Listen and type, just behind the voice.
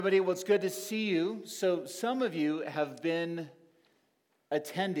Everybody, well, it's good to see you. So some of you have been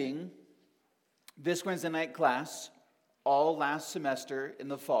attending this Wednesday night class all last semester in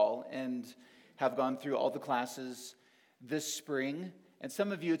the fall and have gone through all the classes this spring. And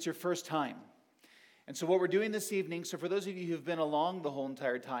some of you, it's your first time. And so what we're doing this evening, so for those of you who've been along the whole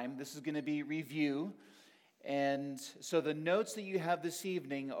entire time, this is going to be review. And so the notes that you have this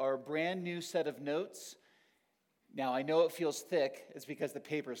evening are a brand new set of notes. Now, I know it feels thick. It's because the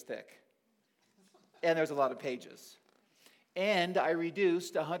paper's thick. And there's a lot of pages. And I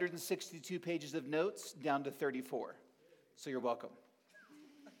reduced 162 pages of notes down to 34. So you're welcome.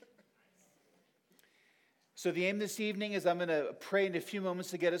 So the aim this evening is I'm going to pray in a few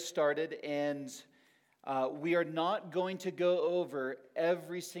moments to get us started. And we are not going to go over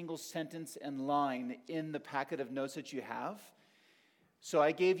every single sentence and line in the packet of notes that you have. So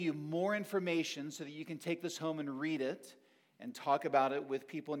I gave you more information so that you can take this home and read it and talk about it with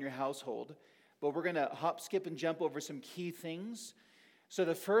people in your household. But we're going to hop, skip, and jump over some key things. So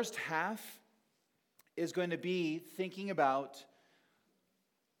the first half is going to be thinking about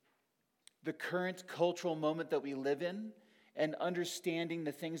the current cultural moment that we live in and understanding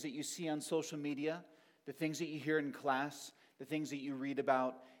the things that you see on social media, the things that you hear in class, the things that you read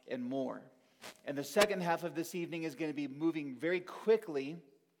about, and more. And the second half of this evening is going to be moving very quickly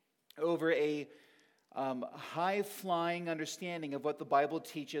over a high-flying understanding of what the Bible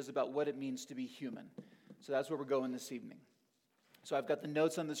teaches about what it means to be human. So that's where we're going this evening. So I've got the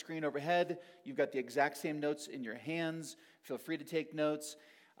notes on the screen overhead. You've got the exact same notes in your hands. Feel free to take notes.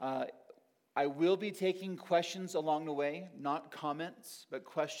 I will be taking questions along the way, not comments, but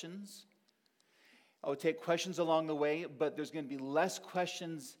questions. I will take questions along the way, but there's going to be less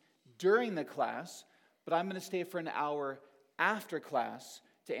questions during the class, but I'm going to stay for an hour after class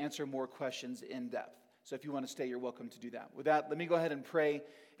to answer more questions in depth. So if you want to stay, you're welcome to do that. With that, let me go ahead and pray,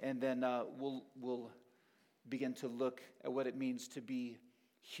 and then we'll begin to look at what it means to be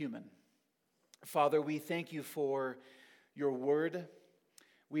human. Father, we thank you for your word.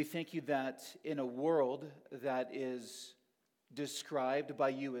 We thank you that in a world that is described by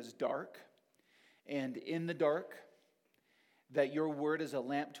you as dark, and in the dark, that your word is a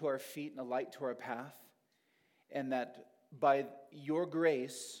lamp to our feet and a light to our path, and that by your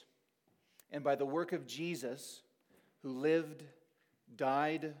grace and by the work of Jesus, who lived,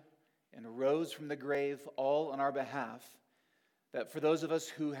 died, and rose from the grave all on our behalf, that for those of us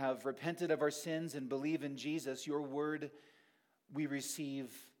who have repented of our sins and believe in Jesus, your word we receive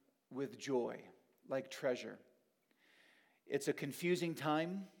with joy, like treasure. It's a confusing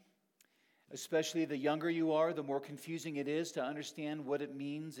time. Especially the younger you are, the more confusing it is to understand what it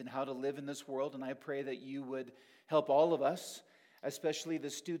means and how to live in this world. And I pray that you would help all of us, especially the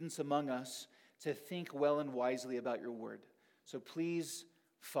students among us, to think well and wisely about your word. So please,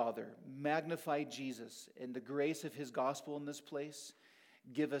 Father, magnify Jesus and the grace of his gospel in this place.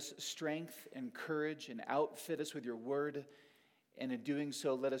 Give us strength and courage and outfit us with your word. And in doing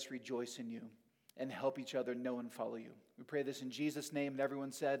so, let us rejoice in you and help each other know and follow you. We pray this in Jesus' name. And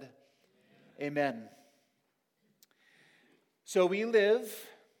everyone said, Amen. So we live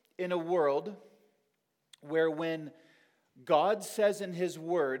in a world where when God says in his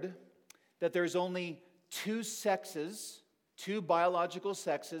word that there's only two sexes, two biological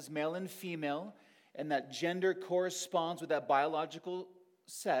sexes, male and female, and that gender corresponds with that biological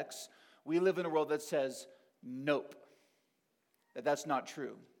sex, we live in a world that says, nope, that's not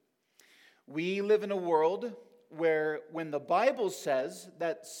true. We live in a world where when the Bible says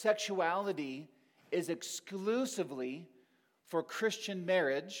that sexuality is exclusively for Christian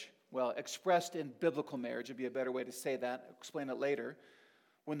marriage, well, expressed in biblical marriage would be a better way to say that, I'll explain it later.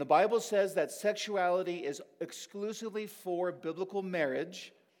 When the Bible says that sexuality is exclusively for biblical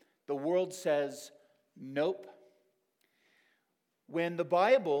marriage, the world says, nope. When the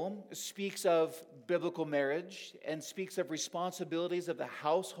Bible speaks of biblical marriage and speaks of responsibilities of the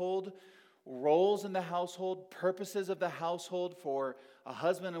household, roles in the household, purposes of the household for a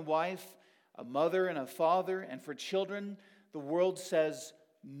husband and wife, a mother and a father, and for children, the world says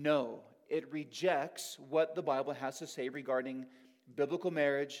no. It rejects what the Bible has to say regarding biblical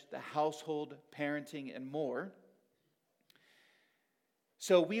marriage, the household, parenting, and more.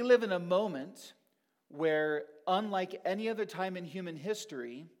 So we live in a moment where, unlike any other time in human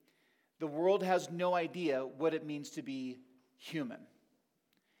history, the world has no idea what it means to be human.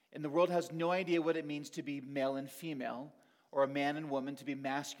 And the world has no idea what it means to be male and female, or a man and woman, to be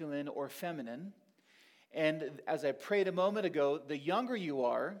masculine or feminine. And as I prayed a moment ago, the younger you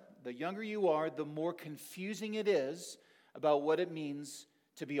are, the more confusing it is about what it means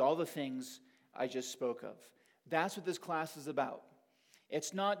to be all the things I just spoke of. That's what this class is about.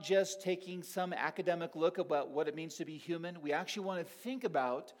 It's not just taking some academic look about what it means to be human. We actually want to think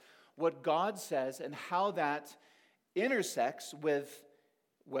about what God says and how that intersects with,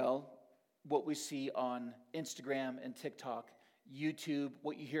 well, what we see on Instagram and TikTok, YouTube,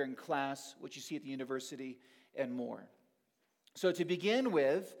 what you hear in class, what you see at the university, and more. So to begin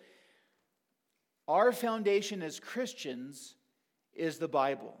with, our foundation as Christians is the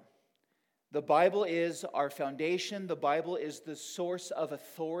Bible. The Bible is our foundation. The Bible is the source of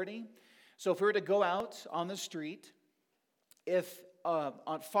authority. So if we were to go out on the street, if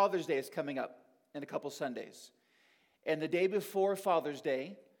on Father's Day is coming up in a couple Sundays, and the day before Father's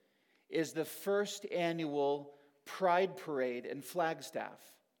Day is the first annual Pride Parade in Flagstaff.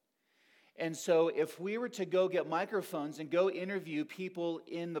 And so if we were to go get microphones and go interview people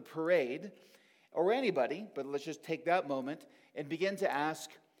in the parade, or anybody, but let's just take that moment and begin to ask,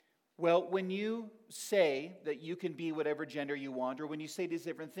 well, when you say that you can be whatever gender you want, or when you say these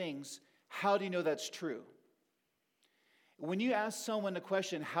different things, how do you know that's true? When you ask someone a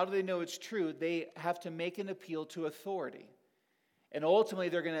question, how do they know it's true? They have to make an appeal to authority. And ultimately,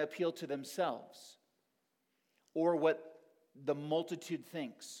 they're going to appeal to themselves or what the multitude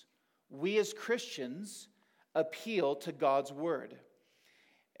thinks. We as Christians appeal to God's word.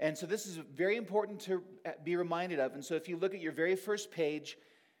 And so this is very important to be reminded of. And so if you look at your very first page,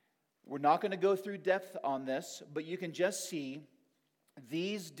 we're not going to go through depth on this, but you can just see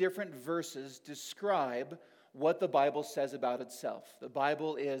these different verses describe what the Bible says about itself. The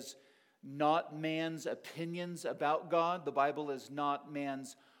Bible is not man's opinions about God. The Bible is not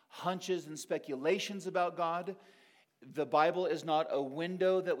man's hunches and speculations about God. The Bible is not a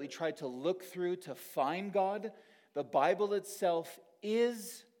window that we try to look through to find God. The Bible itself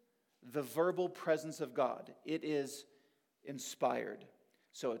is the verbal presence of God. It is inspired.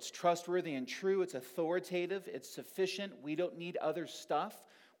 So it's trustworthy and true. It's authoritative. It's sufficient. We don't need other stuff.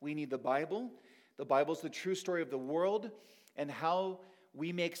 We need the Bible. The Bible is the true story of the world and how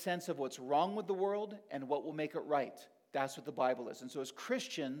we make sense of what's wrong with the world and what will make it right. That's what the Bible is. And so as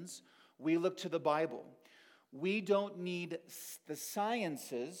Christians, we look to the Bible. We don't need the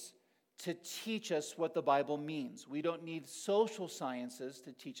sciences to teach us what the Bible means. We don't need social sciences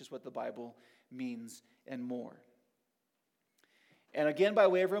to teach us what the Bible means and more. And again, by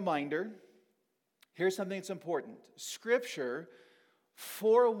way of reminder, here's something that's important. Scripture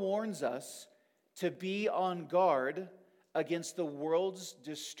forewarns us to be on guard against the world's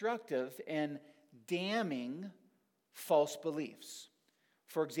destructive and damning false beliefs.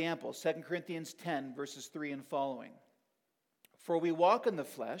 For example, 2 Corinthians 10, verses 3 and following. For though we walk in the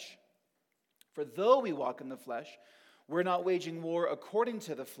flesh, we're not waging war according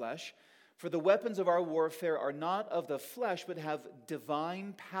to the flesh, for the weapons of our warfare are not of the flesh, but have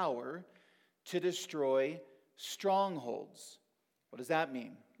divine power to destroy strongholds. What does that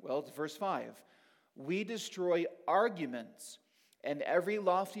mean? Well, it's verse 5. We destroy arguments and every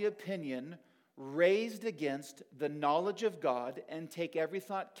lofty opinion raised against the knowledge of God and take every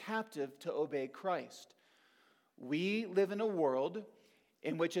thought captive to obey Christ. We live in a world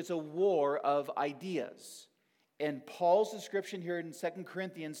in which it's a war of ideas. And Paul's description here in 2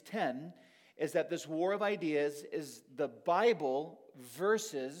 Corinthians 10 is that this war of ideas is the Bible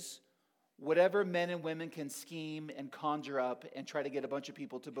versus whatever men and women can scheme and conjure up and try to get a bunch of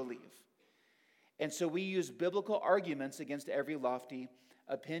people to believe. And so we use biblical arguments against every lofty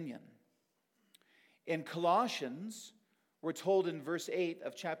opinion. In Colossians, we're told in verse 8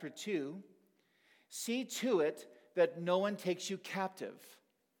 of chapter 2, see to it that no one takes you captive.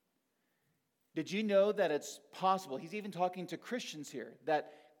 Did you know that it's possible? He's even talking to Christians here,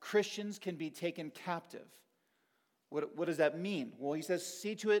 that Christians can be taken captive. What does that mean? Well, he says,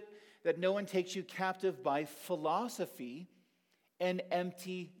 see to it that no one takes you captive by philosophy and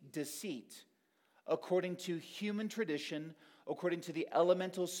empty deceit, according to human tradition, according to the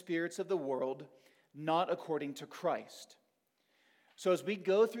elemental spirits of the world, not according to Christ. So as we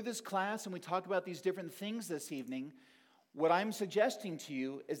go through this class and we talk about these different things this evening, what I'm suggesting to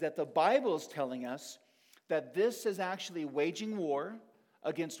you is that the Bible is telling us that this is actually waging war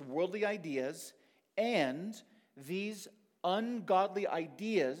against worldly ideas, and these ungodly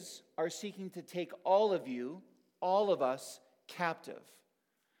ideas are seeking to take all of you, all of us, captive.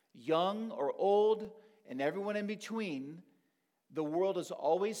 Young or old, and everyone in between, the world is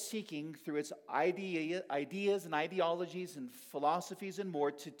always seeking through its ideas and ideologies and philosophies and more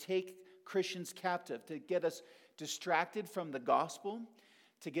to take Christians captive, to get us distracted from the gospel,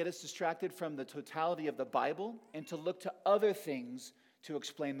 to get us distracted from the totality of the Bible, and to look to other things to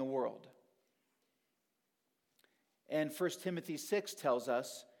explain the world. And 1 Timothy 6 tells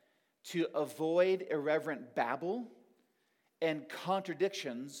us to avoid irreverent babble and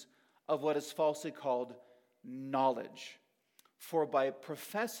contradictions of what is falsely called knowledge. For by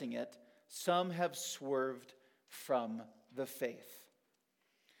professing it, some have swerved from the faith.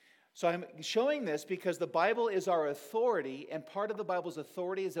 So I'm showing this because the Bible is our authority, and part of the Bible's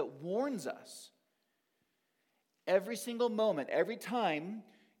authority is it warns us. Every single moment, every time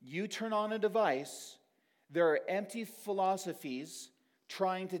you turn on a device, there are empty philosophies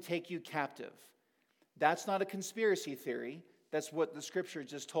trying to take you captive. That's not a conspiracy theory. That's what the Scripture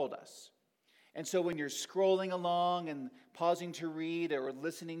just told us. And so when you're scrolling along and pausing to read or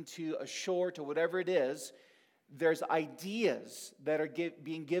listening to a short or whatever it is, there's ideas that are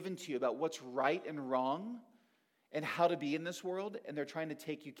being given to you about what's right and wrong and how to be in this world, and they're trying to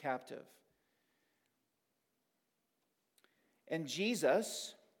take you captive. And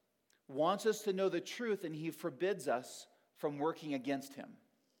Jesus wants us to know the truth, and he forbids us from working against him.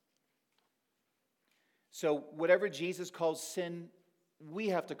 So whatever Jesus calls sin, we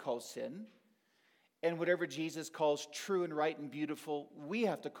have to call sin. And whatever Jesus calls true and right and beautiful, we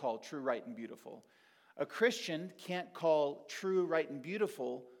have to call true, right, and beautiful. A Christian can't call true, right, and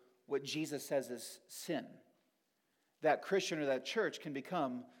beautiful what Jesus says is sin. That Christian or that church can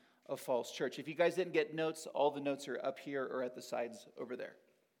become a false church. If you guys didn't get notes, all the notes are up here or at the sides over there.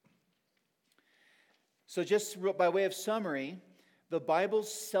 So just by way of summary, the Bible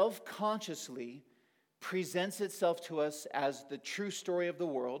self-consciously presents itself to us as the true story of the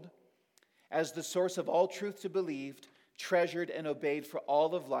world, as the source of all truth to be believed, treasured, and obeyed for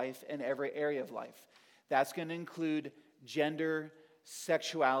all of life and every area of life. That's going to include gender,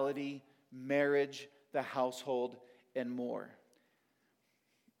 sexuality, marriage, the household, and more.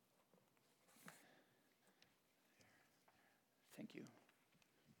 Thank you.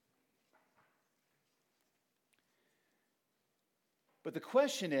 But the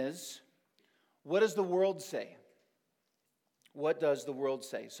question is, what does the world say? What does the world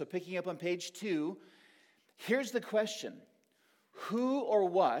say? So picking up on page 2, here's the question. Who or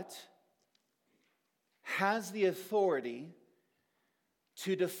what has the authority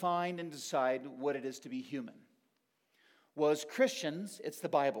to define and decide what it is to be human? Well, as Christians, it's the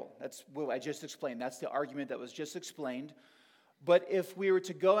Bible. That's what I just explained. That's the argument that was just explained. But if we were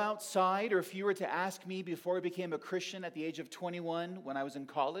to go outside, or if you were to ask me before I became a Christian at the age of 21 when I was in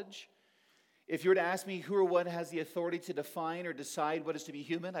college, if you were to ask me who or what has the authority to define or decide what is to be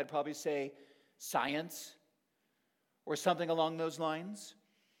human, I'd probably say science or something along those lines.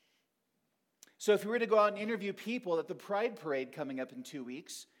 So if we were to go out and interview people at the Pride Parade coming up in 2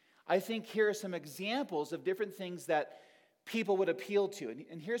 weeks, I think here are some examples of different things that people would appeal to.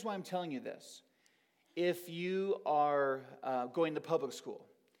 And here's why I'm telling you this. If you are going to public school,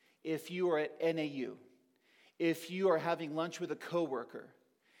 if you are at NAU, if you are having lunch with a coworker,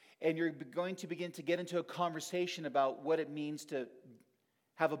 and you're going to begin to get into a conversation about what it means to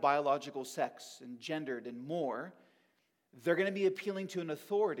have a biological sex and gendered and more, they're going to be appealing to an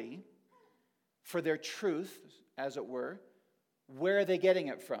authority for their truth, as it were. Where are they getting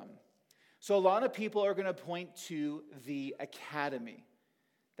it from? So a lot of people are going to point to the academy.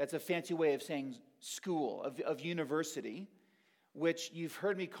 That's a fancy way of saying school, of university, which you've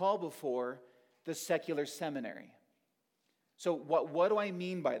heard me call before the secular seminary. So what do I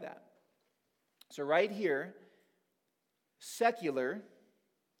mean by that? So right here, secular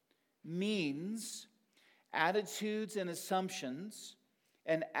means attitudes and assumptions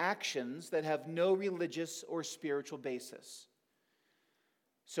and actions that have no religious or spiritual basis.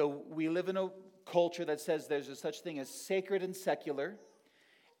 So we live in a culture that says there's a such thing as sacred and secular,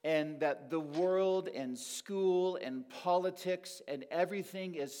 and that the world and school and politics and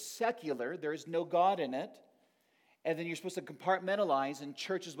everything is secular. There is no God in it. And then you're supposed to compartmentalize, and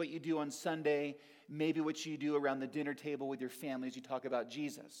church is what you do on Sunday, maybe what you do around the dinner table with your family as you talk about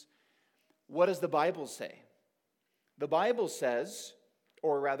Jesus. What does the Bible say? The Bible says,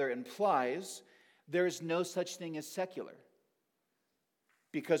 or rather implies, there is no such thing as secular.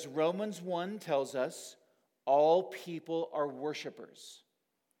 Because Romans 1 tells us all people are worshipers.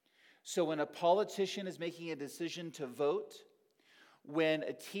 So when a politician is making a decision to vote, when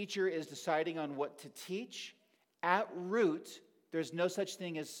a teacher is deciding on what to teach, at root, there's no such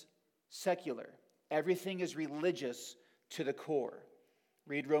thing as secular. Everything is religious to the core.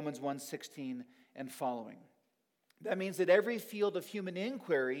 Read Romans 1:16 and following. That means that every field of human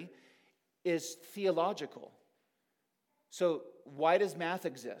inquiry is theological. So why does math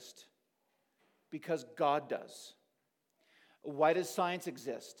exist? Because God does. Why does science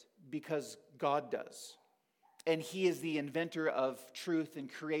exist? Because God does. And he is the inventor of truth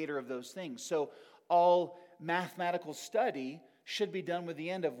and creator of those things. So all mathematical study should be done with the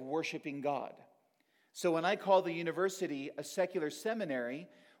end of worshiping God. So when I call the university a secular seminary,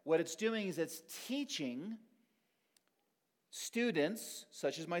 what it's doing is it's teaching students,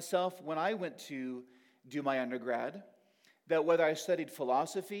 such as myself, when I went to do my undergrad, that whether I studied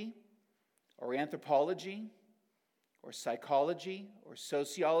philosophy or anthropology or psychology or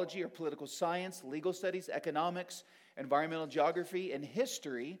sociology or political science, legal studies, economics, environmental geography, and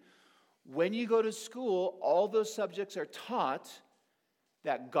history, when you go to school, all those subjects are taught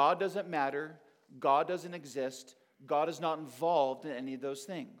that God doesn't matter, God doesn't exist, God is not involved in any of those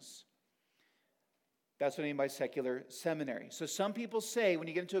things. That's what I mean by secular seminary. So some people say, when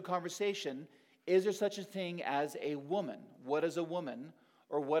you get into a conversation, is there such a thing as a woman? What is a woman?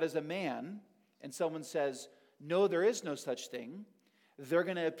 Or what is a man? And someone says, no, there is no such thing. They're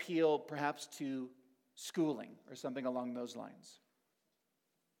going to appeal perhaps to schooling or something along those lines.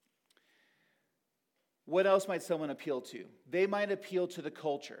 What else might someone appeal to? They might appeal to the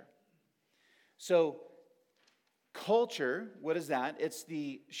culture. So culture, what is that? It's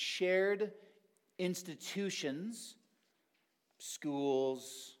the shared institutions,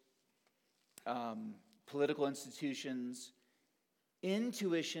 schools, political institutions,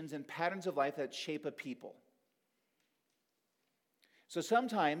 intuitions, and patterns of life that shape a people. So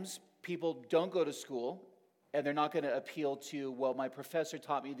sometimes people don't go to school, and they're not going to appeal to, well, my professor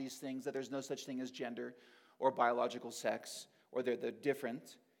taught me these things, that there's no such thing as gender or biological sex, or they're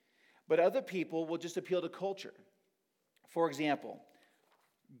different. But other people will just appeal to culture. For example,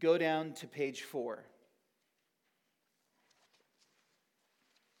 go down to page 4.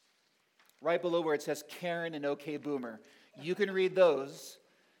 Right below where it says Karen and OK Boomer. You can read those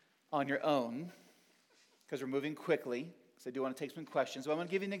on your own, because we're moving quickly, because I do want to take some questions. So I'm going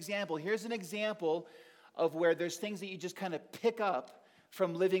to give you an example. Here's an example of where there's things that you just kind of pick up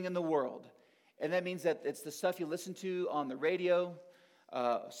from living in the world. And that means that it's the stuff you listen to on the radio,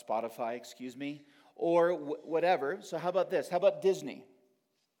 Spotify, or whatever. So how about this? How about Disney?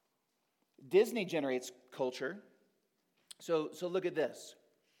 Disney generates culture. So look at this.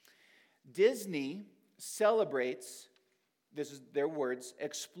 Disney celebrates, this is their words,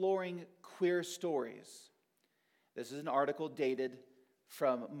 exploring queer stories. This is an article dated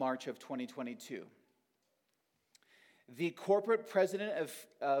from March of 2022. The corporate president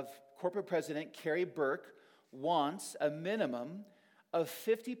Carrie Burke wants a minimum of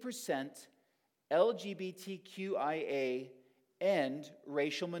 50% LGBTQIA and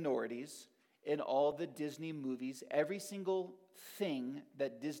racial minorities in all the Disney movies. Every single thing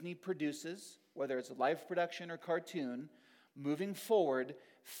that Disney produces, whether it's a live production or cartoon, moving forward,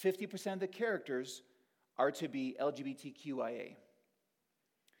 50% of the characters are to be LGBTQIA.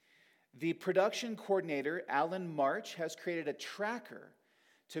 The production coordinator, Alan March, has created a tracker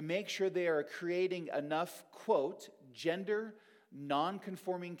to make sure they are creating enough, quote, gender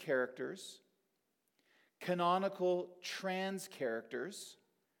non-conforming characters, canonical trans characters,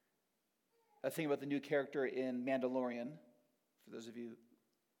 a thing about the new character in Mandalorian, for those of you,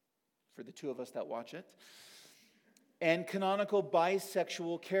 for the two of us that watch it, and canonical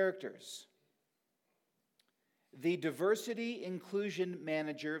bisexual characters. The diversity inclusion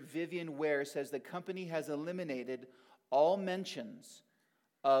manager, Vivian Ware, says the company has eliminated all mentions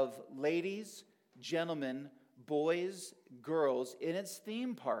of ladies, gentlemen, boys, girls in its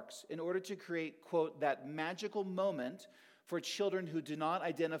theme parks in order to create, quote, that magical moment for children who do not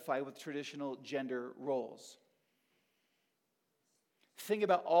identify with traditional gender roles. Think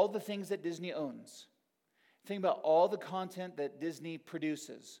about all the things that Disney owns. Think about all the content that Disney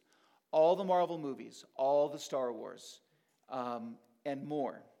produces. All the Marvel movies, all the Star Wars, and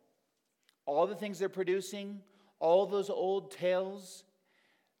more. All the things they're producing, all those old tales,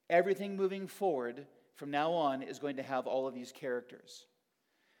 everything moving forward from now on is going to have all of these characters.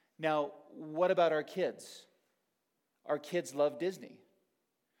 Now, what about our kids? Our kids love Disney.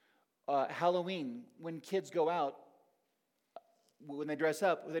 Halloween, when kids go out, when they dress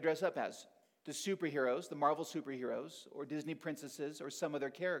up, what they dress up as? The superheroes, the Marvel superheroes, or Disney princesses, or some other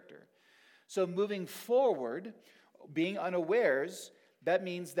character. So moving forward, being unawares, that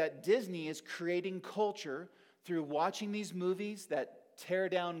means that Disney is creating culture through watching these movies that tear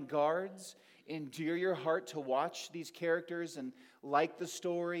down guards, endear your heart to watch these characters and like the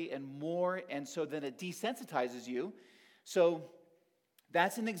story and more, and so then it desensitizes you. So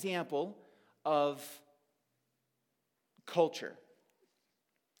that's an example of culture.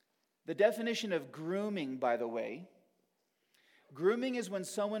 The definition of grooming, by the way, grooming is when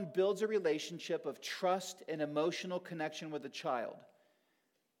someone builds a relationship of trust and emotional connection with a child.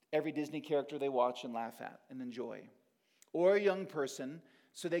 Every Disney character they watch and laugh at and enjoy. Or a young person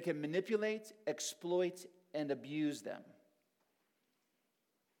so they can manipulate, exploit, and abuse them.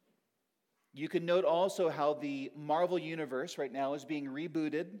 You can note also how the Marvel Universe right now is being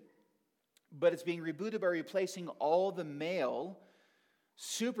rebooted, but it's being rebooted by replacing all the male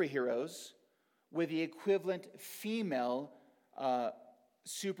superheroes with the equivalent female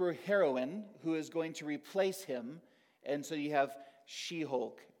superheroine who is going to replace him. And so you have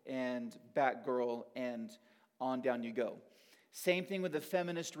She-Hulk and Batgirl and on down you go. Same thing with the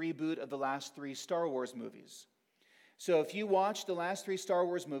feminist reboot of the last 3 Star Wars movies. So if you watch the last 3 Star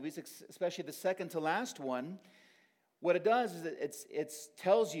Wars movies, especially the second to last one, what it does is it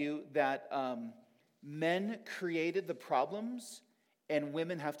tells you that men created the problems and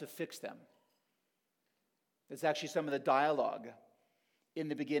women have to fix them. It's actually some of the dialogue in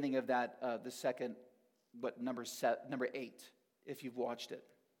the beginning of that, the second, number 8, if you've watched it.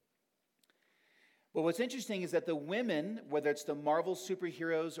 But what's interesting is that the women, whether it's the Marvel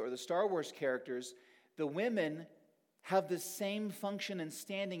superheroes or the Star Wars characters, the women have the same function and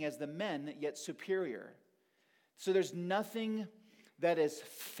standing as the men, yet superior. So there's nothing that is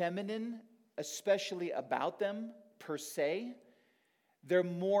feminine, especially about them, per se. They're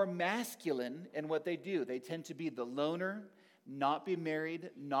more masculine in what they do. They tend to be the loner, not be married,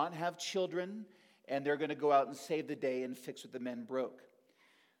 not have children, and they're going to go out and save the day and fix what the men broke.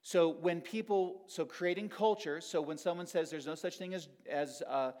 So creating culture, so when someone says there's no such thing as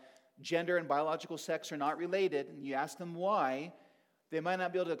gender and biological sex are not related, and you ask them why, they might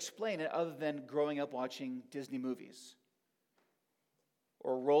not be able to explain it other than growing up watching Disney movies.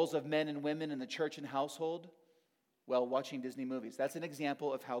 Or roles of men and women in the church and household, well, watching Disney movies. That's an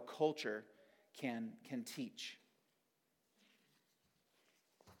example of how culture can teach.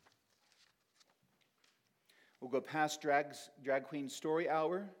 We'll go past Drag Queen Story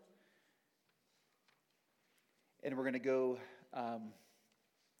Hour. And we're going to go,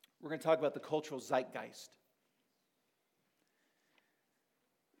 we're going to talk about the cultural zeitgeist.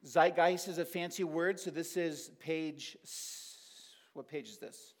 Zeitgeist is a fancy word, so this is what page is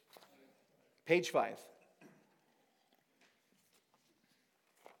this? Page 5.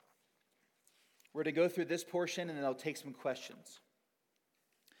 We're going to go through this portion and then I'll take some questions.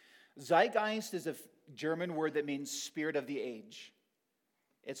 Zeitgeist is a German word that means spirit of the age.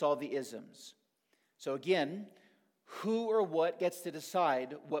 It's all the isms. So again, who or what gets to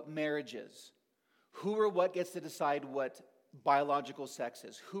decide what marriage is? Who or what gets to decide what biological sex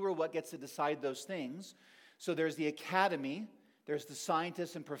is? Who or what gets to decide those things? So there's the academy, there's the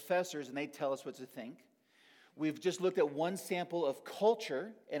scientists and professors, and they tell us what to think. We've just looked at one sample of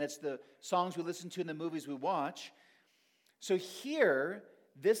culture, and it's the songs we listen to and the movies we watch. So here,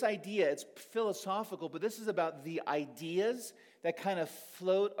 this idea, it's philosophical, but this is about the ideas that kind of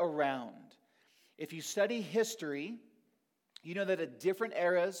float around. If you study history, you know that at different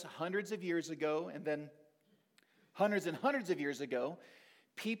eras, hundreds of years ago, and then hundreds and hundreds of years ago,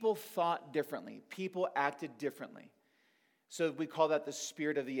 people thought differently. People acted differently. So we call that the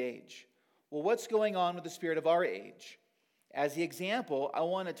spirit of the age. Well, what's going on with the spirit of our age? As the example, I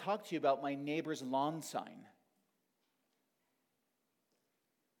want to talk to you about my neighbor's lawn sign.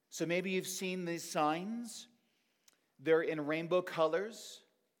 So maybe you've seen these signs. They're in rainbow colors.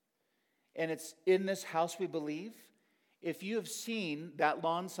 And it's in this house we believe. If you have seen that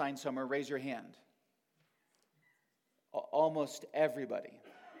lawn sign somewhere, raise your hand. Almost everybody.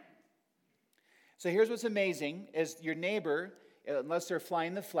 So here's what's amazing, is your neighbor, unless they're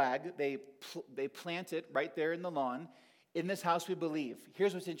flying the flag, they plant it right there in the lawn. In this house we believe.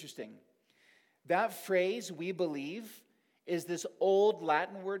 Here's what's interesting. That phrase, we believe, is this old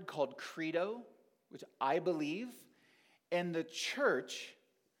Latin word called credo, which I believe. And the church,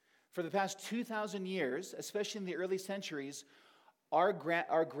 for the past 2,000 years, especially in the early centuries, our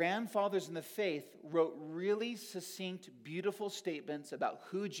grandfathers in the faith wrote really succinct, beautiful statements about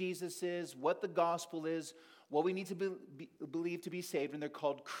who Jesus is, what the gospel is, what we need to believe to be saved, and they're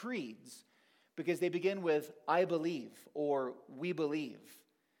called creeds because they begin with, I believe, or we believe.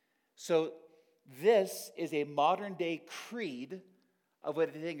 So this is a modern-day creed of what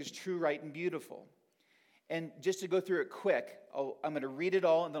I think is true, right, and beautiful. And just to go through it quick, I'm going to read it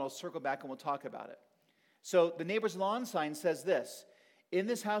all, and then I'll circle back and we'll talk about it. So the neighbor's lawn sign says this: in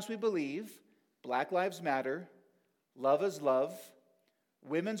this house we believe, Black Lives Matter, love is love,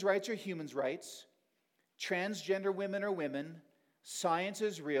 women's rights are human rights, transgender women are women, science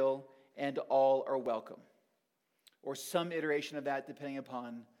is real, and all are welcome. Or some iteration of that depending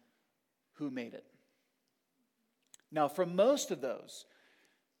upon who made it. Now for most of those,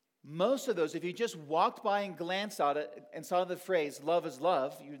 if you just walked by and glanced at it and saw the phrase, love is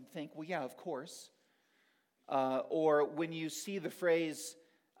love, you'd think, well, yeah, of course. Or when you see the phrase,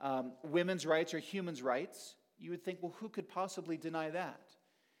 women's rights are human rights, you would think, well, who could possibly deny that?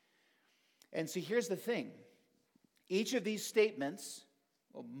 And see, here's the thing. Each of these statements,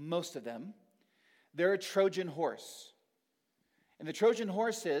 well, most of them, they're a Trojan horse. And the Trojan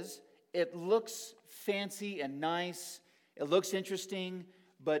horse is, it looks fancy and nice, it looks interesting,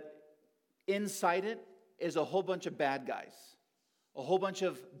 but inside it is a whole bunch of bad guys, a whole bunch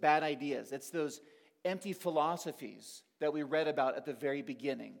of bad ideas. It's those empty philosophies that we read about at the very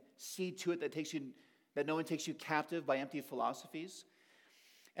beginning. See to it that no one takes you captive by empty philosophies.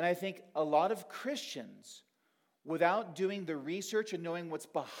 And I think a lot of Christians, without doing the research and knowing what's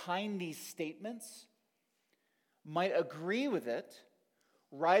behind these statements, might agree with it,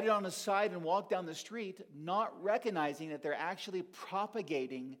 write it on a side and walk down the street, not recognizing that they're actually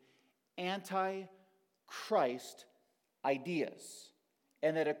propagating anti-Christ ideas,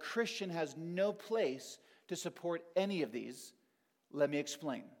 and that a Christian has no place to support any of these. Let me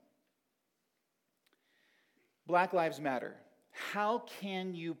explain. Black Lives Matter. How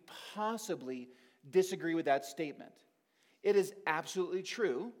can you possibly disagree with that statement? It is absolutely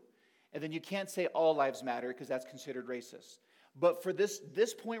true, and then you can't say all lives matter because that's considered racist. But for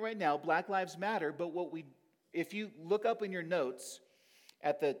this point right now, Black Lives Matter, but if you look up in your notes,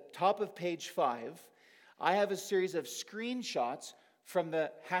 at the top of page 5, I have a series of screenshots from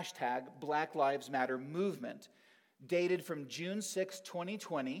the hashtag Black Lives Matter movement, dated from June 6,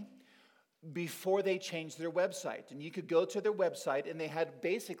 2020, before they changed their website. And you could go to their website, and they had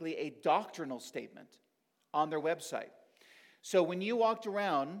basically a doctrinal statement on their website. So when you walked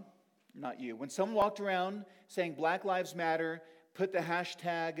around, when someone walked around saying Black Lives Matter, put the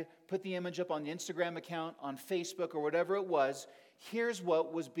hashtag, put the image up on the Instagram account, on Facebook, or whatever it was, here's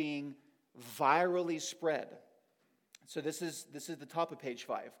what was being virally spread. So this is the top of page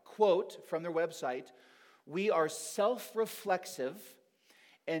 5. Quote from their website, "We are self-reflexive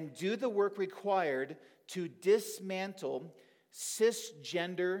and do the work required to dismantle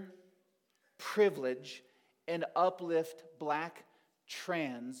cisgender privilege and uplift Black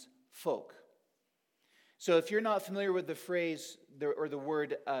trans folk." So if you're not familiar with the phrase or the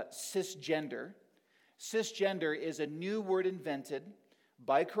word cisgender, cisgender is a new word invented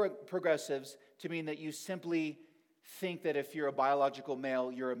by progressives to mean that you simply think that if you're a biological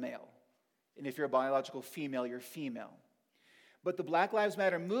male, you're a male. And if you're a biological female, you're female. But the Black Lives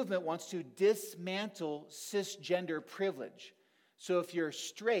Matter movement wants to dismantle cisgender privilege. So if you're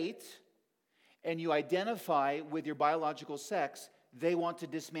straight and you identify with your biological sex, they want to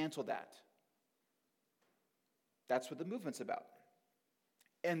dismantle that. That's what the movement's about.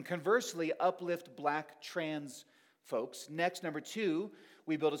 And conversely, uplift Black trans folks. Next, number 2,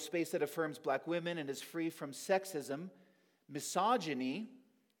 we build a space that affirms Black women and is free from sexism, misogyny,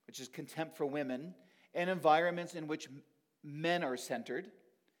 which is contempt for women, and environments in which men are centered.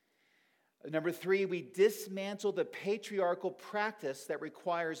 Number 3, we dismantle the patriarchal practice that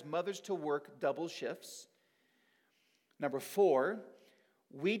requires mothers to work double shifts. Number 4,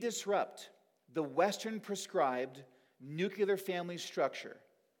 we disrupt the Western prescribed nuclear family structure.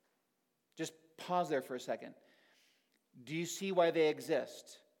 Just pause there for a second. Do you see why they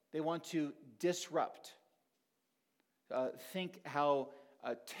exist? They want to disrupt. Think how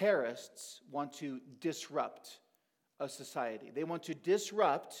terrorists want to disrupt a society. They want to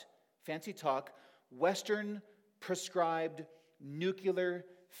disrupt, fancy talk, Western prescribed nuclear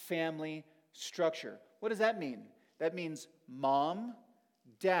family structure. What does that mean? That means mom,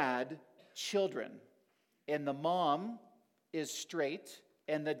 dad, children. And the mom is straight,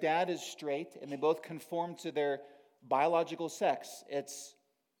 and the dad is straight, and they both conform to their biological sex. It's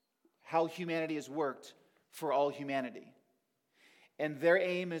how humanity has worked for all humanity. And their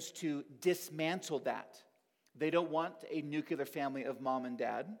aim is to dismantle that. They don't want a nuclear family of mom and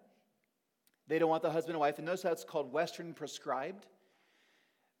dad. They don't want the husband and wife. And notice how it's called Western prescribed.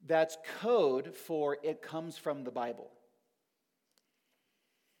 That's code for it comes from the Bible.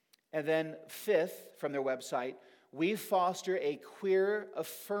 And then 5th, from their website, we foster a queer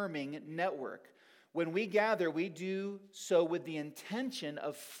affirming network. When we gather, we do so with the intention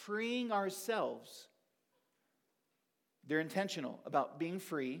of freeing ourselves. They're intentional about being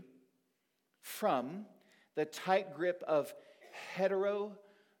free from the tight grip of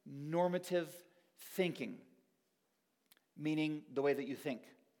heteronormative thinking, meaning the way that you think.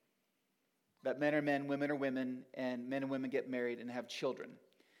 That men are men, women are women, and men and women get married and have children.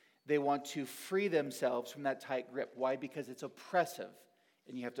 They want to free themselves from that tight grip. Why? Because it's oppressive,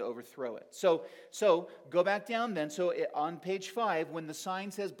 and you have to overthrow it. So go back down then. So on page 5, when the sign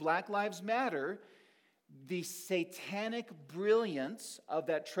says Black Lives Matter, the satanic brilliance of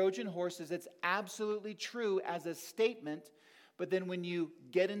that Trojan horse is it's absolutely true as a statement, but then when you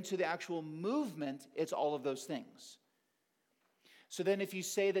get into the actual movement, it's all of those things. So then if you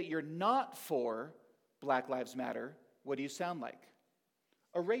say that you're not for Black Lives Matter, what do you sound like?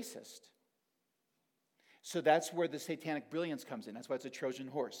 A racist. So that's where the satanic brilliance comes in. That's why it's a Trojan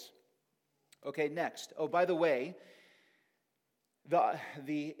horse. Okay, next. Oh, by the way,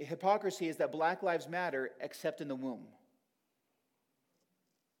 the hypocrisy is that Black Lives Matter except in the womb.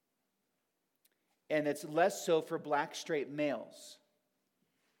 And it's less so for black straight males.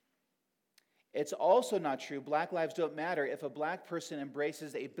 It's also not true, Black lives don't matter if a black person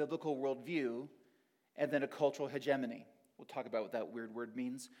embraces a biblical worldview and then a cultural hegemony. We'll talk about what that weird word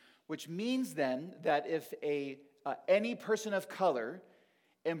means. Which means then that if any person of color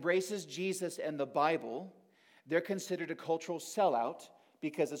embraces Jesus and the Bible, they're considered a cultural sellout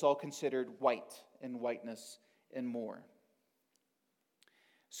because it's all considered white and whiteness and more.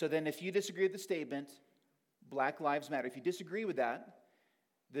 So then if you disagree with the statement, Black Lives Matter, if you disagree with that,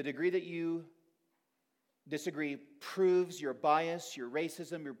 the degree that you disagree proves your bias, your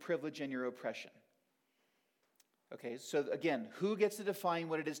racism, your privilege, and your oppression. Okay, so again, who gets to define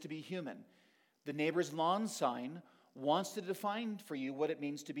what it is to be human? The neighbor's lawn sign wants to define for you what it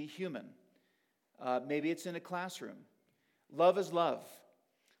means to be human. Maybe it's in a classroom. Love is love.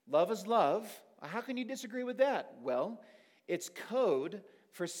 Love is love. How can you disagree with that? Well, it's code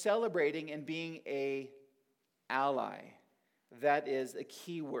for celebrating and being an ally. That is a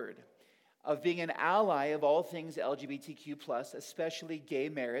key word. Of being an ally of all things LGBTQ+, especially gay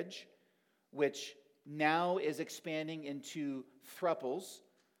marriage, which now is expanding into thruples,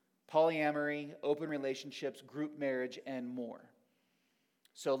 polyamory, open relationships, group marriage, and more.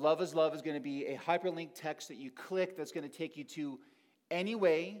 So Love is Love is going to be a hyperlink text that you click that's going to take you to any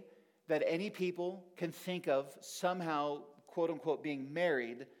way that any people can think of somehow, quote unquote, being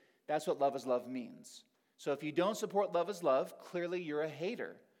married. That's what Love is Love means. So if you don't support Love is Love, clearly you're a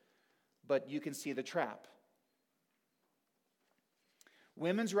hater. But you can see the trap.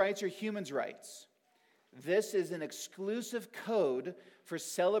 Women's rights are humans' rights. This is an exclusive code for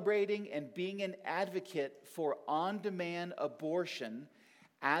celebrating and being an advocate for on-demand abortion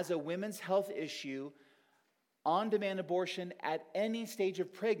as a women's health issue, on-demand abortion at any stage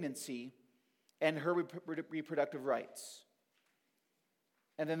of pregnancy, and her reproductive rights.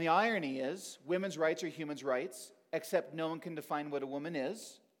 And then the irony is, women's rights are humans' rights, except no one can define what a woman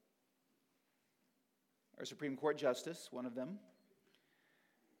is. Our Supreme Court Justice, one of them.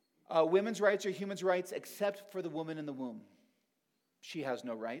 Women's rights are humans' rights except for the woman in the womb. She has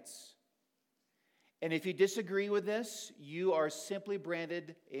no rights. And if you disagree with this, you are simply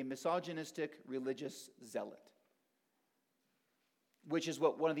branded a misogynistic religious zealot. Which is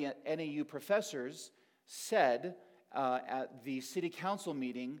what one of the NAU professors said at the city council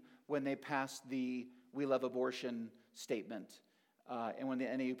meeting when they passed the We Love Abortion statement. And when the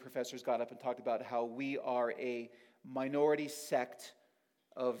NAU professors got up and talked about how we are a minority sect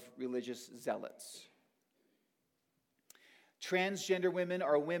of religious zealots. Transgender women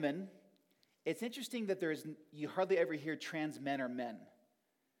are women. It's interesting that you hardly ever hear trans men are men.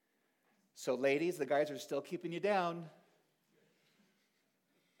 So ladies, the guys are still keeping you down.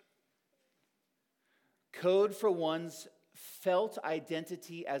 Code for one's felt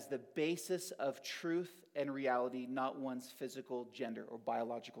identity as the basis of truth and reality, not one's physical gender or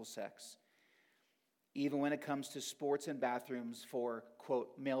biological sex. Even when it comes to sports and bathrooms for,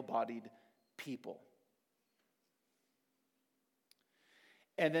 quote, male-bodied people.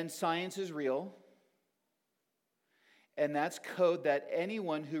 And then science is real. And that's code that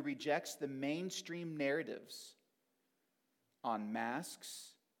anyone who rejects the mainstream narratives on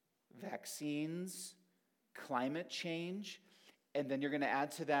masks, vaccines, climate change, and then you're going to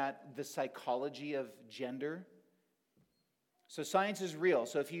add to that the psychology of gender. So science is real.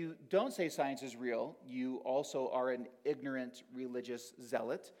 So if you don't say science is real, you also are an ignorant religious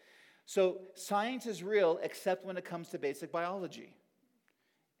zealot. So science is real except when it comes to basic biology.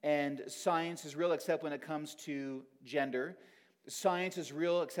 And science is real except when it comes to gender. Science is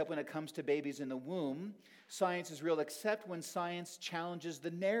real except when it comes to babies in the womb. Science is real except when science challenges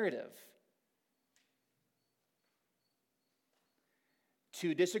the narrative.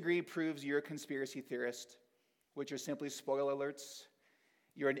 To disagree proves you're a conspiracy theorist, which are simply spoiler alerts.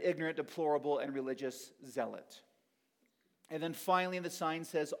 You're an ignorant, deplorable, and religious zealot. And then finally, the sign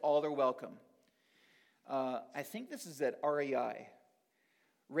says, all are welcome. I think this is at REI.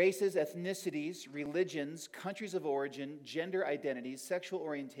 Races, ethnicities, religions, countries of origin, gender identities, sexual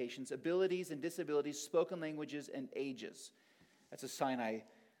orientations, abilities and disabilities, spoken languages, and ages. That's a sign I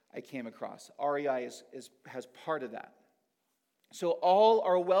came across. REI has part of that. So all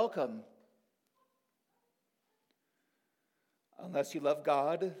are welcome. Unless you love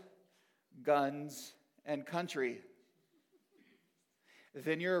God, guns, and country.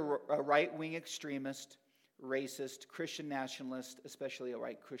 then you're a right-wing extremist, racist, Christian nationalist, especially a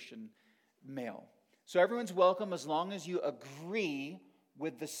right Christian male. So everyone's welcome as long as you agree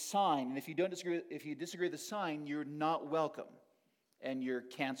with the sign. And if you disagree with the sign, you're not welcome. And you're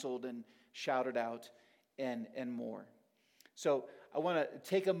canceled and shouted out and more. So I want to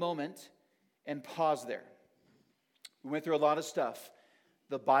take a moment and pause there. We went through a lot of stuff.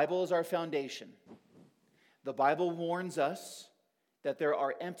 The Bible is our foundation. The Bible warns us that there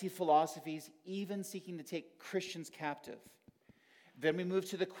are empty philosophies even seeking to take Christians captive. Then we move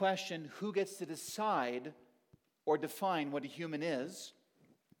to the question, who gets to decide or define what a human is?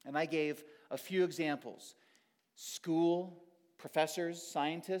 And I gave a few examples. School, professors,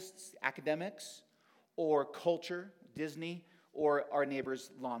 scientists, academics, or culture, Disney, or our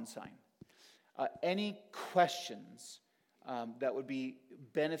neighbor's lawn sign. Any questions that would be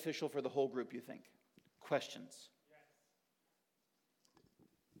beneficial for the whole group, you think? Questions?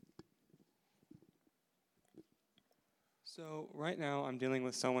 So right now I'm dealing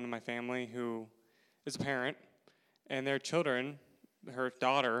with someone in my family who is a parent, and their children, her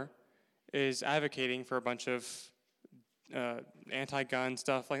daughter, is advocating for a bunch of anti-gun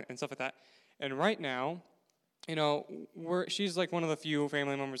stuff like that. And right now, she's like one of the few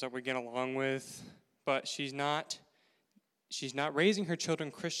family members that we get along with, but she's not raising her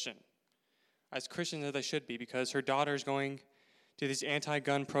children Christian, as Christian as they should be, because her daughter's going to these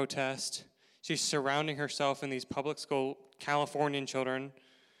anti-gun protests. She's surrounding herself in these public school Californian children,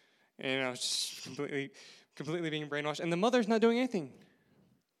 just completely being brainwashed, and the mother's not doing anything.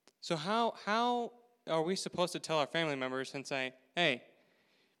 So how are we supposed to tell our family members and say, hey,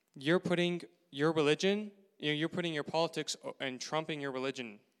 you're putting your religion, you're putting your politics and trumping your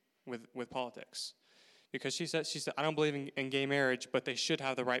religion with politics? Because she said, I don't believe in gay marriage, but they should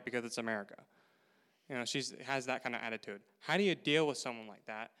have the right because it's America. She has that kind of attitude. How do you deal with someone like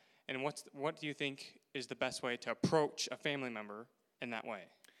that? And what do you think is the best way to approach a family member in that way?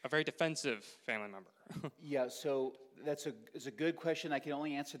 A very defensive family member. Yeah, so it's a good question. I can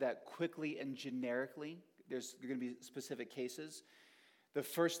only answer that quickly and generically. There's going to be specific cases. The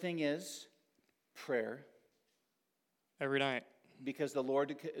first thing is prayer. Every night. Because the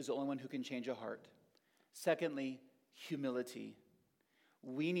Lord is the only one who can change a heart. Secondly, humility.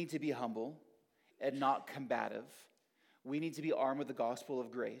 We need to be humble and not combative. We need to be armed with the gospel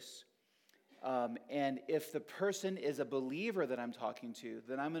of grace. And if the person is a believer that I'm talking to,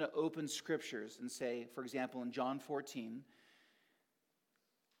 then I'm going to open scriptures and say, for example, in John 14,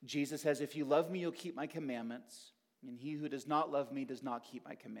 Jesus says, if you love me, you'll keep my commandments. And he who does not love me does not keep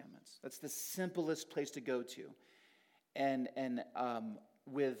my commandments. That's the simplest place to go to. And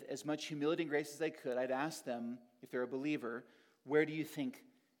with as much humility and grace as I could, I'd ask them, if they're a believer, where do you think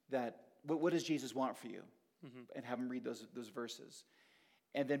that, what does Jesus want for you? Mm-hmm. And have them read those verses.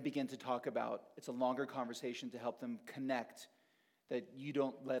 And then begin to talk about, it's a longer conversation to help them connect that you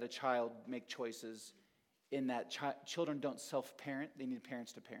don't let a child make choices in that children don't self-parent, they need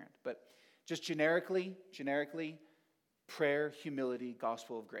parents to parent. But just generically, prayer, humility,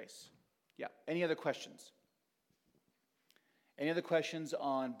 gospel of grace. Yeah, any other questions? Any other questions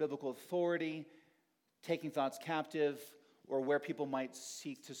on biblical authority, taking thoughts captive, or where people might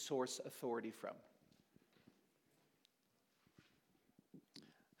seek to source authority from?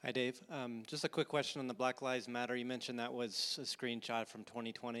 Hi, Dave. Just a quick question on the Black Lives Matter. You mentioned that was a screenshot from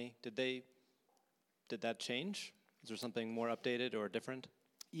 2020. Did that change? Is there something more updated or different?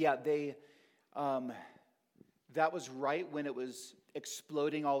 Yeah, that was right when it was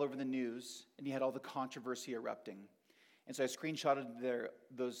exploding all over the news, and you had all the controversy erupting. And so I screenshotted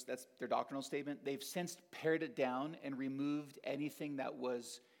that's their doctrinal statement. They've since pared it down and removed anything that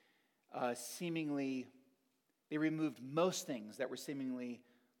was they removed most things that were seemingly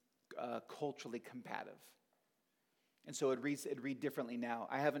culturally combative. And so it'd read differently now.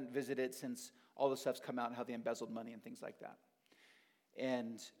 I haven't visited since all the stuff's come out and how they embezzled money and things like that.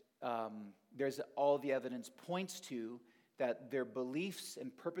 And there's all the evidence points to that their beliefs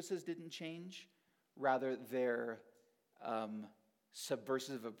and purposes didn't change, rather their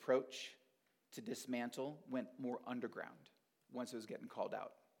subversive approach to dismantle went more underground once it was getting called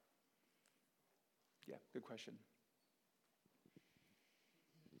out. Yeah, good question.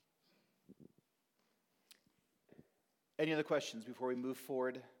 Any other questions before we move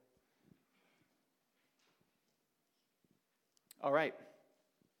forward? All right.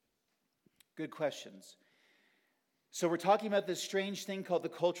 Good questions. So we're talking about this strange thing called the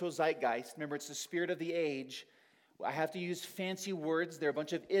cultural zeitgeist. Remember, it's the spirit of the age. I have to use fancy words. They're a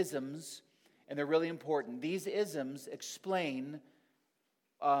bunch of isms, and they're really important. These isms explain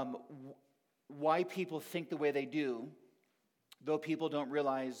why people think the way they do, though people don't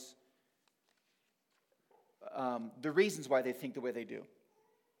realize the reasons why they think the way they do.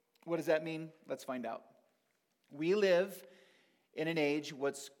 What does that mean? Let's find out. We live in an age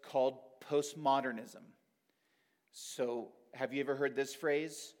what's called postmodernism. So, have you ever heard this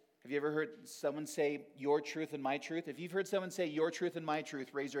phrase? Have you ever heard someone say, your truth and my truth? If you've heard someone say, your truth and my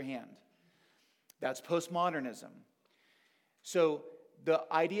truth, raise your hand. That's postmodernism. So, the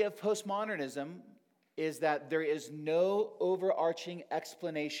idea of postmodernism is that there is no overarching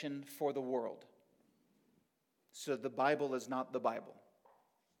explanation for the world. So, the Bible is not the Bible.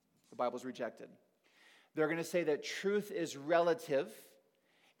 The Bible's rejected. They're going to say that truth is relative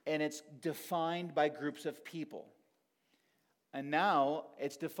and it's defined by groups of people. And now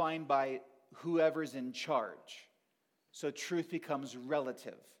it's defined by whoever's in charge. So truth becomes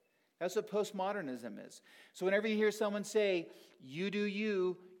relative. That's what postmodernism is. So whenever you hear someone say, you do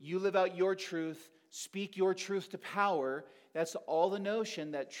you live out your truth, speak your truth to power, that's all the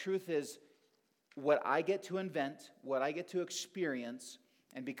notion that truth is what I get to invent, what I get to experience,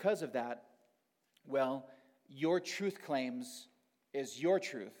 and because of that, well, your truth claims is your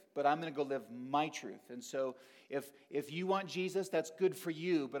truth, but I'm going to go live my truth. And so if you want Jesus, that's good for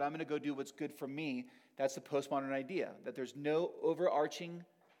you, but I'm going to go do what's good for me. That's the postmodern idea, that there's no overarching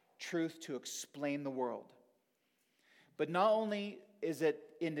truth to explain the world. But not only is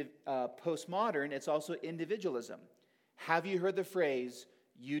it postmodern, it's also individualism. Have you heard the phrase,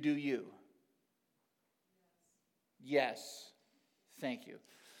 you do you? Yes. Thank you.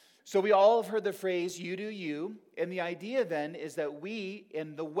 So we all have heard the phrase, you do you, and the idea then is that we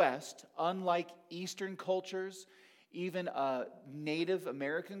in the West, unlike Eastern cultures, even Native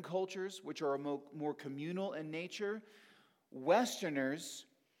American cultures, which are more communal in nature, Westerners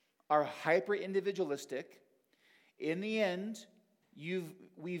are hyper-individualistic. In the end,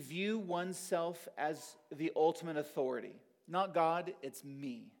 we view oneself as the ultimate authority. Not God, it's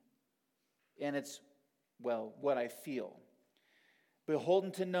me. And it's, well, what I feel.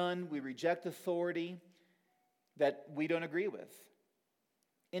 Beholden to none, we reject authority that we don't agree with.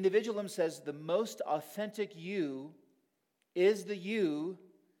 Individualism says the most authentic you is the you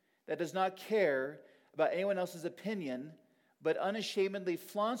that does not care about anyone else's opinion, but unashamedly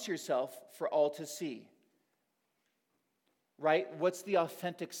flaunts yourself for all to see. Right? What's the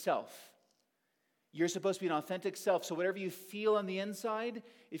authentic self? You're supposed to be an authentic self, so whatever you feel on the inside,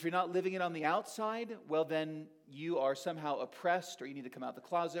 if you're not living it on the outside, well then you are somehow oppressed or you need to come out the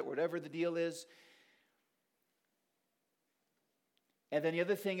closet, whatever the deal is. And then the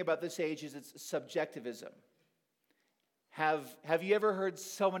other thing about this age is it's subjectivism. Have you ever heard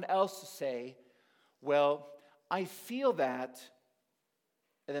someone else say, well, I feel that,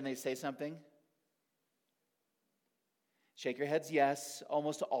 and then they say something? Shake your heads, yes.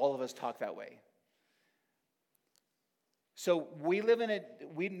 Almost all of us talk that way. So we live in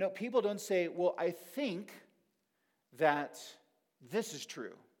we know people don't say, well, I think that this is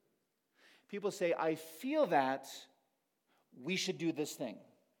true. People say, I feel that we should do this thing.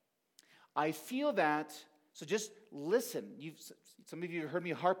 I feel that, so just listen. Some of you have heard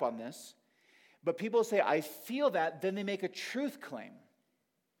me harp on this, but people say, I feel that, then they make a truth claim.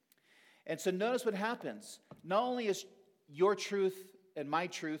 And so notice what happens. Not only is your truth and my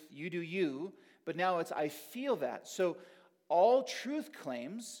truth, you do you, but now it's I feel that. So all truth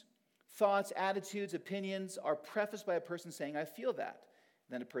claims, thoughts, attitudes, opinions are prefaced by a person saying, I feel that.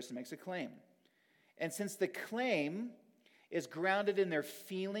 Then a person makes a claim. And since the claim is grounded in their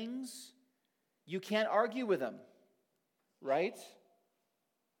feelings, you can't argue with them, right?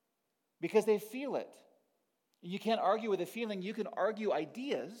 Because they feel it. You can't argue with a feeling. You can argue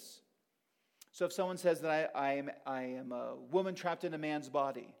ideas. So if someone says that I am a woman trapped in a man's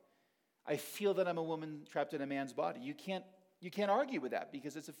body, I feel that I'm a woman trapped in a man's body. You can't argue with that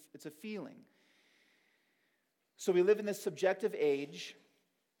because it's a feeling. So we live in this subjective age,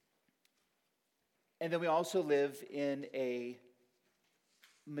 and then we also live in a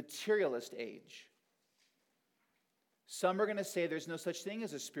materialist age. Some are going to say there's no such thing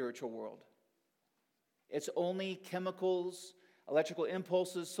as a spiritual world. It's only chemicals, electrical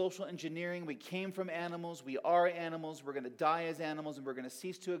impulses, social engineering. We came from animals. We are animals. We're going to die as animals, and we're going to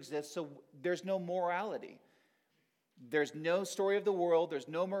cease to exist. So there's no morality. There's no story of the world. There's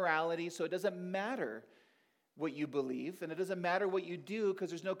no morality. So it doesn't matter what you believe, and it doesn't matter what you do because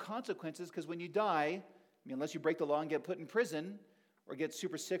there's no consequences, because when you die, unless you break the law and get put in prison or get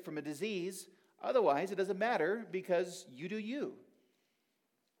super sick from a disease, otherwise it doesn't matter because you do you.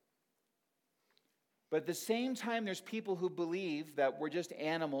 But at the same time, there's people who believe that we're just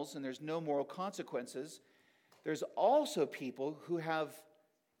animals and there's no moral consequences. There's also people who have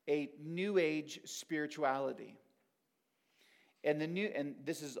a new age spirituality. And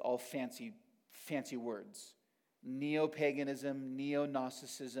this is all fancy words. Neo-paganism,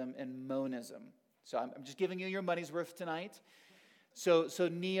 neo-Gnosticism, and monism. So I'm just giving you your money's worth tonight. So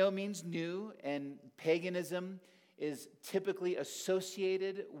neo means new, and paganism is typically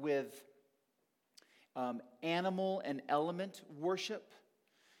associated with animal and element worship.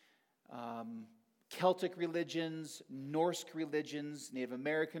 Celtic religions, Norse religions, Native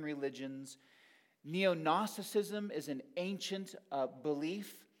American religions. Neo-Gnosticism is an ancient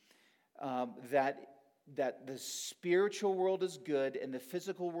belief that the spiritual world is good and the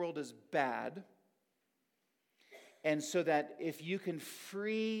physical world is bad. And so that if you can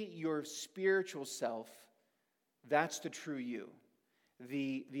free your spiritual self, that's the true you.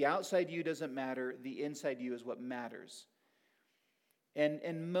 The outside you doesn't matter. The inside you is what matters.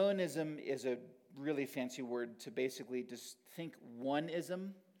 And monism is a really fancy word to basically just think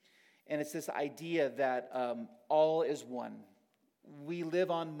oneism. And it's this idea that all is one. We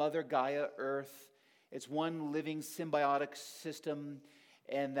live on Mother Gaia, Earth. It's one living symbiotic system.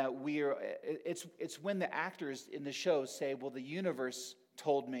 And that it's when the actors in the show say, well, the universe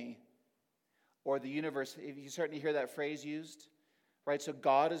told me. Or the universe, if you're starting to hear that phrase used, right? So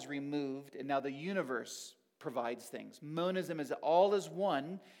God is removed, and now the universe provides things. Monism is all is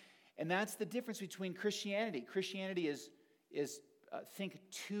one, and that's the difference between Christianity. Christianity is think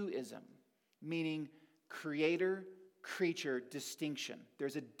twoism, meaning creator, creature distinction.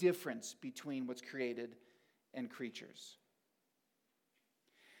 There's a difference between what's created and creatures.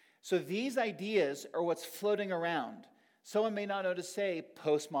 So these ideas are what's floating around. Someone may not know to say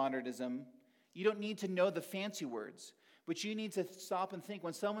postmodernism. You don't need to know the fancy words, but you need to stop and think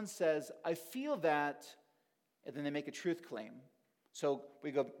when someone says, I feel that, and then they make a truth claim. So we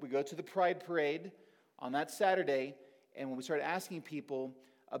go to the Pride Parade on that Saturday, and when we start asking people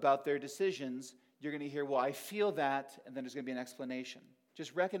about their decisions, you're going to hear, well, I feel that, and then there's going to be an explanation.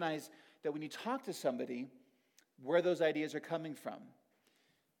 Just recognize that when you talk to somebody, where those ideas are coming from,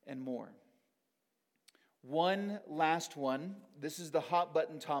 and more. One last one. This is the hot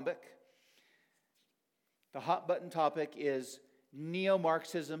button topic. The hot button topic is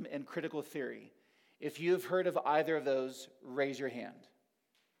neo-Marxism and critical theory. If you've heard of either of those, raise your hand.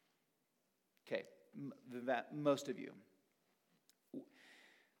 Okay, most of you.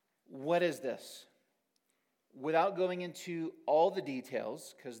 What is this? Without going into all the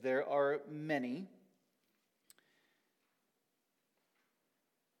details, because there are many,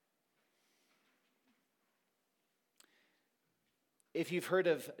 if you've heard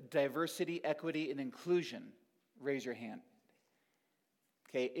of diversity, equity, and inclusion, raise your hand.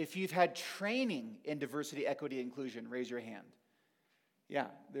 Okay, if you've had training in diversity, equity, and inclusion, raise your hand. Yeah,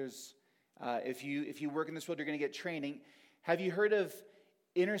 there's. If you work in this world, you're going to get training. Have you heard of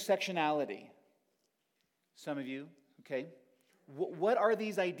intersectionality? Some of you, okay. What are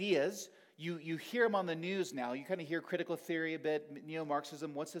these ideas? You hear them on the news now. You kind of hear critical theory a bit,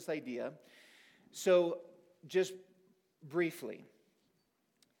 neo-Marxism. What's this idea? So, just briefly.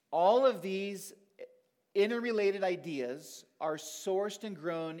 All of these interrelated ideas are sourced and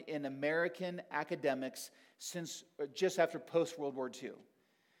grown in American academics since just after post-World War II.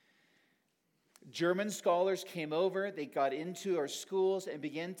 German scholars came over, they got into our schools and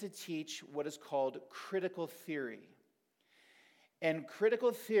began to teach what is called critical theory. And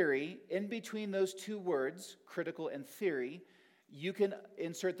critical theory, in between those two words, critical and theory, you can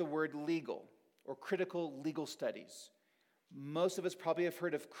insert the word legal or critical legal studies. Most of us probably have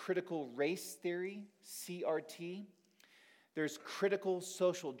heard of critical race theory, CRT. There's critical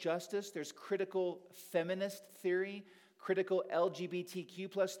social justice. There's critical feminist theory, critical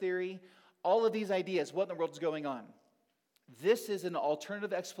LGBTQ plus theory. All of these ideas, what in the world is going on? This is an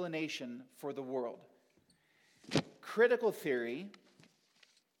alternative explanation for the world. Critical theory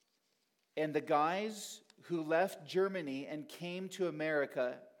and the guys who left Germany and came to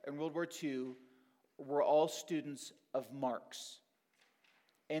America in World War II were all students of Marx.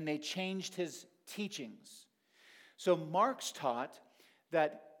 And they changed his teachings. So Marx taught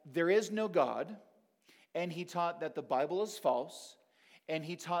that there is no God, and he taught that the Bible is false, and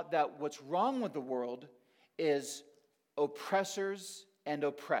he taught that what's wrong with the world is oppressors and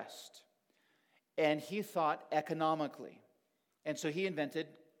oppressed. And he thought economically. And so he invented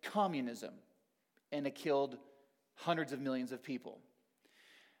communism, and it killed hundreds of millions of people.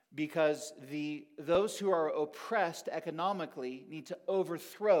 Because those who are oppressed economically need to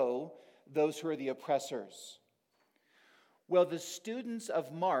overthrow those who are the oppressors. Well, the students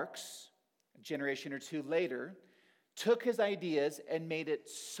of Marx, a generation or two later, took his ideas and made it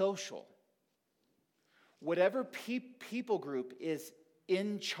social. Whatever people group is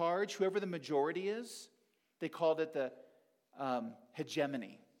in charge, whoever the majority is, they called it the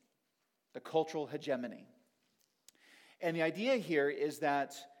hegemony, the cultural hegemony. And the idea here is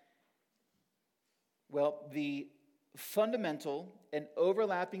that, well, the fundamental and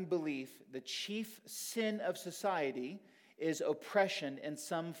overlapping belief, the chief sin of society, is oppression in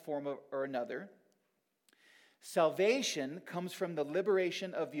some form or another. Salvation comes from the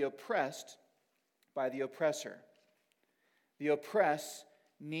liberation of the oppressed by the oppressor. The oppressed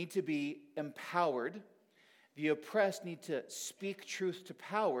need to be empowered. The oppressed need to speak truth to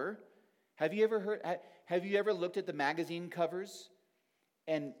power. Have you ever looked at the magazine covers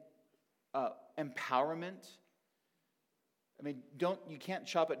and empowerment? I mean, you can't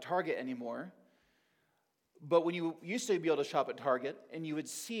shop at Target anymore. But when you used to be able to shop at Target, and you would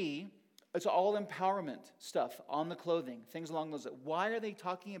see it's all empowerment stuff on the clothing, things along those lines. Why are they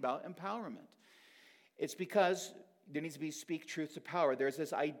talking about empowerment? It's because there needs to be speak truth to power. There's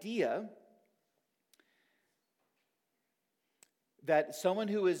this idea that someone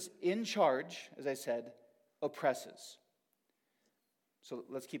who is in charge, as I said, oppresses. So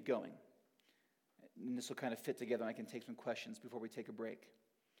let's keep going. And this will kind of fit together, and I can take some questions before we take a break.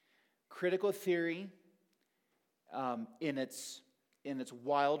 Critical theory, in its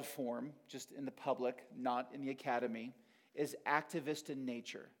wild form, just in the public, not in the academy, is activist in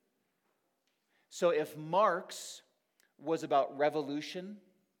nature. So if Marx was about revolution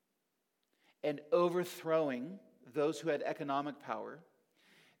and overthrowing those who had economic power,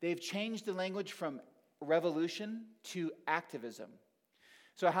 they've changed the language from revolution to activism.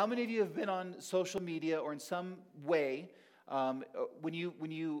 So how many of you have been on social media or in some way, if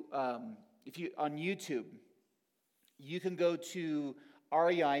you on YouTube, you can go to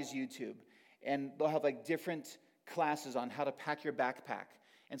REI's YouTube, and they'll have like different classes on how to pack your backpack.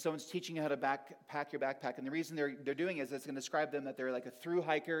 And someone's teaching you how to pack your backpack. And the reason they're doing it is it's going to describe them that they're like a thru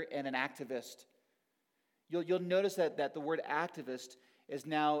hiker and an activist. You'll notice that the word activist is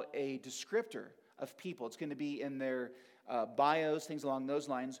now a descriptor of people. It's going to be in their bios, things along those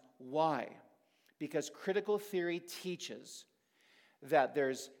lines. Why? Because critical theory teaches that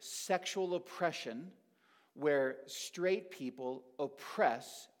there's sexual oppression where straight people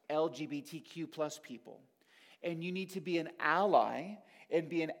oppress LGBTQ plus people. And you need to be an ally and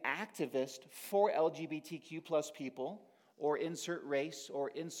be an activist for LGBTQ plus people, or insert race, or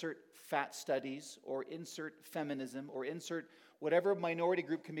insert fat studies, or insert feminism, or insert whatever minority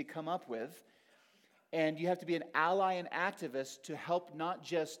group can be come up with. And you have to be an ally and activist to help not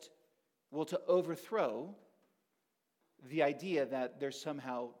just, to overthrow the idea that there's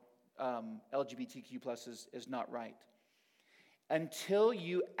somehow LGBTQ plus is not right. Until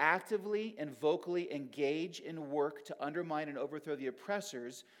you actively and vocally engage in work to undermine and overthrow the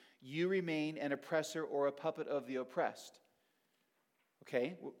oppressors, you remain an oppressor or a puppet of the oppressed.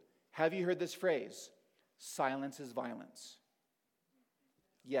 Okay? Have you heard this phrase? Silence is violence.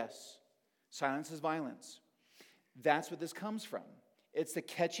 Yes. Silence is violence. That's what this comes from. It's the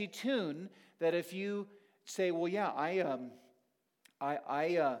catchy tune that if you say, well, yeah,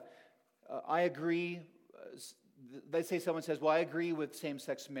 I agree. Let's say someone says, well, I agree with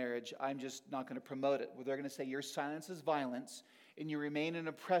same-sex marriage. I'm just not going to promote it. Well, they're going to say your silence is violence, and you remain an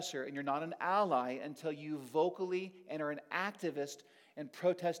oppressor, and you're not an ally until you vocally and are an activist and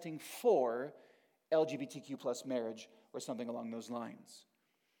protesting for LGBTQ plus marriage or something along those lines.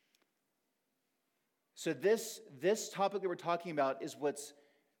 So this topic that we're talking about is what's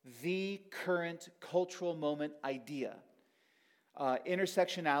the current cultural moment idea.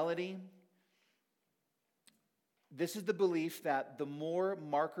 Intersectionality. This is the belief that the more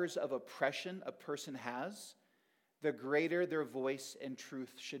markers of oppression a person has, the greater their voice and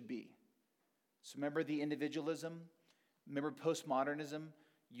truth should be. So remember the individualism? Remember postmodernism?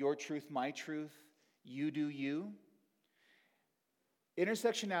 Your truth, my truth. You do you.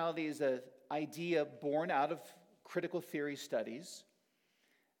 Intersectionality is an idea born out of critical theory studies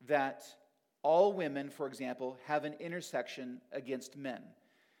that all women, for example, have an intersection against men.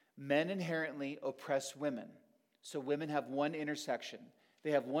 Men inherently oppress women. So women have one intersection. They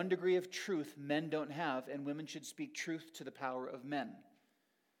have one degree of truth men don't have, and women should speak truth to the power of men.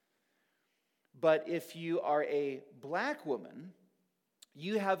 But if you are a black woman,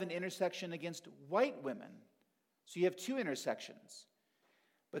 you have an intersection against white women. So you have two intersections.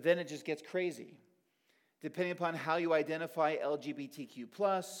 But then it just gets crazy. Depending upon how you identify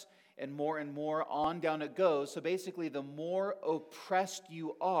LGBTQ+, and more on down it goes. So basically, the more oppressed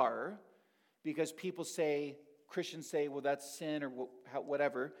you are, because people say, Christians say, well, that's sin or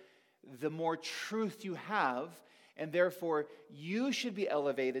whatever, the more truth you have, and therefore you should be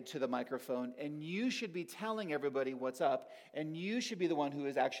elevated to the microphone, and you should be telling everybody what's up, and you should be the one who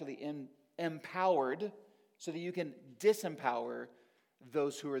is actually empowered so that you can disempower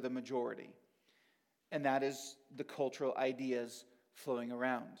those who are the majority. And that is the cultural ideas flowing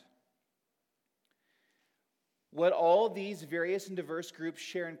around. What all these various and diverse groups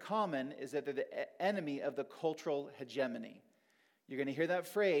share in common is that they're the enemy of the cultural hegemony. You're going to hear that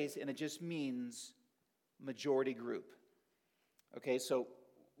phrase, and it just means majority group. Okay, so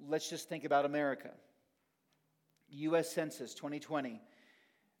let's just think about America. U.S. Census 2020,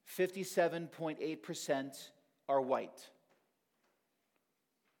 57.8% are white.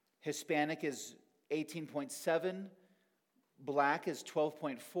 Hispanic is 18.7%. Black is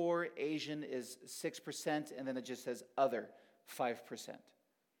 12.4%, Asian is 6%, and then it just says other, 5%.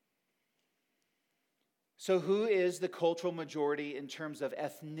 So who is the cultural majority in terms of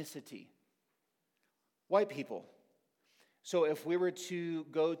ethnicity? White people. So if we were to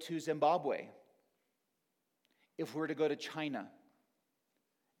go to Zimbabwe, if we were to go to China,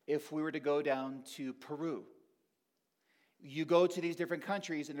 if we were to go down to Peru, you go to these different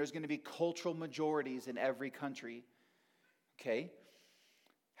countries and there's going to be cultural majorities in every country. Okay.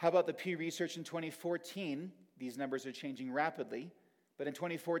 How about the Pew Research in 2014? These numbers are changing rapidly. But in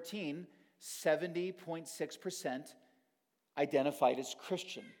 2014, 70.6% identified as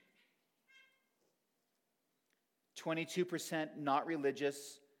Christian. 22% not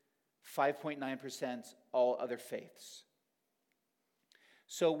religious. 5.9% all other faiths.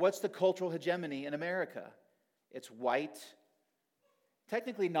 So what's the cultural hegemony in America? It's white.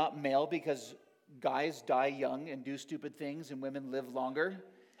 Technically not male because guys die young and do stupid things, and women live longer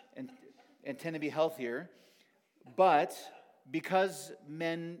and tend to be healthier. But because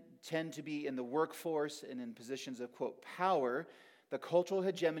men tend to be in the workforce and in positions of, quote, power, the cultural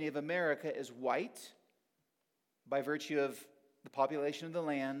hegemony of America is white by virtue of the population of the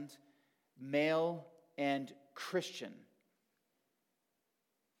land, male, and Christian.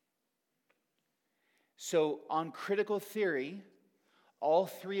 So on critical theory, all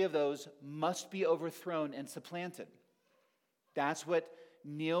three of those must be overthrown and supplanted. That's what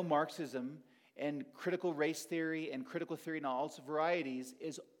neo-Marxism and critical race theory and critical theory in all its varieties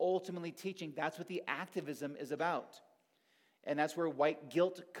is ultimately teaching. That's what the activism is about. And that's where white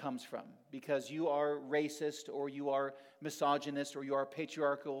guilt comes from, because you are racist or you are misogynist or you are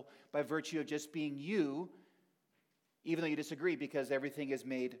patriarchal by virtue of just being you, even though you disagree, because everything is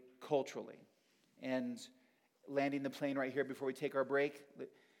made culturally. And landing the plane right here before we take our break,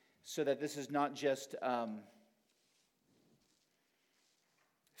 so that this is not just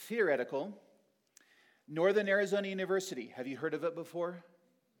theoretical. Northern Arizona University, have you heard of it before?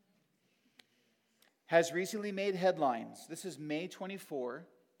 Has recently made headlines. This is May 24,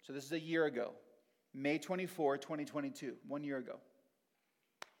 so this is a year ago. May 24, 2022, 1 year ago.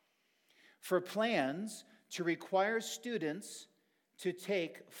 For plans to require students to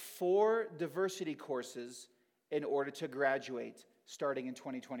take 4 diversity courses in order to graduate starting in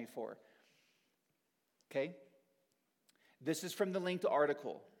 2024. Okay? This is from the linked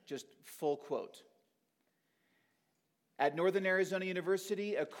article, just full quote. At Northern Arizona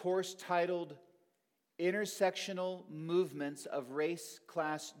University, a course titled Intersectional Movements of Race,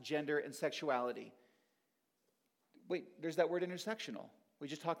 Class, Gender, and Sexuality. Wait, there's that word intersectional. We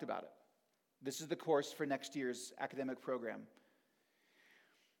just talked about it. This is the course for next year's academic program.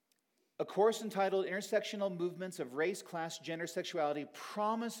 A course entitled Intersectional Movements of Race, Class, Gender, Sexuality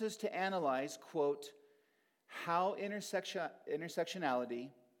promises to analyze, quote, how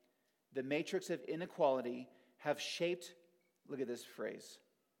intersectionality, the matrix of inequality, have shaped, look at this phrase,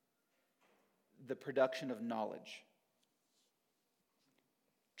 the production of knowledge.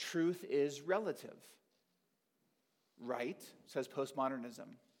 Truth is relative, right? Says postmodernism.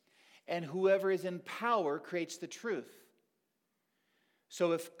 And whoever is in power creates the truth.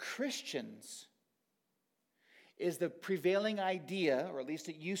 So if Christians is the prevailing idea, or at least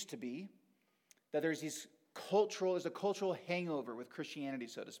it used to be, that there's a cultural hangover with Christianity,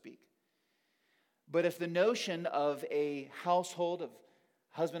 so to speak. But if the notion of a household of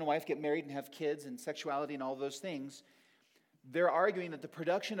husband and wife get married and have kids and sexuality and all those things, they're arguing that the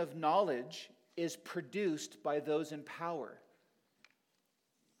production of knowledge is produced by those in power.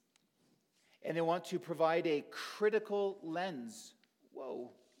 And they want to provide a critical lens.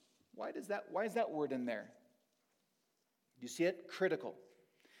 Whoa, why is that word in there? You see it? Critical.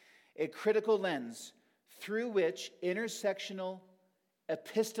 A critical lens through which intersectional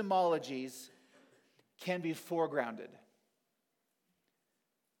epistemologies can be foregrounded.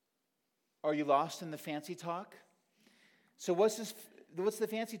 Are you lost in the fancy talk? So what's the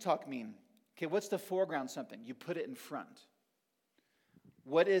fancy talk mean? Okay, what's to foreground something? You put it in front.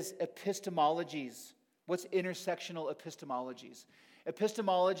 What is epistemologies? What's intersectional epistemologies?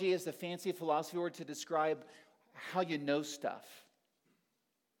 Epistemology is the fancy philosophy word to describe how you know stuff.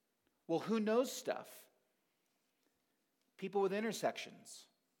 Well, who knows stuff? People with intersections.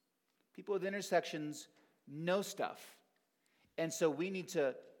 People with intersections know stuff. And so we need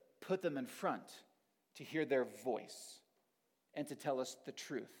to put them in front to hear their voice and to tell us the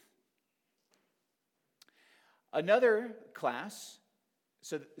truth. Another class,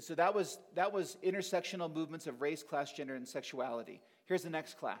 so that was intersectional movements of race, class, gender, and sexuality. Here's the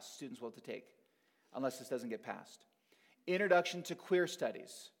next class students will have to take, unless this doesn't get passed. Introduction to Queer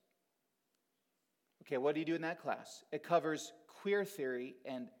Studies. Okay, what do you do in that class? It covers queer theory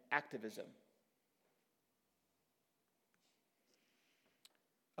and activism.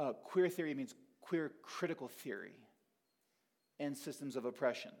 Queer theory means queer critical theory and systems of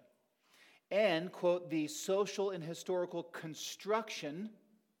oppression. And, quote, the social and historical construction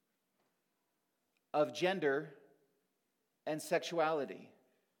of gender and sexuality.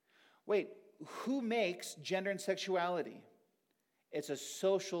 Wait, who makes gender and sexuality? It's a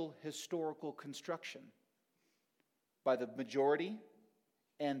social historical construction by the majority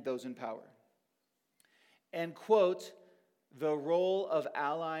and those in power. And, quote, the role of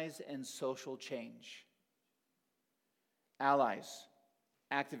allies in social change. Allies,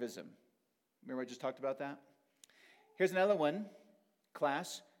 activism. Remember I just talked about that? Here's another one,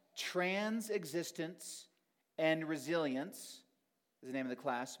 class. Trans existence and resilience is the name of the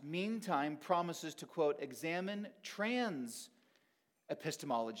class. Meantime promises to, quote, examine trans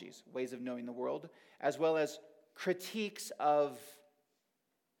epistemologies, ways of knowing the world, as well as critiques of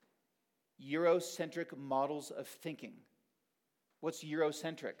Eurocentric models of thinking. What's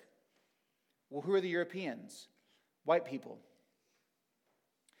Eurocentric? Well, who are the Europeans? White people.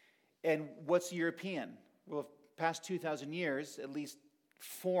 And what's European? Well, past 2,000 years, at least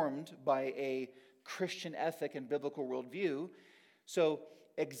formed by a Christian ethic and biblical worldview. So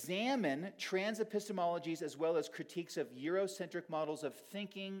examine trans epistemologies as well as critiques of Eurocentric models of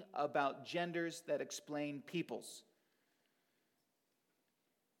thinking about genders that explain peoples.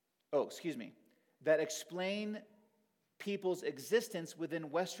 That explain people's existence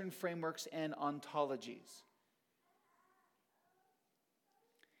within Western frameworks and ontologies.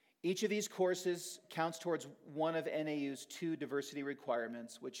 Each of these courses counts towards one of NAU's 2 diversity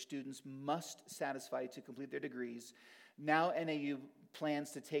requirements, which students must satisfy to complete their degrees. Now NAU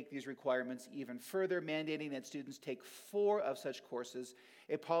plans to take these requirements even further, mandating that students take 4 of such courses,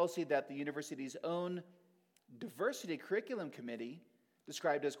 a policy that the university's own diversity curriculum committee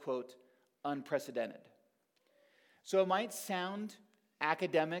described as, quote, unprecedented. So it might sound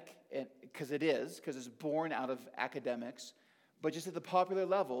academic, because it's born out of academics, but just at the popular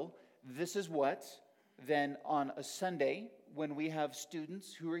level, this is what, then on a Sunday, when we have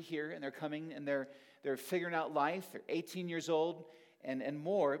students who are here and they're coming and they're figuring out life, they're 18 years old and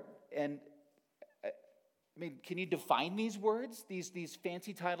more, and I mean, can you define these words, these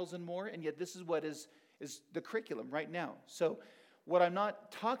fancy titles and more? And yet this is what is the curriculum right now. So what I'm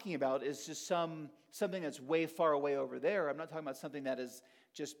not talking about is just something that's way far away over there. I'm not talking about something that is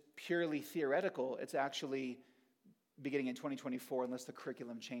just purely theoretical. It's actually beginning in 2024 unless the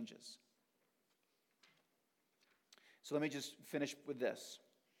curriculum changes. So let me just finish with this.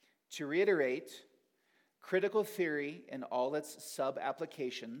 To reiterate, critical theory in all its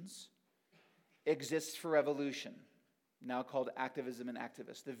sub-applications exists for revolution, now called activism and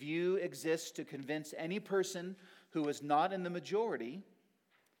activists. The view exists to convince any person who is not in the majority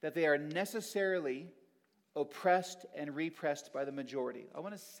that they are necessarily oppressed and repressed by the majority. I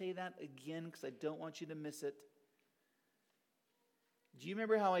want to say that again because I don't want you to miss it. Do you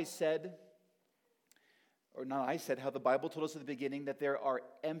remember how I said, how the Bible told us at the beginning that there are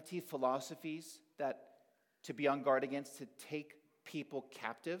empty philosophies that to be on guard against, to take people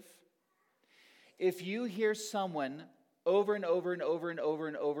captive? If you hear someone over and over and over and over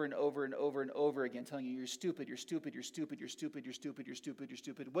and over and over and over and over again telling you you're stupid, you're stupid, you're stupid, you're stupid, you're stupid, you're stupid, you're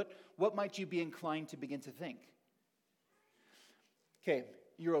stupid, what might you be inclined to begin to think? Okay,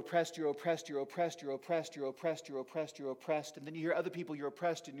 you're oppressed, you're oppressed, you're oppressed, you're oppressed, you're oppressed, you're oppressed, you're oppressed, and then you hear other people, you're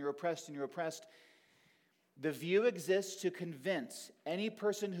oppressed and you're oppressed and you're oppressed. The view exists to convince any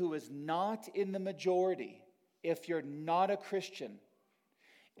person who is not in the majority, if you're not a Christian,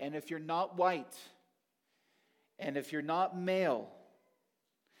 and if you're not white, and if you're not male,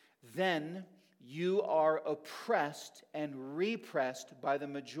 then you are oppressed and repressed by the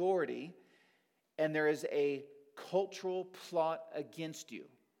majority, and there is a cultural plot against you.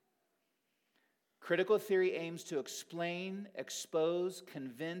 Critical theory aims to explain, expose,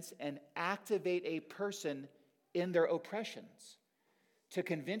 convince, and activate a person in their oppressions, to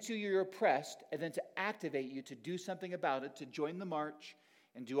convince you you're oppressed, and then to activate you to do something about it, to join the march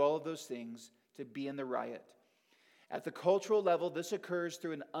and do all of those things, to be in the riot. At the cultural level, this occurs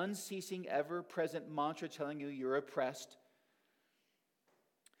through an unceasing, ever-present mantra telling you you're oppressed.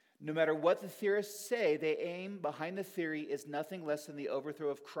 No matter what the theorists say, the aim behind the theory is nothing less than the overthrow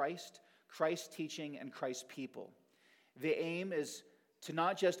of Christ, Christ's teaching, and Christ's people. The aim is to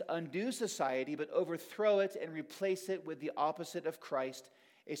not just undo society, but overthrow it and replace it with the opposite of Christ,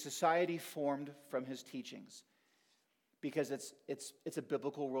 a society formed from his teachings. Because it's a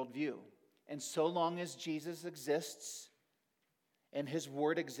biblical worldview. And so long as Jesus exists, and his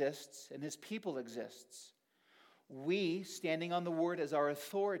word exists, and his people exists, we, standing on the word as our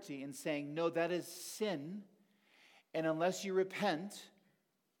authority and saying, no, that is sin, and unless you repent,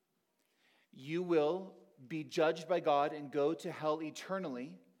 you will be judged by God and go to hell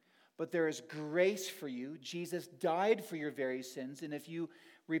eternally. But there is grace for you. Jesus died for your very sins, and if you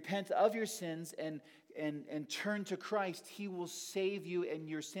repent of your sins and turn to Christ, he will save you, and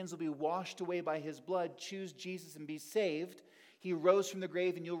your sins will be washed away by his blood. Choose Jesus and be saved. He rose from the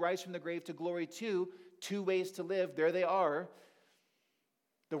grave, and you'll rise from the grave to glory too. 2 ways to live. There they are.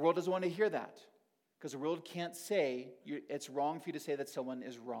 The world doesn't want to hear that, because the world can't say it's wrong for you to say that someone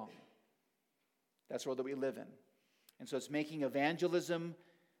is wrong. That's the world that we live in. And so it's making evangelism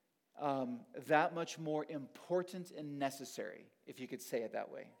that much more important and necessary, if you could say it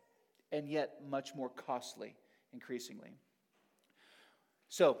that way, and yet much more costly, increasingly.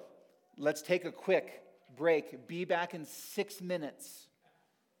 So let's take a quick break. Be back in 6 minutes.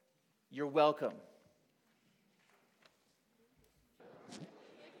 You're welcome.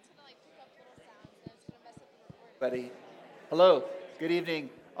 Buddy. Hello. Good evening.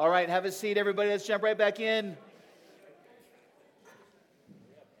 All right, have a seat, everybody. Let's jump right back in.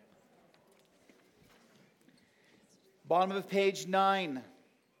 Bottom of page 9.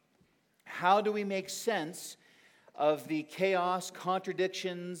 How do we make sense of the chaos,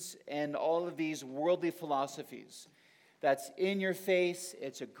 contradictions, and all of these worldly philosophies? That's in your face,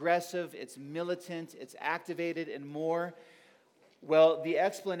 it's aggressive, it's militant, it's activated, and more. Well, the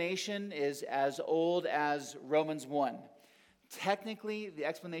explanation is as old as Romans 1. Technically, the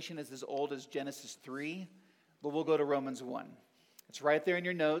explanation is as old as Genesis 3, but we'll go to Romans 1. It's right there in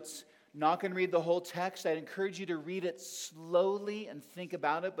your notes. Not going to read the whole text. I'd encourage you to read it slowly and think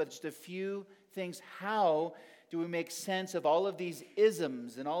about it, but just a few things. How do we make sense of all of these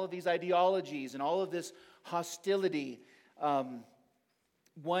isms and all of these ideologies and all of this hostility?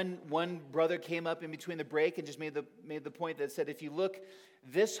 One brother came up in between the break and just made the point that said, if you look,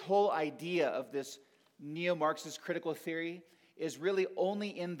 this whole idea of this neo-Marxist critical theory is really only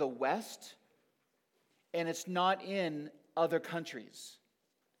in the West, and it's not in other countries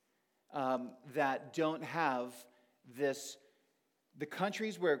that don't have this. The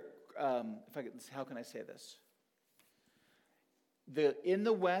countries where, how can I say this? In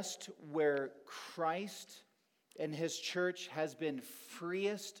the West, where Christ and his church has been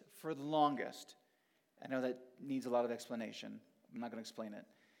freest for the longest. I know that needs a lot of explanation. I'm not going to explain it.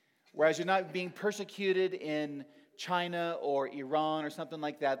 Whereas you're not being persecuted in China or Iran or something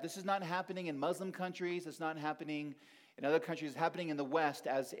like that. This is not happening in Muslim countries. It's not happening in other countries. It's happening in the West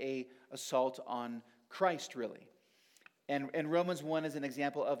as an assault on Christ, really. And Romans 1 is an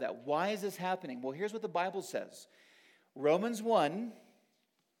example of that. Why is this happening? Well, here's what the Bible says. Romans 1,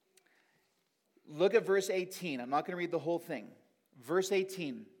 look at verse 18. I'm not going to read the whole thing. Verse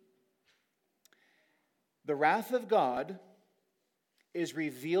 18. The wrath of God is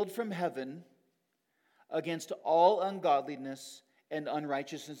revealed from heaven against all ungodliness and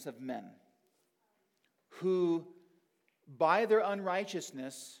unrighteousness of men, who by their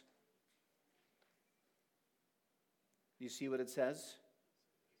unrighteousness, you see what it says?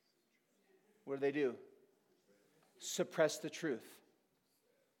 What do? Suppress the truth.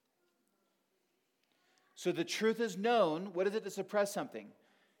 So the truth is known. What is it to suppress something?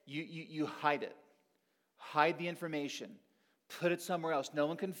 You hide it. Hide the information. Put it somewhere else. No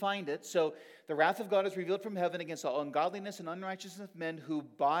one can find it. So the wrath of God is revealed from heaven against all ungodliness and unrighteousness of men who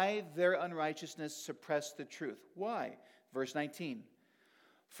by their unrighteousness suppress the truth. Why? Verse 19.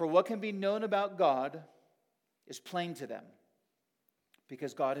 For what can be known about God is plain to them,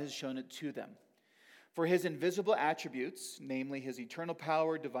 because God has shown it to them. For his invisible attributes, namely his eternal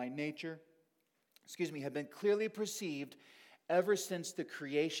power, divine nature, have been clearly perceived ever since the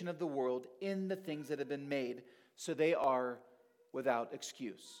creation of the world in the things that have been made, so they are without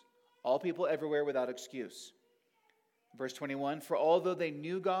excuse. All people everywhere without excuse. Verse 21, for although they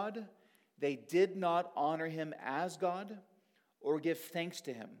knew God, they did not honor him as God or give thanks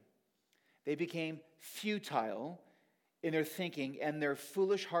to him. They became futile in their thinking, and their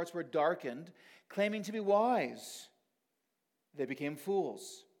foolish hearts were darkened. Claiming to be wise, they became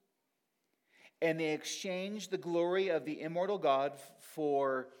fools. And they exchanged the glory of the immortal God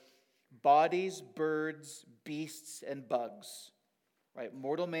for bodies, birds, beasts, and bugs. Right?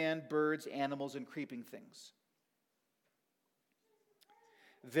 Mortal man, birds, animals, and creeping things.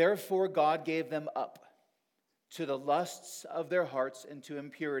 Therefore God gave them up to the lusts of their hearts and to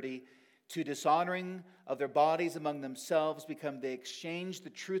impurity, to dishonoring of their bodies among themselves, they exchanged the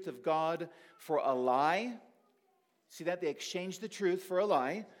truth of God for a lie. See that? They exchanged the truth for a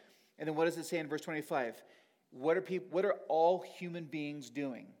lie. And then what does it say in verse 25? What are all human beings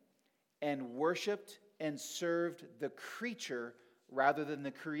doing? And worshiped and served the creature rather than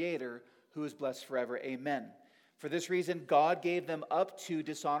the Creator, who is blessed forever. Amen. For this reason, God gave them up to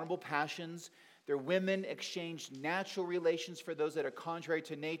dishonorable passions. Their women exchanged natural relations for those that are contrary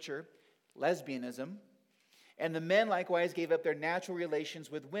to nature, lesbianism. And the men likewise gave up their natural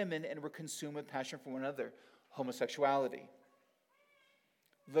relations with women and were consumed with passion for one another, homosexuality.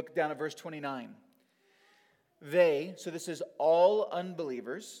 Look down at verse 29. So this is all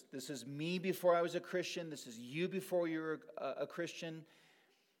unbelievers. This is me before I was a Christian. This is you before you were a Christian.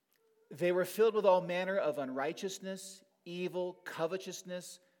 They were filled with all manner of unrighteousness, evil,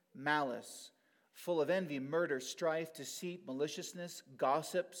 covetousness, malice, full of envy, murder, strife, deceit, maliciousness,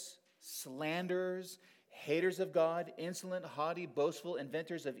 gossips, slanderers, haters of God, insolent, haughty, boastful,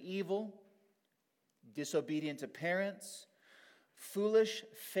 inventors of evil, disobedient to parents, foolish,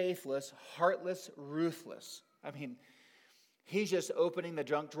 faithless, heartless, ruthless. I mean, he's just opening the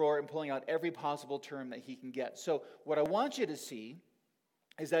junk drawer and pulling out every possible term that he can get. So what I want you to see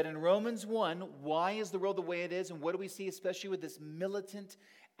is that in Romans 1, why is the world the way it is? And what do we see, especially with this militant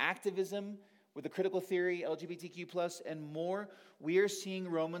activism, with the critical theory, LGBTQ+, and more? We are seeing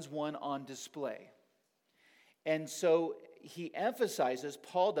Romans 1 on display. And so he emphasizes,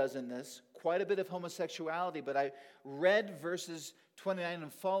 Paul does in this, quite a bit of homosexuality, but I read verses 29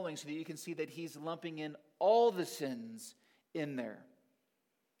 and following so that you can see that he's lumping in all the sins in there.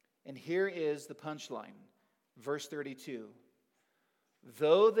 And here is the punchline, verse 32.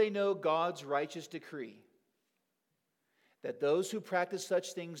 Though they know God's righteous decree that those who practice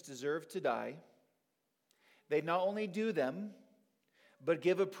such things deserve to die, they not only do them, but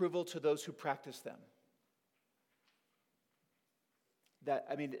give approval to those who practice them.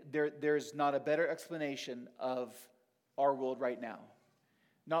 There's not a better explanation of our world right now.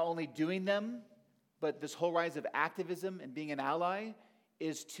 Not only doing them, but this whole rise of activism and being an ally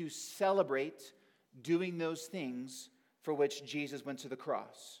is to celebrate doing those things for which Jesus went to the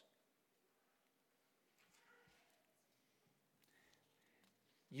cross.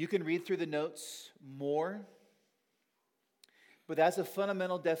 You can read through the notes more, but that's a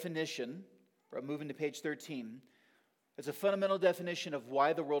fundamental definition. I'm moving to page 13. It's a fundamental definition of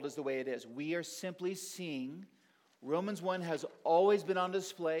why the world is the way it is. We are simply seeing Romans 1 has always been on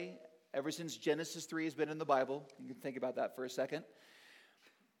display ever since Genesis 3 has been in the Bible. You can think about that for a second.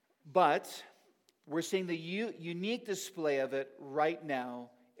 But we're seeing the unique display of it right now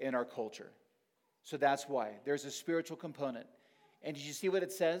in our culture. So that's why. There's a spiritual component. And did you see what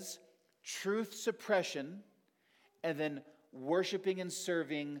it says? Truth suppression, and then worshiping and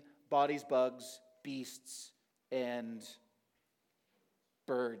serving bodies, bugs, beasts, and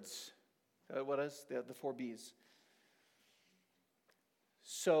birds. What is the 4 B's?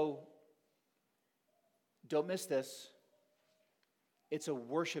 So, don't miss this. It's a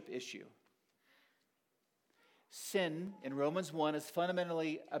worship issue. Sin in Romans 1 is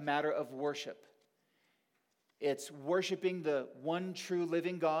fundamentally a matter of worship. It's worshiping the one true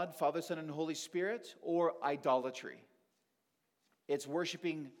living God, Father, Son, and Holy Spirit, or idolatry. It's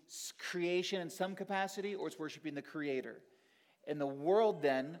worshiping creation in some capacity, or it's worshiping the Creator. In the world,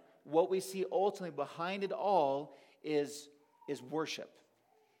 then, what we see ultimately behind it all is worship.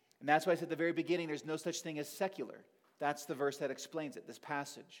 And that's why I said at the very beginning, there's no such thing as secular. That's the verse that explains it, this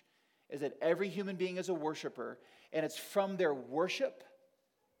passage. Is that every human being is a worshiper, and it's from their worship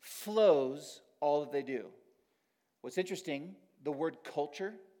flows all that they do. What's interesting, the word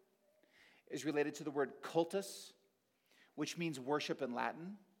culture is related to the word cultus, which means worship in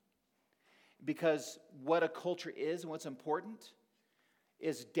Latin. Because what a culture is and what's important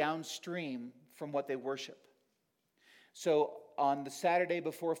is downstream from what they worship. So on the Saturday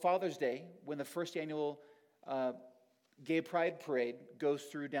before Father's Day, when the first annual Gay Pride Parade goes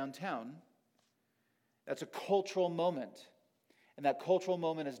through downtown, that's a cultural moment. And that cultural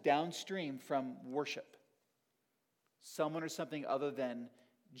moment is downstream from worship. Someone or something other than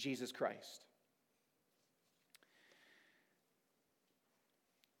Jesus Christ.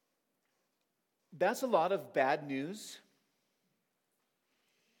 That's a lot of bad news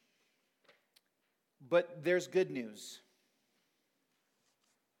But there's good news.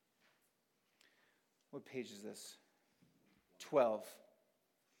 What page is this? 12.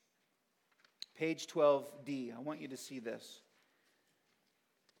 Page 12D. I want you to see this.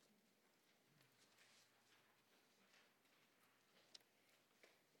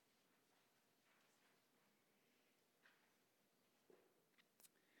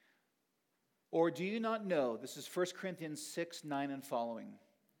 Or do you not know, this is 1 Corinthians 6, 9 and following.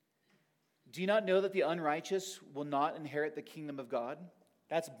 Do you not know that the unrighteous will not inherit the kingdom of God?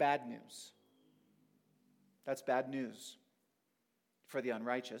 That's bad news. That's bad news for the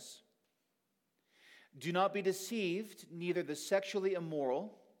unrighteous. Do not be deceived, neither the sexually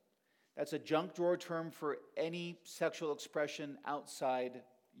immoral, that's a junk drawer term for any sexual expression outside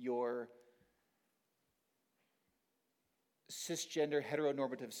your cisgender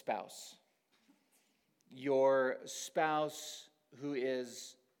heteronormative spouse. Your spouse who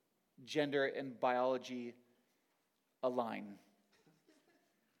is gender and biology align.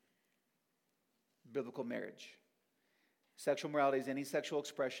 Biblical marriage. Sexual morality is any sexual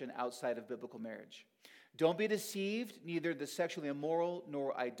expression outside of biblical marriage. Don't be deceived, neither the sexually immoral,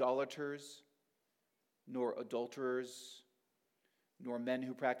 nor idolaters, nor adulterers, nor men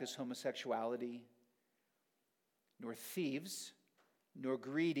who practice homosexuality, nor thieves, nor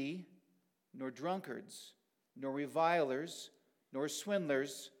greedy, nor drunkards, nor revilers, nor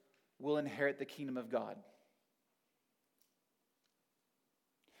swindlers will inherit the kingdom of God.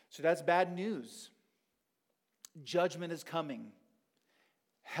 So that's bad news. Judgment is coming.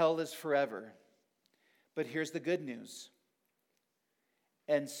 Hell is forever. But here's the good news.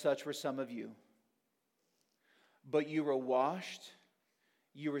 And such were some of you. But you were washed,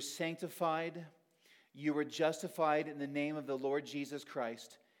 you were sanctified, you were justified in the name of the Lord Jesus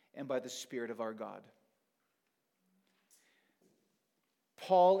Christ and by the Spirit of our God.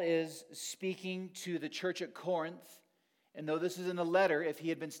 Paul is speaking to the church at Corinth, and though this isn't a letter, if he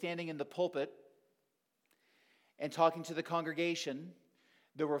had been standing in the pulpit and talking to the congregation,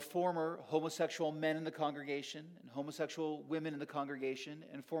 there were former homosexual men in the congregation, and homosexual women in the congregation,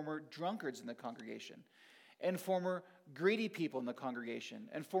 and former drunkards in the congregation, and former greedy people in the congregation,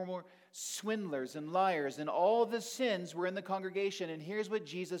 and former swindlers and liars, and all the sins were in the congregation. And here's what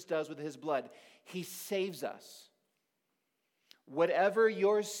Jesus does with his blood. He saves us. Whatever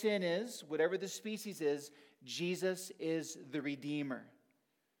your sin is, whatever the species is, Jesus is the Redeemer.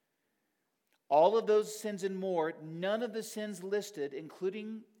 All of those sins and more, none of the sins listed,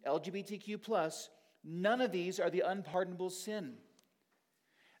 including LGBTQ+, none of these are the unpardonable sin.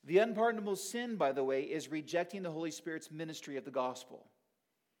 The unpardonable sin, by the way, is rejecting the Holy Spirit's ministry of the gospel.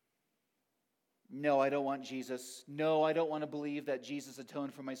 No, I don't want Jesus. No, I don't want to believe that Jesus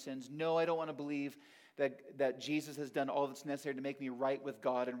atoned for my sins. No, I don't want to believe that Jesus has done all that's necessary to make me right with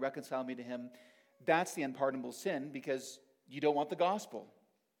God and reconcile me to Him. That's the unpardonable sin because you don't want the gospel.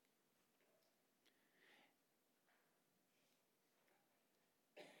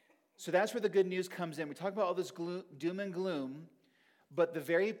 So that's where the good news comes in. We talk about all this doom and gloom, but the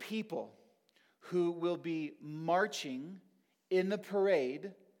very people who will be marching in the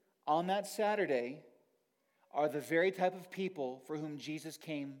parade on that Saturday are the very type of people for whom Jesus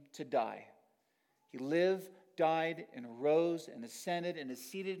came to die. He lived, died, and rose, and ascended, and is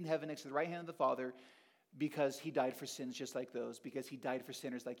seated in heaven next to the right hand of the Father because He died for sins just like those, because He died for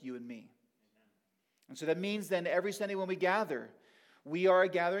sinners like you and me. Amen. And so that means then every Sunday when we gather, we are a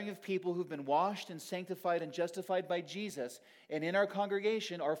gathering of people who've been washed and sanctified and justified by Jesus. And in our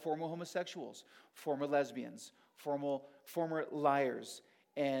congregation are former homosexuals, former lesbians, former liars,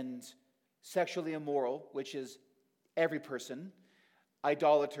 and sexually immoral, which is every person,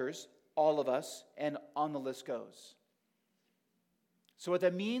 idolaters, all of us, and on the list goes. So what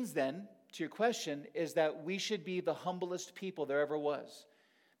that means then, to your question, is that we should be the humblest people there ever was.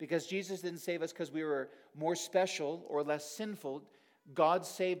 Because Jesus didn't save us because we were more special or less sinful. God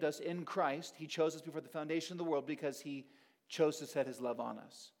saved us in Christ. He chose us before the foundation of the world because He chose to set His love on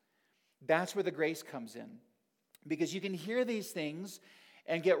us. That's where the grace comes in. Because you can hear these things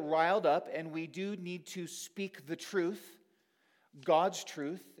and get riled up, and we do need to speak the truth, God's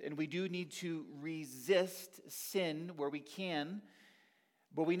truth, and we do need to resist sin where we can,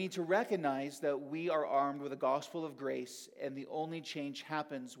 but we need to recognize that we are armed with the gospel of grace, and the only change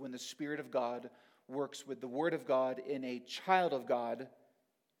happens when the Spirit of God works with the Word of God in a child of God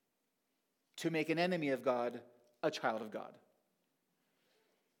to make an enemy of God a child of God.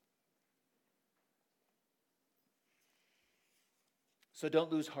 So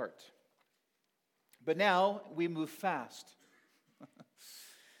don't lose heart. But now we move fast.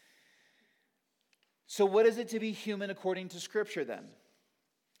 So what is it to be human according to Scripture then?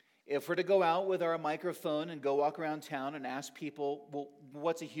 If we're to go out with our microphone and go walk around town and ask people, well,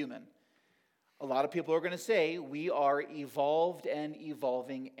 what's a human? A lot of people are going to say we are evolved and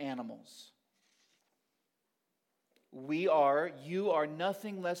evolving animals. You are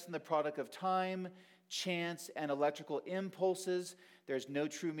nothing less than the product of time, chance, and electrical impulses. There's no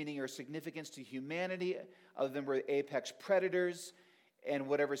true meaning or significance to humanity other than we're apex predators and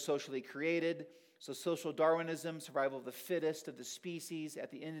whatever socially created. So social Darwinism, survival of the fittest of the species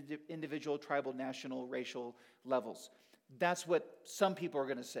at the individual, tribal, national, racial levels. That's what some people are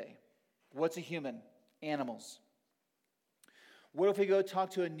going to say. What's a human? Animals. What if we go talk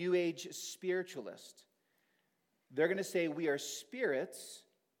to a New Age spiritualist? They're going to say we are spirits,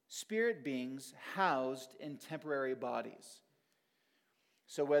 spirit beings housed in temporary bodies.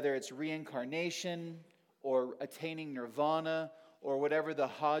 So whether it's reincarnation or attaining nirvana or whatever the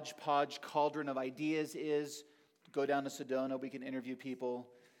hodgepodge cauldron of ideas is, go down to Sedona, we can interview people.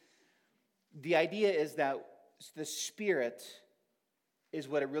 The idea is that the spirit is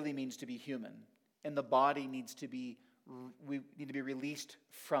what it really means to be human, and the body we need to be released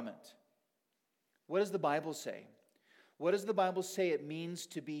from it. What does the Bible say? What does the Bible say it means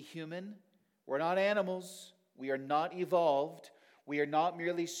to be human? We're not animals. We are not evolved. We are not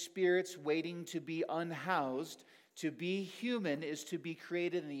merely spirits waiting to be unhoused. To be human is to be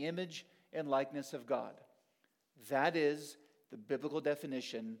created in the image and likeness of God. That is the biblical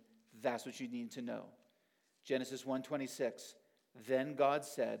definition. That's what you need to know. Genesis 1:26. Then God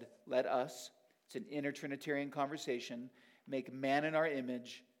said, let us, it's an inter-Trinitarian conversation, make man in our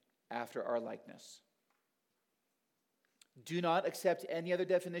image after our likeness. Do not accept any other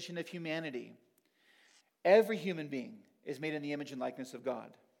definition of humanity. Every human being is made in the image and likeness of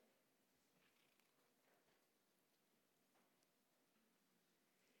God.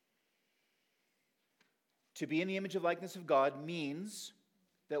 To be in the image and likeness of God means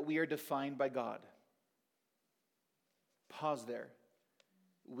that we are defined by God. Pause there.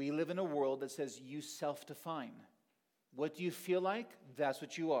 We live in a world that says you self-define. What do you feel like? That's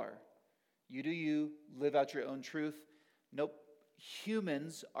what you are. You do you, live out your own truth. Nope.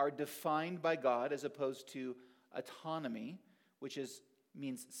 Humans are defined by God as opposed to autonomy, which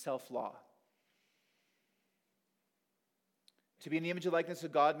means self-law. To be in the image and likeness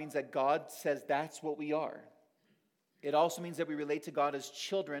of God means that God says that's what we are. It also means that we relate to God as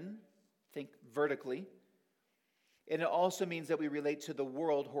children, think vertically. And it also means that we relate to the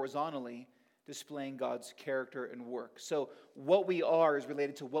world horizontally, displaying God's character and work. So what we are is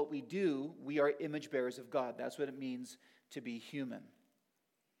related to what we do. We are image bearers of God. That's what it means to be human.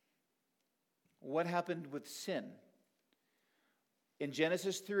 What happened with sin? In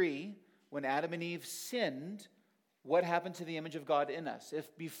Genesis 3, when Adam and Eve sinned, what happened to the image of God in us?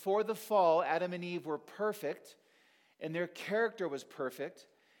 If before the fall, Adam and Eve were perfect, and their character was perfect,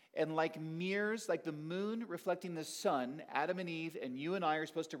 and like mirrors, like the moon reflecting the sun, Adam and Eve and you and I are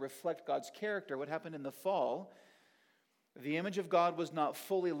supposed to reflect God's character. What happened in the fall? The image of God was not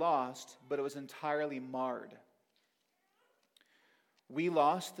fully lost, but it was entirely marred. We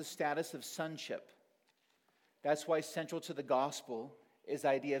lost the status of sonship. That's why central to the gospel is the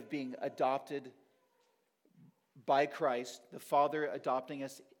idea of being adopted by Christ, the Father adopting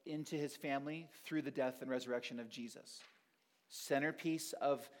us into his family through the death and resurrection of Jesus. Centerpiece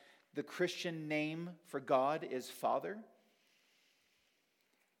of the Christian name for God is Father.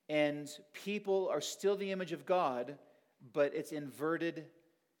 And people are still the image of God, but it's inverted.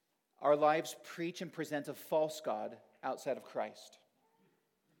 Our lives preach and present a false God outside of Christ.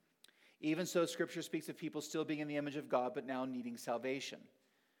 Even so, Scripture speaks of people still being in the image of God, but now needing salvation.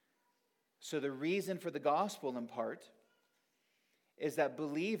 So the reason for the gospel, in part, is that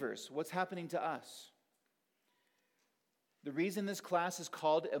believers, what's happening to us? The reason this class is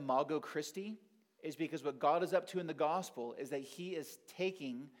called Imago Christi is because what God is up to in the gospel is that he is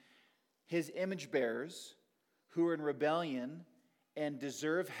taking his image bearers who are in rebellion and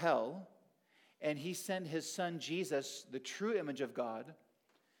deserve hell, and he sent his son Jesus, the true image of God,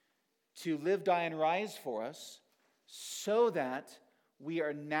 to live, die, and rise for us so that we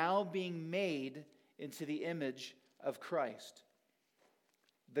are now being made into the image of Christ.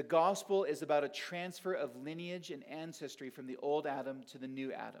 The gospel is about a transfer of lineage and ancestry from the old Adam to the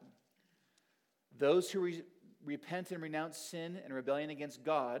new Adam. Those who repent and renounce sin and rebellion against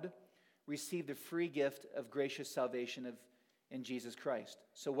God receive the free gift of gracious salvation in Jesus Christ.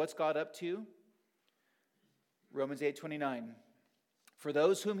 So what's God up to? Romans 8:29. For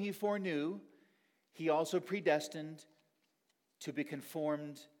those whom he foreknew, he also predestined to be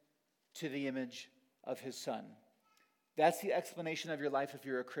conformed to the image of his Son. That's the explanation of your life if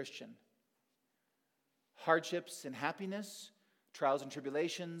you're a Christian. Hardships and happiness? trials and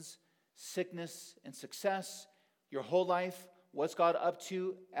tribulations, sickness and success, your whole life, what's God up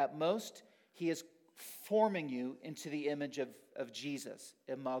to at most? He is forming you into the image of Jesus,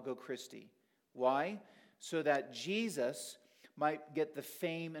 Imago Christi. Why? So that Jesus might get the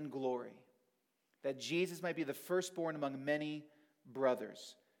fame and glory. That Jesus might be the firstborn among many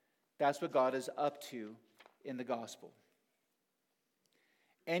brothers. That's what God is up to in the gospel.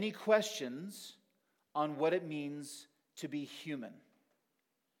 Any questions on what it means to be human?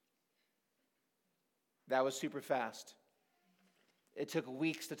 That was super fast. It took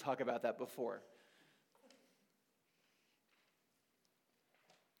weeks to talk about that before.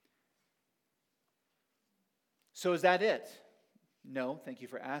 So is that it? No, thank you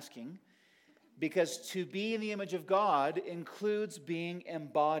for asking. Because to be in the image of God includes being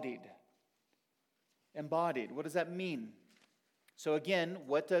embodied. Embodied, what does that mean? So again,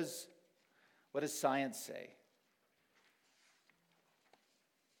 what does science say?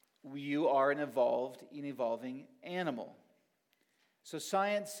 You are an evolving animal. So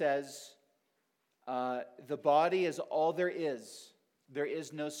science says the body is all there is. There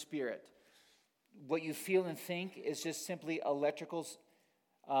is no spirit. What you feel and think is just simply electrical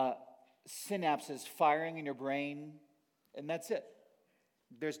synapses firing in your brain, and that's it.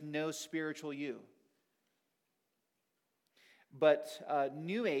 There's no spiritual you. But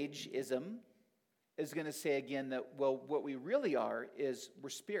New Ageism is going to say again that, well, what we really are is we're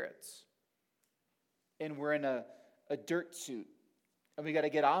spirits. And we're in a dirt suit. And we got to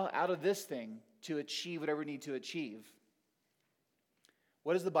get out of this thing to achieve whatever we need to achieve.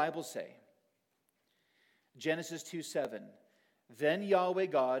 What does the Bible say? Genesis 2:7. Then Yahweh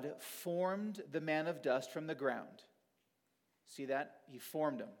God formed the man of dust from the ground. See that? He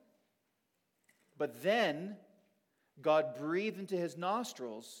formed him. But then God breathed into his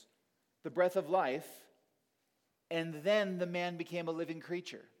nostrils the breath of life, and then the man became a living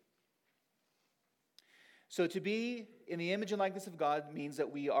creature. So to be in the image and likeness of God means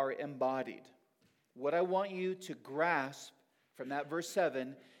that we are embodied. What I want you to grasp from that verse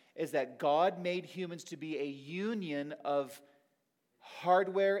 7 is that God made humans to be a union of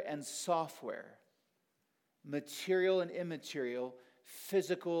hardware and software, material and immaterial,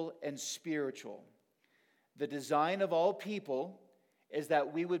 physical and spiritual. The design of all people is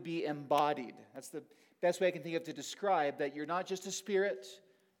that we would be embodied. That's the best way I can think of to describe that you're not just a spirit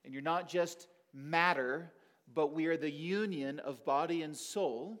and you're not just matter, but we are the union of body and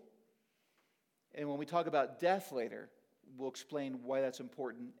soul. And when we talk about death later, we'll explain why that's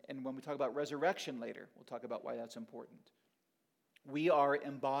important. And when we talk about resurrection later, we'll talk about why that's important. We are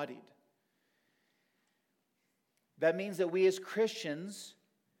embodied. That means that we as Christians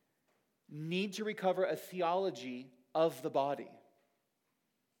need to recover a theology of the body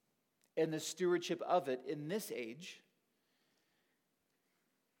and the stewardship of it in this age.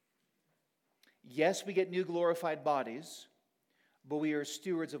 Yes, we get new glorified bodies, but we are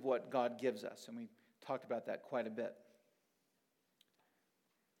stewards of what God gives us, and we talked about that quite a bit.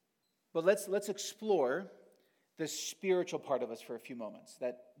 But let's explore the spiritual part of us for a few moments,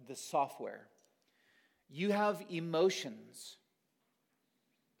 that the software. You have emotions.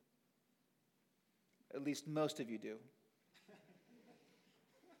 At least most of you do.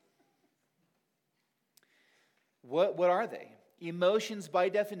 What are they? Emotions, by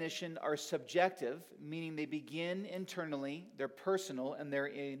definition, are subjective, meaning they begin internally, they're personal, and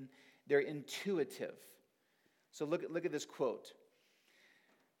they're intuitive. So look at this quote.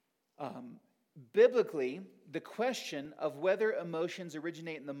 Biblically, the question of whether emotions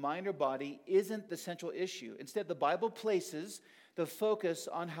originate in the mind or body isn't the central issue. Instead, the Bible places the focus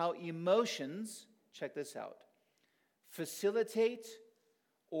on how emotions, check this out, facilitate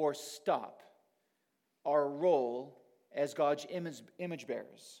or stop our role as God's image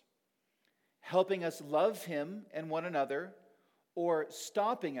bearers, helping us love Him and one another, or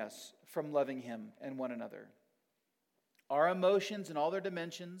stopping us from loving Him and one another. Our emotions in all their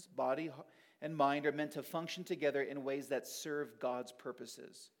dimensions, body and mind, are meant to function together in ways that serve God's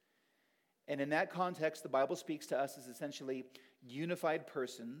purposes. And in that context, the Bible speaks to us as essentially unified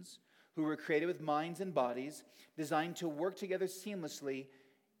persons who were created with minds and bodies designed to work together seamlessly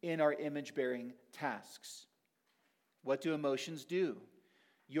in our image-bearing tasks. What do emotions do?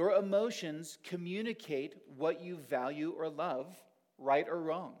 Your emotions communicate what you value or love, right or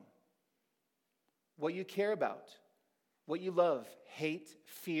wrong. What you care about, what you love, hate,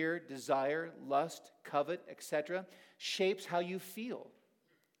 fear, desire, lust, covet, etc., shapes how you feel.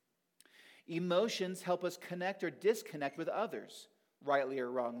 Emotions help us connect or disconnect with others, rightly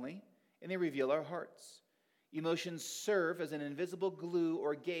or wrongly, and they reveal our hearts. Emotions serve as an invisible glue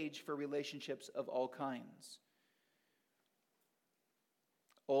or gauge for relationships of all kinds.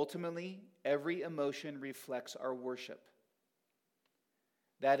 Ultimately, every emotion reflects our worship.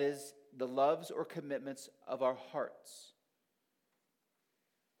 That is, the loves or commitments of our hearts.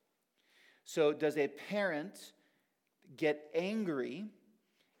 So, does a parent get angry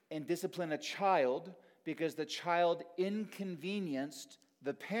and discipline a child because the child inconvenienced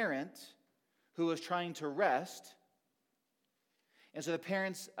the parent who was trying to rest? And so the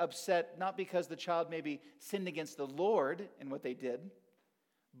parent's upset not because the child maybe sinned against the Lord in what they did,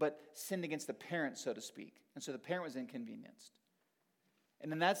 but sinned against the parent, so to speak. And so the parent was inconvenienced.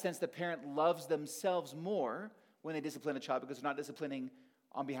 And in that sense, the parent loves themselves more when they discipline a child because they're not disciplining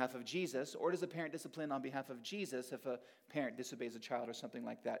on behalf of Jesus. Or does the parent discipline on behalf of Jesus if a parent disobeys a child or something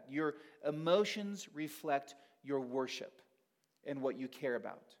like that? Your emotions reflect your worship and what you care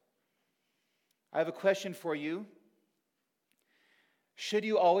about. I have a question for you. Should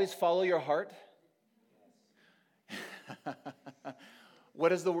you always follow your heart? What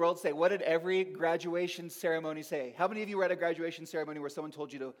does the world say? What did every graduation ceremony say? How many of you were at a graduation ceremony where someone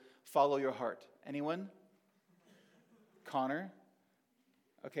told you to follow your heart? Anyone? Connor?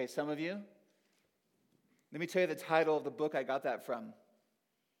 Okay, some of you. Let me tell you the title of the book I got that from.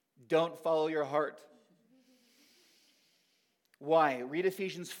 Don't Follow Your Heart. Why? Read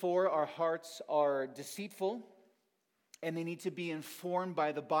Ephesians 4. Our hearts are deceitful, and they need to be informed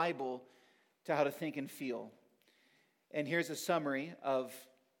by the Bible to how to think and feel. And here's a summary of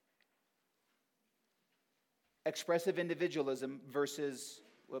expressive individualism versus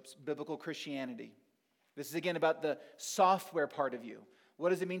biblical Christianity. This is again about the software part of you. What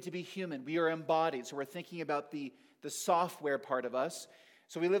does it mean to be human? We are embodied, so we're thinking about the software part of us.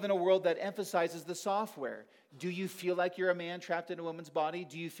 So we live in a world that emphasizes the software. Do you feel like you're a man trapped in a woman's body?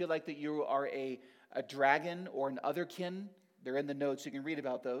 Do you feel like that you are a dragon or an otherkin? They're in the notes, you can read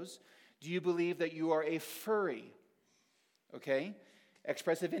about those. Do you believe that you are a furry? Okay?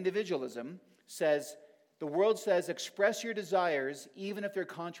 Expressive individualism says, the world says, express your desires even if they're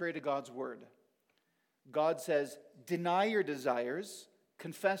contrary to God's word. God says, deny your desires,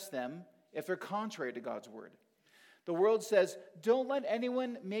 confess them if they're contrary to God's word. The world says, don't let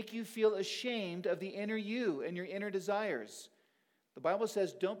anyone make you feel ashamed of the inner you and your inner desires. The Bible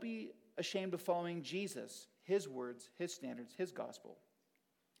says, don't be ashamed of following Jesus, his words, his standards, his gospel.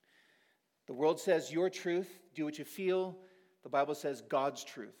 The world says, your truth, do what you feel. The Bible says, God's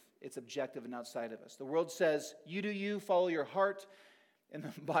truth. It's objective and outside of us. The world says, you do you, follow your heart. And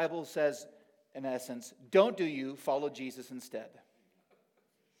the Bible says, in essence, don't do you, follow Jesus instead.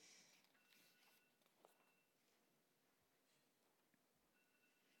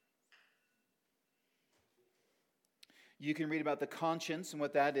 You can read about the conscience and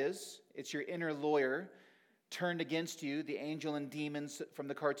what that is. It's your inner lawyer turned against you, the angel and demons from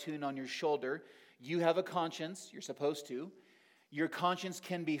the cartoon on your shoulder. You have a conscience, you're supposed to. Your conscience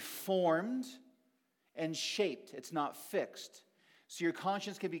can be formed and shaped. It's not fixed. So your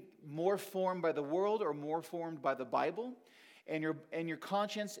conscience can be more formed by the world or more formed by the Bible. And your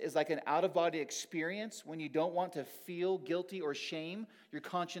conscience is like an out-of-body experience. When you don't want to feel guilty or shame, your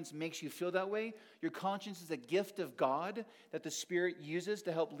conscience makes you feel that way. Your conscience is a gift of God that the Spirit uses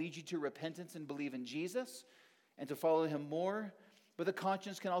to help lead you to repentance and believe in Jesus and to follow him more. But the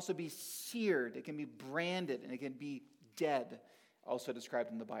conscience can also be seared. It can be branded, and it can be dead, also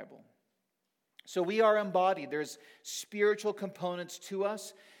described in the Bible. So we are embodied. There's spiritual components to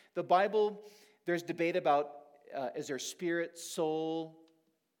us. The Bible, there's debate about is there spirit, soul?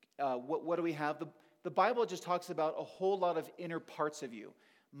 What do we have? The Bible just talks about a whole lot of inner parts of you.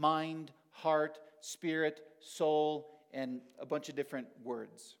 Mind, heart, spirit, soul, and a bunch of different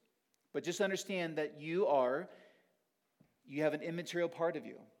words. But just understand that you have an immaterial part of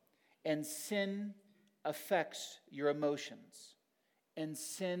you. And sin affects your emotions. And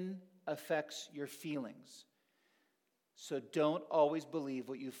sin affects your feelings. So don't always believe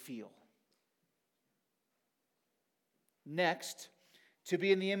what you feel. Next, to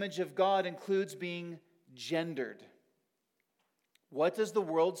be in the image of God includes being gendered. What does the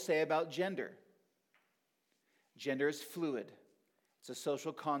world say about gender? Gender is fluid. It's a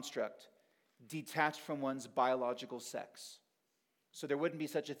social construct detached from one's biological sex. So there wouldn't be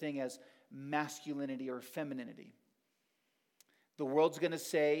such a thing as masculinity or femininity. The world's going to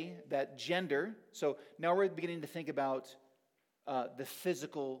say that gender, so now we're beginning to think about the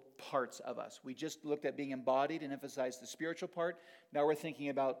physical parts of us. We just looked at being embodied and emphasized the spiritual part. Now we're thinking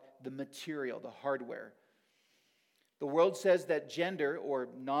about the material, the hardware. The world says that gender or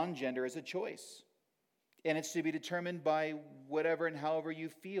non-gender is a choice. And it's to be determined by whatever and however you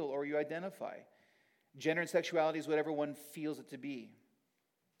feel or you identify. Gender and sexuality is whatever one feels it to be.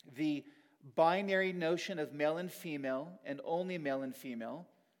 The binary notion of male and female, and only male and female,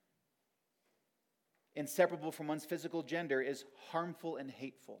 inseparable from one's physical gender, is harmful and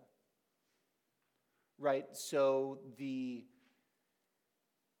hateful. Right? So it's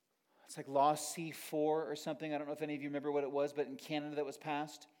like Law C4 or something. I don't know if any of you remember what it was, but in Canada that was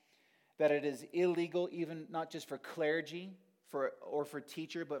passed, that it is illegal, even not just for clergy or for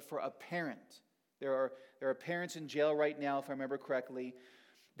teacher, but for a parent. There are parents in jail right now, if I remember correctly,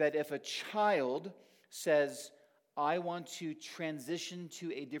 that if a child says, I want to transition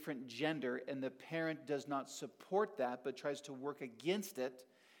to a different gender, and the parent does not support that but tries to work against it,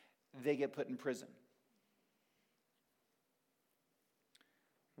 they get put in prison.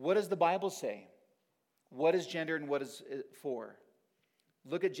 What does the Bible say? What is gender and what is it for?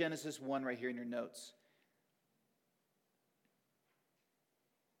 Look at Genesis 1 right here in your notes.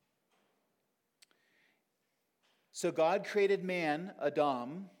 So God created man,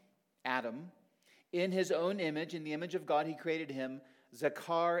 Adam, in his own image. In the image of God, he created him.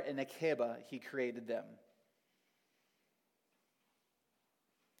 Zakar and Nekeba, he created them.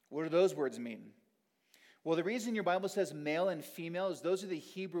 What do those words mean? Well, the reason your Bible says male and female is those are the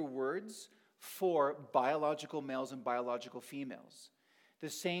Hebrew words for biological males and biological females. The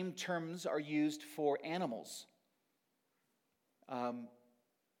same terms are used for animals.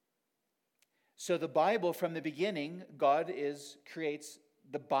 So the Bible, from the beginning, God creates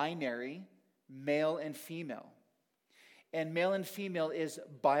the binary male and female. And male and female is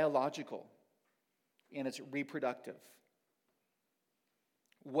biological and it's reproductive.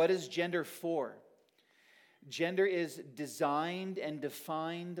 What is gender for? Gender is designed and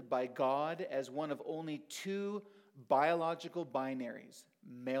defined by God as one of only two biological binaries,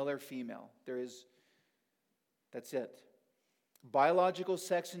 male or female. That's it. Biological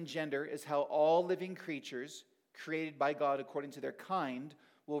sex and gender is how all living creatures created by God according to their kind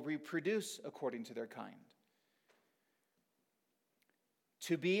will reproduce according to their kind.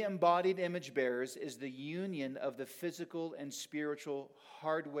 To be embodied image bearers is the union of the physical and spiritual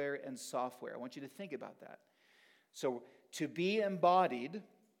hardware and software. I want you to think about that. So to be embodied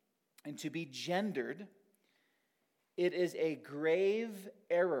and to be gendered, it is a grave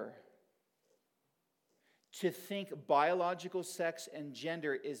error to think biological sex and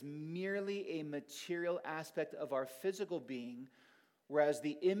gender is merely a material aspect of our physical being, whereas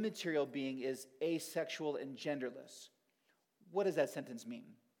the immaterial being is asexual and genderless. What does that sentence mean?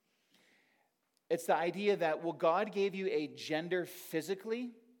 It's the idea that, well, God gave you a gender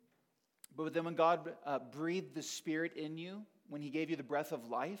physically, but then when God breathed the Spirit in you, when he gave you the breath of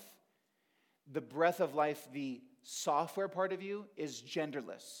life, the software part of you is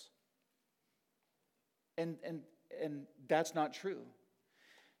genderless. And that's not true.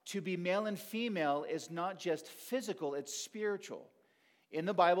 To be male and female is not just physical, it's spiritual. In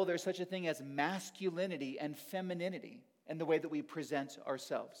the Bible, there's such a thing as masculinity and femininity in the way that we present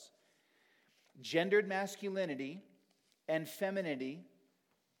ourselves. Gendered masculinity and femininity,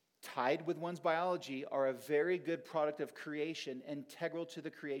 tied with one's biology, are a very good product of creation, integral to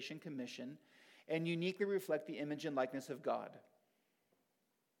the creation commission, and uniquely reflect the image and likeness of God.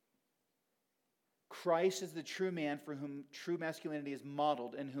 Christ is the true man for whom true masculinity is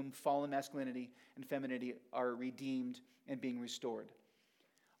modeled, and whom fallen masculinity and femininity are redeemed and being restored.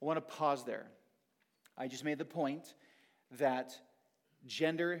 I want to pause there. I just made the point that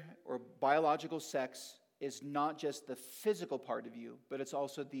gender or biological sex is not just the physical part of you, but it's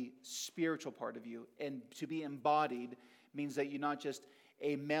also the spiritual part of you. And to be embodied means that you're not just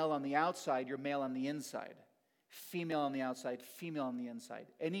a male on the outside, you're male on the inside. Female on the outside, female on the inside.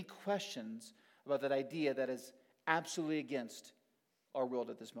 Any questions about that idea that is absolutely against our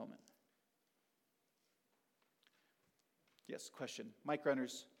world at this moment? Yes, question. Mic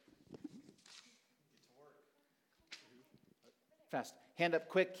runners. Fast. Hand up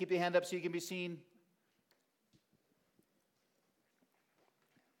quick. Keep your hand up so you can be seen.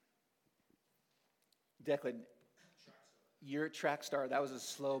 Declan, you're a track star. That was a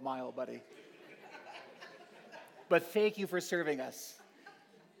slow mile, buddy. But thank you for serving us.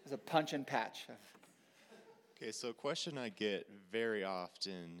 It was a punch and patch. Okay, so a question I get very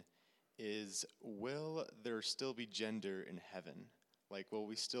often is, will there still be gender in heaven? Like, will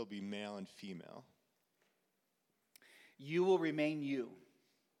we still be male and female? You will remain you.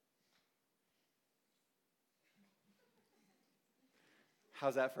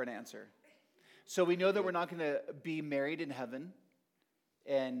 How's that for an answer? So we know that we're not going to be married in heaven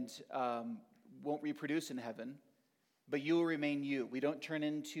and won't reproduce in heaven, but you will remain you. We don't turn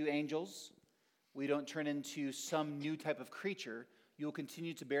into angels. We don't turn into some new type of creature. You will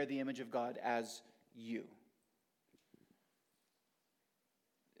continue to bear the image of God as you.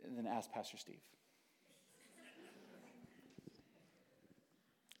 And then ask Pastor Steve.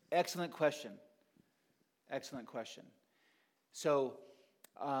 Excellent question. Excellent question. So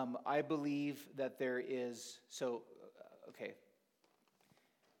I believe that there is, okay.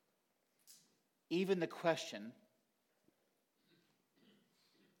 Even the question,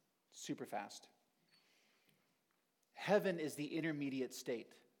 super fast. Heaven is the intermediate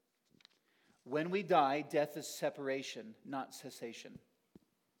state. When we die, death is separation, not cessation.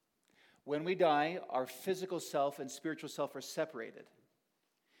 When we die, our physical self and spiritual self are separated.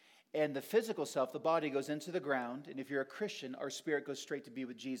 And the physical self, the body, goes into the ground, and if you're a Christian, our spirit goes straight to be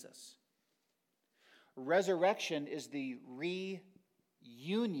with Jesus. Resurrection is the reunion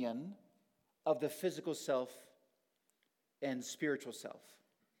of the physical self and spiritual self.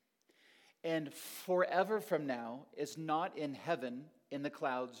 And forever from now is not in heaven in the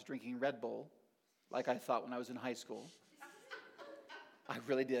clouds drinking Red Bull, like I thought when I was in high school. I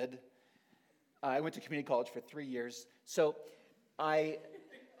really did. I went to community college for 3 years. So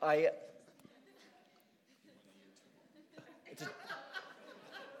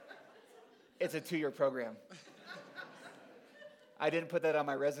it's a 2-year program. I didn't put that on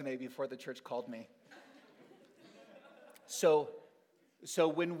my resume before the church called me. So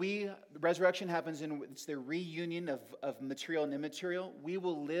when resurrection happens, and it's the reunion of material and immaterial, we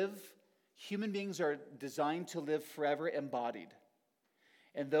will live, human beings are designed to live forever embodied.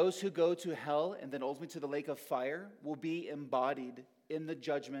 And those who go to hell and then ultimately to the lake of fire will be embodied in the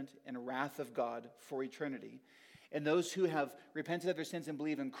judgment and wrath of God for eternity. And those who have repented of their sins and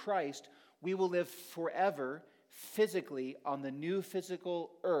believe in Christ, we will live forever physically on the new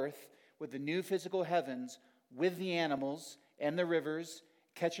physical earth with the new physical heavens with the animals and the rivers,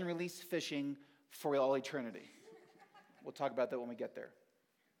 catch and release fishing for all eternity. We'll talk about that when we get there.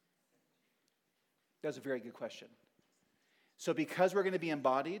 That's a very good question. So because we're going to be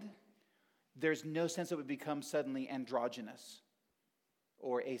embodied, there's no sense that we become suddenly androgynous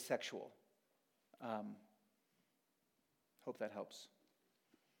or asexual. Hope that helps.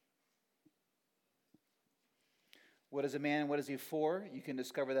 What is a man? What is he for? You can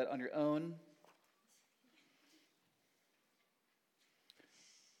discover that on your own.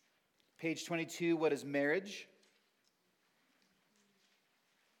 Page 22, what is marriage?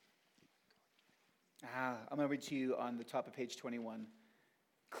 I'm going to read to you on the top of page 21.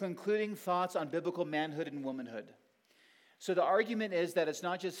 Concluding thoughts on biblical manhood and womanhood. So the argument is that it's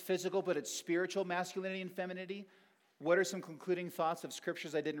not just physical, but it's spiritual masculinity and femininity. What are some concluding thoughts of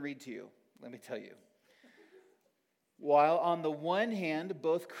scriptures I didn't read to you? Let me tell you. While on the one hand,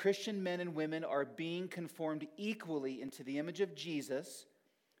 both Christian men and women are being conformed equally into the image of Jesus,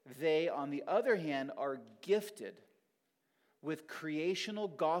 they, on the other hand, are gifted with creational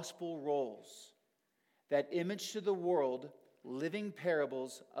gospel roles that image to the world living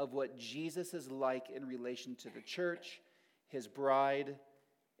parables of what Jesus is like in relation to the church, his bride,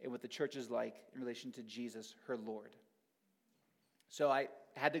 and what the church is like in relation to Jesus, her Lord. So I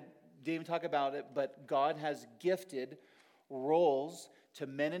didn't even talk about it, but God has gifted roles to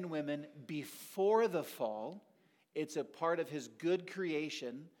men and women before the fall. It's a part of his good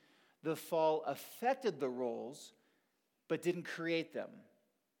creation. The fall affected the roles, but didn't create them.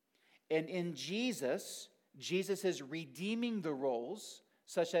 And in Jesus is redeeming the roles,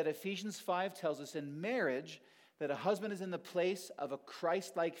 such that Ephesians 5 tells us in marriage that a husband is in the place of a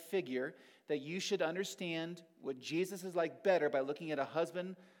Christ-like figure, that you should understand what Jesus is like better by looking at a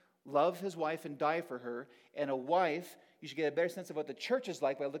husband love his wife and die for her, and a wife, you should get a better sense of what the church is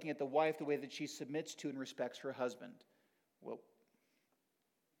like by looking at the wife, the way that she submits to and respects her husband. Well,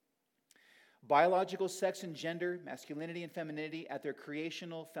 biological sex and gender, masculinity and femininity, at their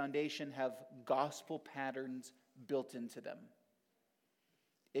creational foundation have gospel patterns built into them.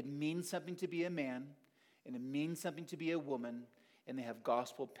 It means something to be a man, and it means something to be a woman, and they have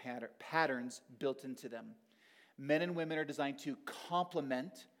gospel patterns built into them. Men and women are designed to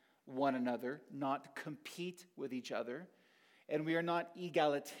complement one another, not compete with each other. And we are not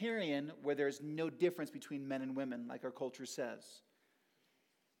egalitarian, where there's no difference between men and women, like our culture says.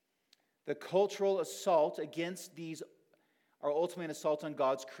 The cultural assault against these are ultimately an assault on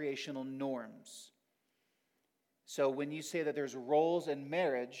God's creational norms. So when you say that there's roles in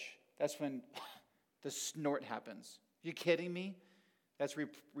marriage, that's when the snort happens. Are you kidding me? That's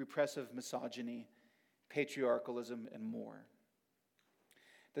repressive misogyny, patriarchalism, and more.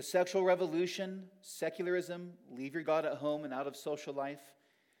 The sexual revolution, secularism, leave your God at home and out of social life,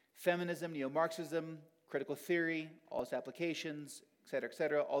 feminism, neo-Marxism, critical theory, all its applications,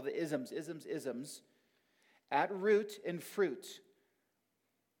 etc., all the isms, at root and fruit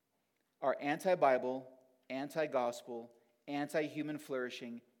are anti-Bible, anti-gospel, anti-human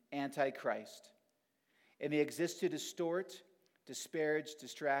flourishing, anti-Christ. And they exist to distort, disparage,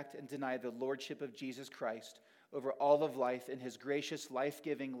 distract, and deny the lordship of Jesus Christ over all of life in his gracious,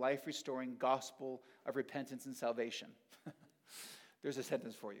 life-giving, life-restoring gospel of repentance and salvation. There's a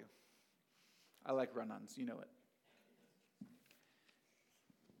sentence for you. I like run-ons, you know it.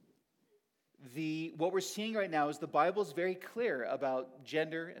 What we're seeing right now is the Bible's very clear about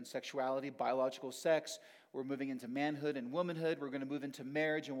gender and sexuality, biological sex. We're moving into manhood and womanhood. We're going to move into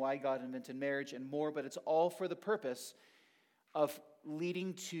marriage and why God invented marriage and more, but it's all for the purpose of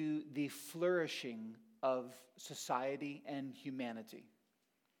leading to the flourishing of society and humanity.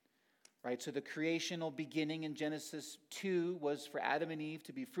 Right? So the creational beginning in Genesis 2 was for Adam and Eve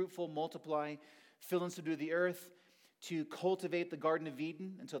to be fruitful, multiply, fill and subdue the earth, to cultivate the Garden of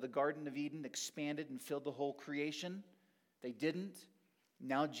Eden until the Garden of Eden expanded and filled the whole creation. They didn't.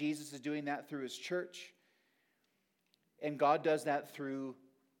 Now Jesus is doing that through his church. And God does that through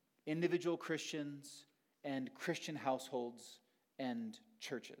individual Christians and Christian households and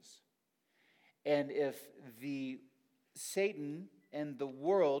churches. And if Satan and the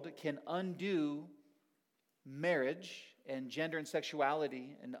world can undo marriage and gender and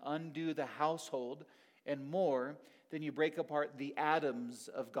sexuality and undo the household and more, then you break apart the atoms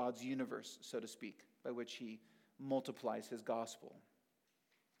of God's universe, so to speak, by which he multiplies his gospel.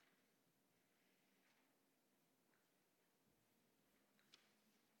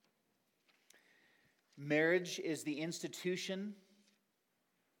 Marriage is the institution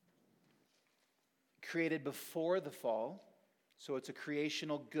created before the fall, so it's a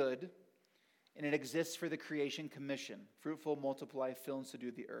creational good, and it exists for the creation commission: fruitful, multiply, fill, and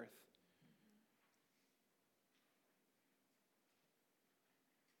subdue the earth.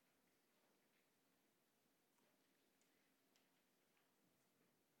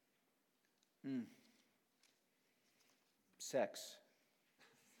 Sex.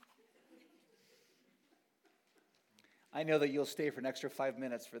 I know that you'll stay for an extra 5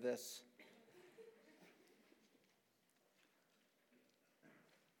 minutes for this.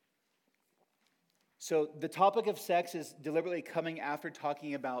 So the topic of sex is deliberately coming after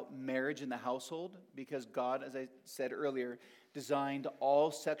talking about marriage in the household, because God, as I said earlier, designed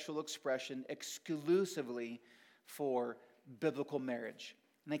all sexual expression exclusively for biblical marriage.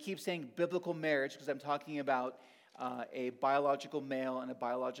 And I keep saying biblical marriage because I'm talking about a biological male and a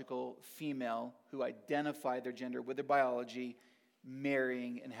biological female who identify their gender with their biology,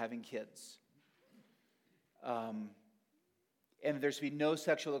 marrying and having kids. And there's to be no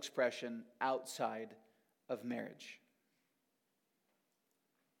sexual expression outside of marriage.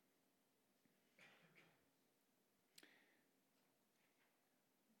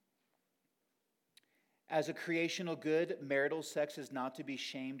 As a creational good, marital sex is not to be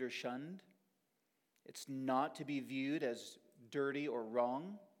shamed or shunned. It's not to be viewed as dirty or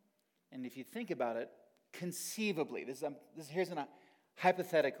wrong. And if you think about it, conceivably,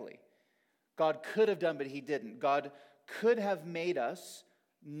 hypothetically, God could have done, but he didn't. God could have made us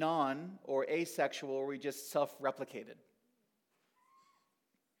non or asexual, or we just self-replicated.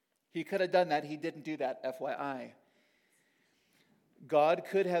 He could have done that. He didn't do that, FYI. God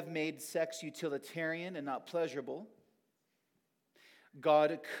could have made sex utilitarian and not pleasurable.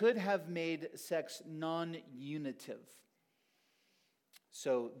 God could have made sex non-unitive.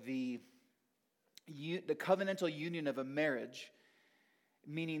 So the covenantal union of a marriage,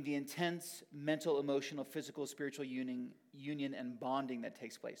 meaning the intense mental, emotional, physical, spiritual union and bonding that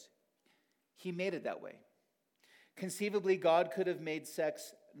takes place. He made it that way. Conceivably, God could have made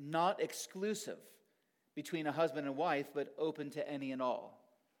sex not exclusive between a husband and wife, but open to any and all.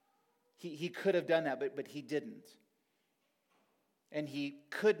 He could have done that, but he didn't. And he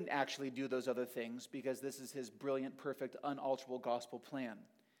couldn't actually do those other things because this is his brilliant, perfect, unalterable gospel plan.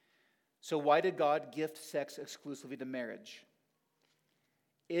 So why did God gift sex exclusively to marriage?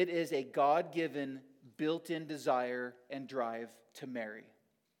 It is a God-given, built-in desire and drive to marry.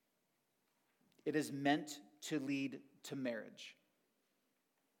 It is meant to lead to marriage.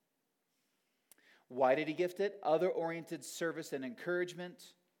 Why did he gift it? Other-oriented service and encouragement.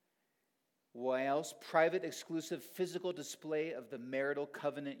 Why else? Private, exclusive, physical display of the marital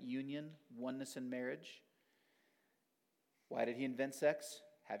covenant union, oneness in marriage. Why did he invent sex?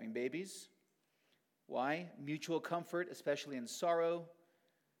 Having babies. Why? Mutual comfort, especially in sorrow.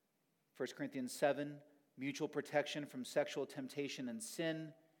 1 Corinthians 7. Mutual protection from sexual temptation and sin.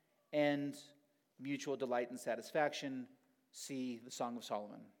 And mutual delight and satisfaction. See the Song of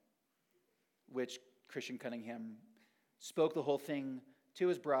Solomon, which Christian Cunningham spoke the whole thing to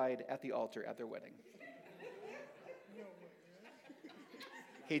his bride at the altar at their wedding.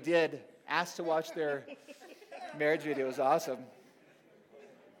 He did. Asked to watch their marriage video. It was awesome.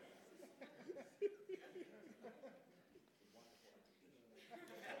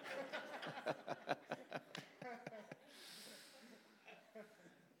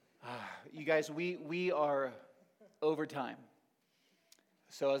 You guys, we are over time.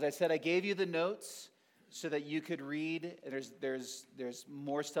 So as I said, I gave you the notes so that you could read. There's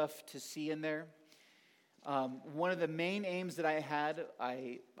more stuff to see in there. One of the main aims that I had,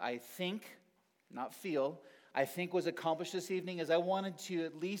 I think, not feel, I think was accomplished this evening is I wanted to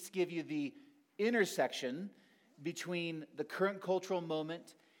at least give you the intersection between the current cultural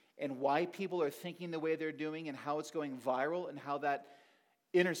moment and why people are thinking the way they're doing and how it's going viral and how that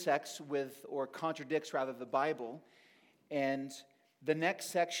intersects with, or contradicts rather, the Bible. And the next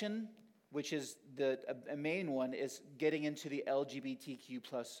section, which is a main one, is getting into the LGBTQ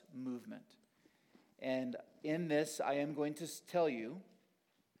plus movement. And in this, I am going to tell you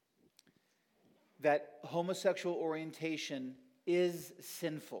that homosexual orientation is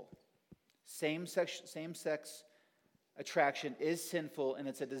sinful. Same-sex attraction is sinful, and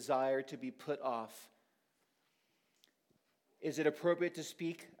it's a desire to be put off. Is it appropriate to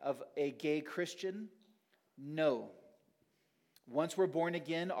speak of a gay Christian? No. Once we're born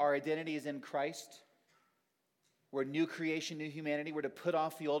again, our identity is in Christ. We're new creation, new humanity. We're to put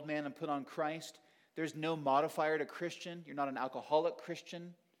off the old man and put on Christ. There's no modifier to Christian. You're not an alcoholic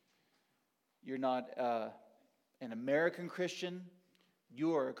Christian. You're not an American Christian.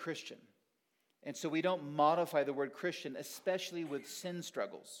 You are a Christian. And so we don't modify the word Christian, especially with sin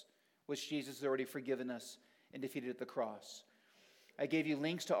struggles, which Jesus has already forgiven us and defeated at the cross. I gave you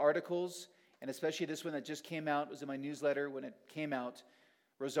links to articles, and especially this one that just came out. It was in my newsletter when it came out.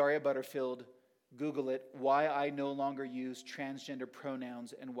 Rosaria Butterfield, Google it, Why I No Longer Use Transgender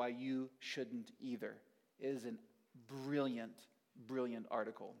Pronouns and Why You Shouldn't Either. It is a brilliant, brilliant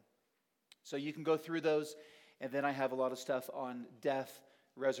article. So you can go through those, and then I have a lot of stuff on death,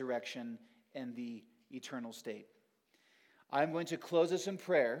 resurrection, and the eternal state. I'm going to close this in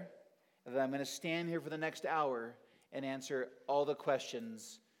prayer, and then I'm going to stand here for the next hour and answer all the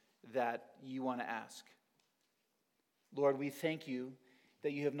questions that you want to ask. Lord, we thank you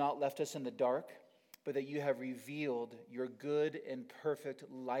that you have not left us in the dark, but that you have revealed your good and perfect,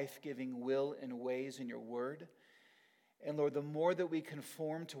 life-giving will and ways in your word. And Lord, the more that we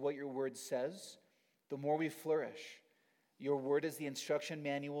conform to what your word says, the more we flourish. Your word is the instruction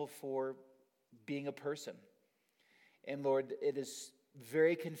manual for being a person. And Lord, it is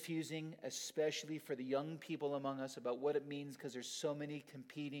very confusing, especially for the young people among us, about what it means because there's so many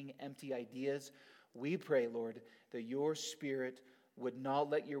competing, empty ideas. We pray, Lord, that your Spirit would not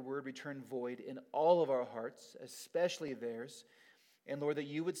let your word return void in all of our hearts, especially theirs. And Lord, that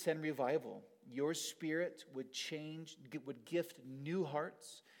you would send revival. Your Spirit would change, would gift new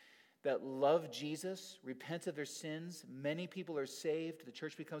hearts that love Jesus, repent of their sins. Many people are saved. The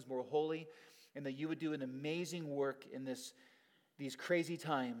church becomes more holy. And that you would do an amazing work in these crazy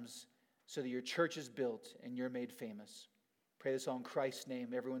times so that your church is built and you're made famous. Pray this all in Christ's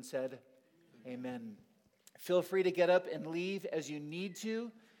name. Everyone said, amen. Feel free to get up and leave as you need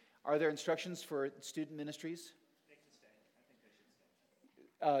to. Are there instructions for student ministries? They can stay.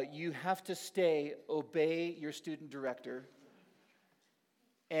 I think they should stay. You have to stay. Obey your student director.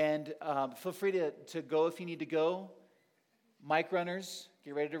 And feel free to go if you need to go. Mic runners,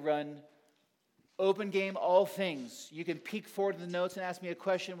 get ready to run. Open game, all things. You can peek forward to the notes and ask me a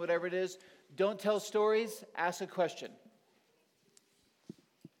question, whatever it is. Don't tell stories, ask a question.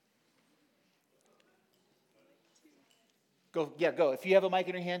 Go. If you have a mic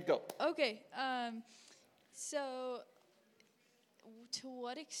in your hand, go. Okay. So, to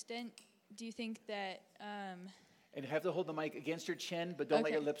what extent do you think that... And you have to hold the mic against your chin, but don't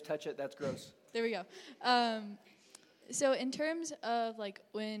let your lips touch it. That's gross. There we go. So in terms of like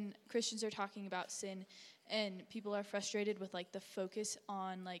when Christians are talking about sin and people are frustrated with like the focus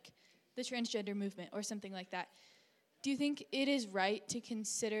on like the transgender movement or something like that, do you think it is right to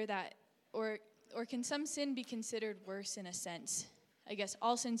consider that, or can some sin be considered worse in a sense? I guess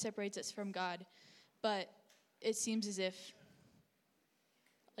all sin separates us from God, but it seems as if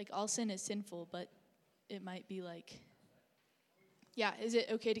like all sin is sinful, but it might be like, is it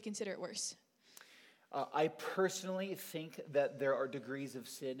okay to consider it worse? I personally think that there are degrees of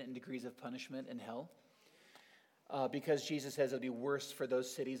sin and degrees of punishment in hell, because Jesus says it'll be worse for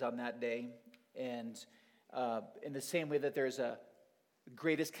those cities on that day. And in the same way that there's a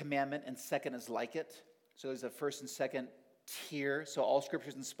greatest commandment and second is like it. So there's a first and second tier. So all Scripture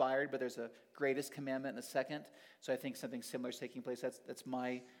is inspired, but there's a greatest commandment and a second. So I think something similar is taking place. That's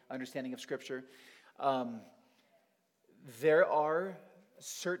my understanding of Scripture. There are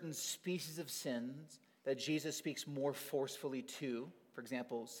certain species of sins that Jesus speaks more forcefully to. For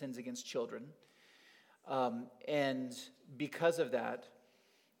example, sins against children. And because of that,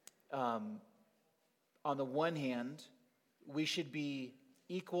 on the one hand, we should be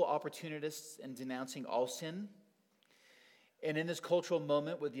equal opportunists in denouncing all sin. And in this cultural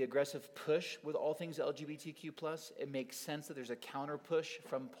moment with the aggressive push with all things LGBTQ+, it makes sense that there's a counter push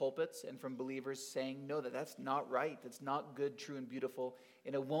from pulpits and from believers saying, no, that's not right. That's not good, true, and beautiful.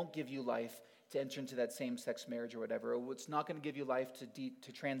 And it won't give you life to enter into that same-sex marriage or whatever. Or it's not going to give you life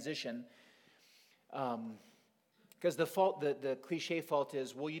to transition. Because the cliche fault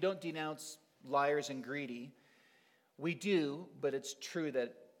is, well, you don't denounce liars and greedy. We do, but it's true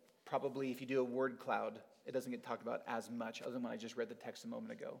that probably if you do a word cloud, it doesn't get talked about as much, other than when I just read the text a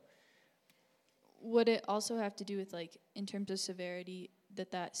moment ago. Would it also have to do with, like, in terms of severity,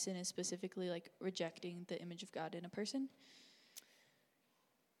 that sin is specifically, like, rejecting the image of God in a person?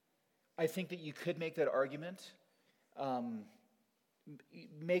 I think that you could make that argument.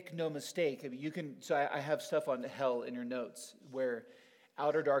 Make no mistake. I mean, you can. So I have stuff on hell in your notes where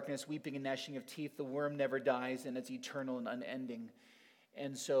outer darkness, weeping and gnashing of teeth, the worm never dies, and it's eternal and unending.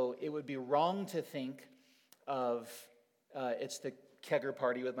 And so it would be wrong to think of it's the kegger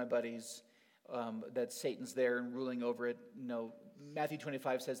party with my buddies, that Satan's there and ruling over it. No, Matthew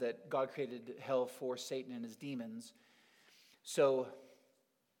 25 says that God created hell for Satan and his demons. So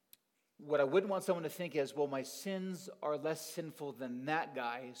what I wouldn't want someone to think is, well, my sins are less sinful than that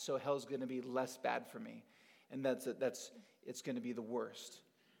guy, so hell's going to be less bad for me. And it's going to be the worst.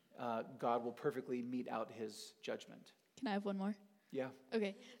 God will perfectly mete out his judgment. Can I have one more? Yeah.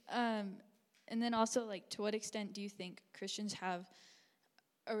 Okay. And then also, like, to what extent do you think Christians have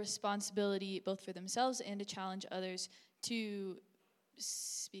a responsibility both for themselves and to challenge others to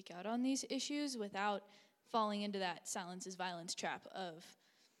speak out on these issues without falling into that silence is violence trap of,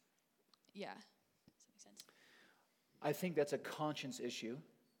 yeah. Does that make sense? I think that's a conscience issue.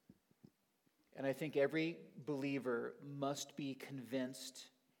 And I think every believer must be convinced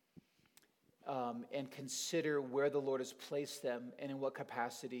and consider where the Lord has placed them and in what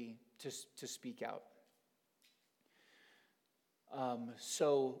capacity to speak out.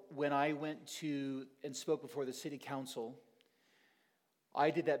 So when I went to and spoke before the city council, I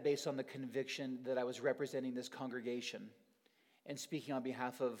did that based on the conviction that I was representing this congregation and speaking on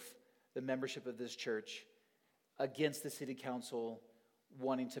behalf of the membership of this church against the city council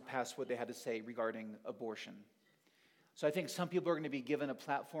wanting to pass what they had to say regarding abortion. So I think some people are going to be given a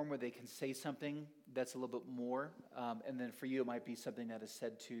platform where they can say something that's a little bit more, and then for you it might be something that is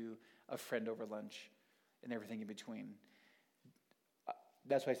said to a friend over lunch and everything in between.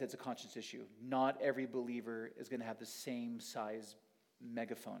 That's why I said it's a conscience issue. Not every believer is going to have the same size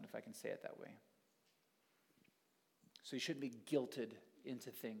megaphone, if I can say it that way. So you shouldn't be guilted into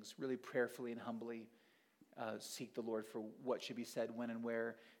things. Really prayerfully and humbly seek the Lord for what should be said, when and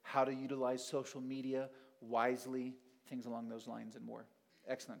where, how to utilize social media wisely, things along those lines and more.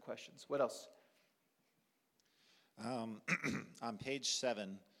 Excellent questions. What else? On page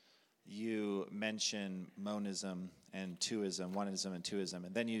 7, you mention monism and twoism, oneism and twoism,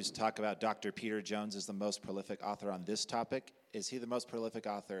 and then you talk about Dr. Peter Jones as the most prolific author on this topic. Is he the most prolific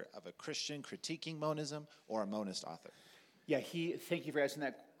author of a Christian critiquing monism or a monist author? Yeah, thank you for asking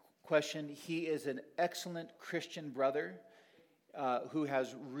that question. He is an excellent Christian brother who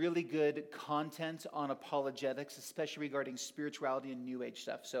has really good content on apologetics, especially regarding spirituality and New Age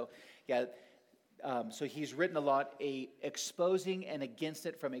stuff. So, yeah, so he's written a lot, exposing and against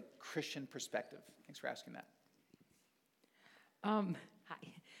it from a Christian perspective. Thanks for asking that.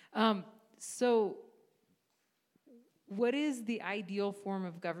 Hi. So what is the ideal form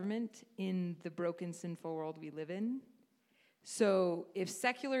of government in the broken, sinful world we live in? So if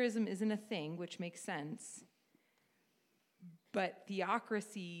secularism isn't a thing, which makes sense, but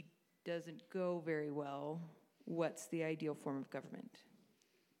theocracy doesn't go very well, what's the ideal form of government?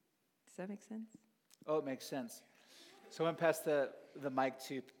 Does that make sense? Oh, it makes sense. So I'm going to pass the mic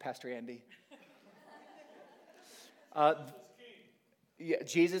to Pastor Andy. Yeah,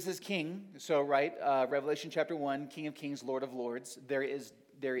 Jesus is king. So, right, Revelation chapter 1, King of Kings, Lord of Lords. There is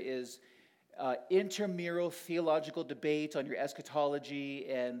intramural theological debate on your eschatology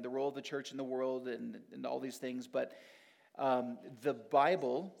and the role of the church in the world and all these things. But the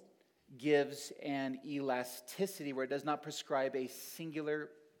Bible gives an elasticity where it does not prescribe a singular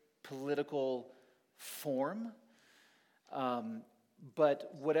political form.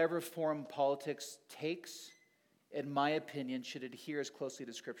 But whatever form politics takes, in my opinion, should adhere as closely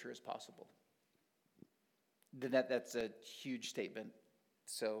to Scripture as possible. That's a huge statement,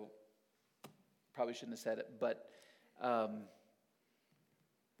 so probably shouldn't have said it, but I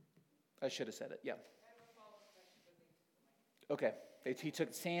should have said it, yeah. Okay, he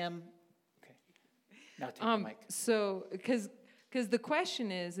took Sam. Okay, now take the mic. So, because the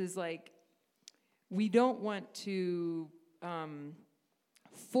question is like, we don't want to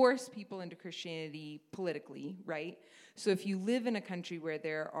force people into Christianity politically, right? So if you live in a country where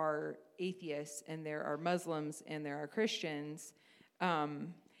there are atheists and there are Muslims and there are Christians,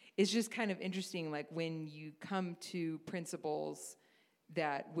 it's just kind of interesting, like when you come to principles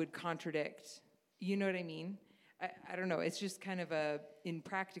that would contradict, you know what I mean? I don't know, it's just kind of in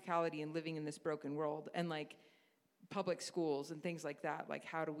practicality and living in this broken world, and like public schools and things like that, like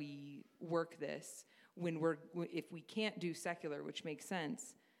how do we work this if we can't do secular, which makes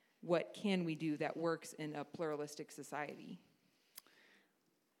sense, what can we do that works in a pluralistic society?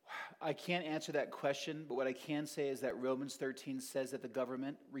 I can't answer that question, but what I can say is that Romans 13 says that the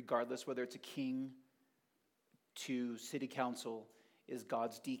government, regardless whether it's a king to city council, is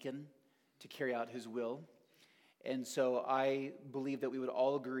God's deacon to carry out his will. And so I believe that we would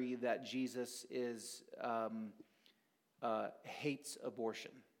all agree that Jesus hates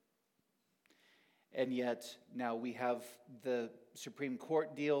abortion. And yet now we have the Supreme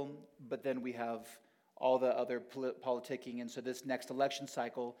Court deal, but then we have all the other politicking. And so this next election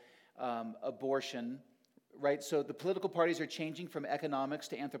cycle, abortion, right? So the political parties are changing from economics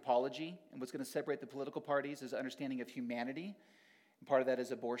to anthropology. And what's going to separate the political parties is understanding of humanity. And part of that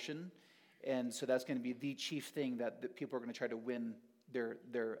is abortion. And so that's going to be the chief thing that people are going to try to win their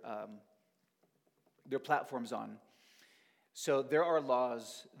platforms on. So there are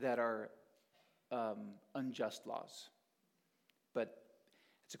laws that are unjust laws. But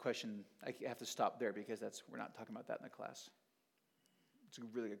it's a question, I have to stop there because we're not talking about that in the class. It's a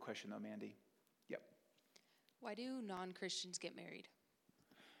really good question though, Mandy. Yep. Why do non-Christians get married?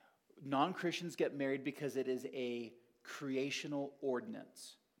 Non-Christians get married because it is a creational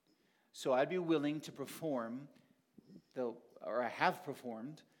ordinance. So I'd be willing to perform, I have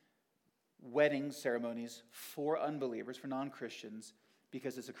performed, wedding ceremonies for unbelievers, for non-Christians,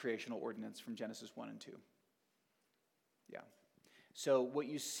 because it's a creational ordinance from Genesis 1 and 2. Yeah. So what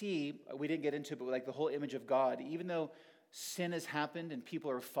you see, we didn't get into it, but like the whole image of God, even though sin has happened and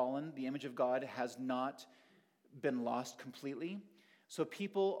people are fallen, the image of God has not been lost completely. So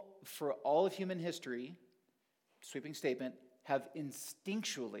people, for all of human history, sweeping statement, have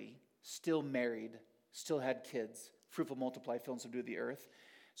instinctually still married, still had kids, fruitful, multiply, fill and subdue the earth.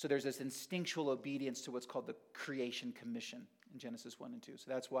 So there's this instinctual obedience to what's called the creation commission in Genesis 1 and 2. So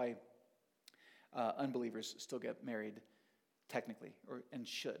that's why unbelievers still get married technically, and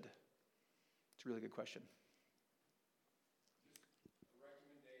should. It's a really good question. A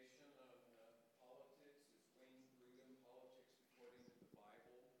recommendation on politics is Wayne Grudem, Politics According to the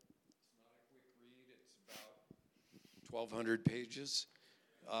Bible. It's not a quick read. It's about 1,200 pages.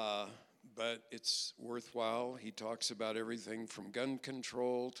 But it's worthwhile. He talks about everything from gun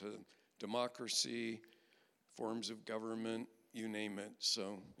control to democracy, forms of government, you name it.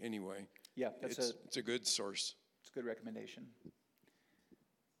 So anyway, yeah, it's a good source. It's a good recommendation.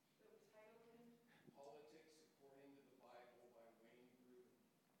 Politics According to the Bible by Wayne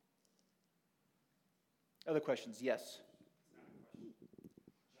Grudem. Other questions? Yes.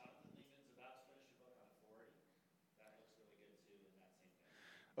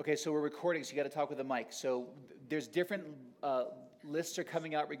 Okay, so we're recording, so you got to talk with the mic. So there's different lists are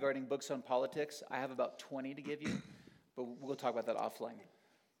coming out regarding books on politics. I have about 20 to give you, but we'll talk about that offline.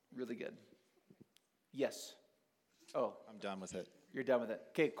 Really good. Yes. Oh. I'm done with it. You're done with it.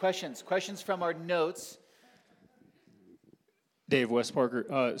 Okay, questions. Questions from our notes. Dave West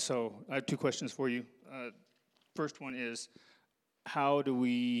Parker. So I have two questions for you. First one is, how do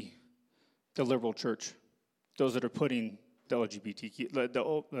we, the liberal church, those that are putting the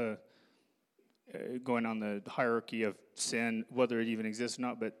LGBTQ, going on the hierarchy of sin, whether it even exists or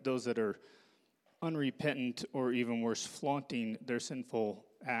not, but those that are unrepentant or even worse, flaunting their sinful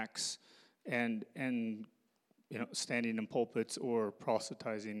acts and standing in pulpits or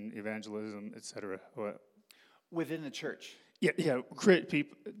proselytizing evangelism, etc. Within the church. Yeah. Create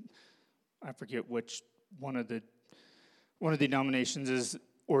people. I forget which one of the denominations is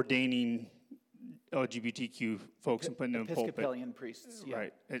ordaining LGBTQ folks and putting them in pulpit. Episcopalian priests, yeah.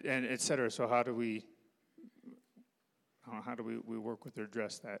 Right, and et cetera. So how do we work with or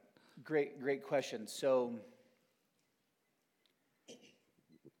address that? Great question. So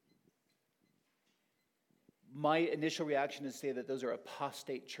my initial reaction is to say that those are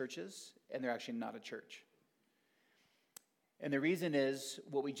apostate churches, and they're actually not a church. And the reason is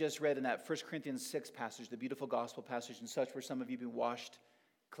what we just read in that 1 Corinthians 6 passage, the beautiful gospel passage and such, where some of you have been washed,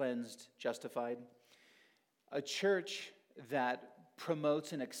 cleansed, justified. A church that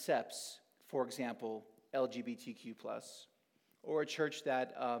promotes and accepts, for example, LGBTQ+, or a church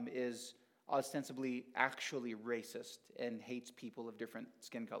that is ostensibly actually racist and hates people of different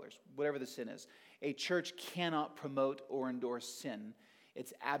skin colors, whatever the sin is. A church cannot promote or endorse sin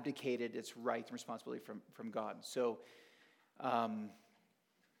It's abdicated its right and responsibility from God. So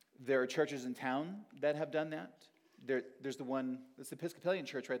there are churches in town that have done that. There's the one, it's the Episcopalian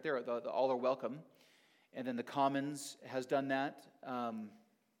church right there, the All Are Welcome. And then the Commons has done that,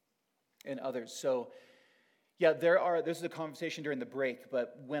 and others. So, yeah, this is a conversation during the break,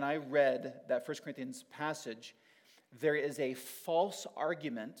 but when I read that 1 Corinthians passage, there is a false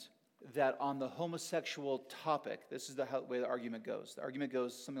argument that on the homosexual topic, this is the way the argument goes. The argument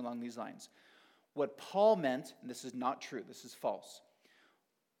goes something along these lines. What Paul meant, and this is not true, this is false.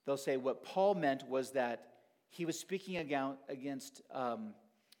 They'll say what Paul meant was that he was speaking against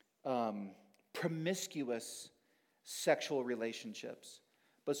promiscuous sexual relationships.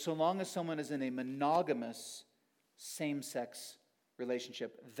 But so long as someone is in a monogamous same-sex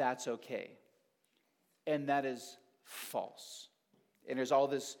relationship, that's okay. And that is false. And there's all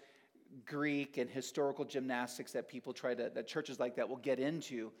this Greek and historical gymnastics that that churches like that will get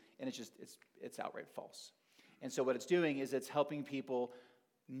into, and it's outright false. And so what it's doing is it's helping people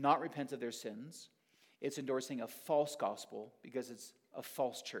not repent of their sins. It's endorsing a false gospel because it's a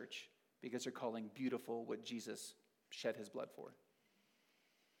false church, because they're calling beautiful what Jesus shed his blood for.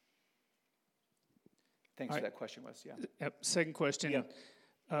 Thanks for that question, Wes. Yeah. Yep. Second question.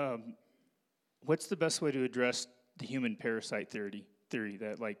 Yeah. What's the best way to address the human parasite theory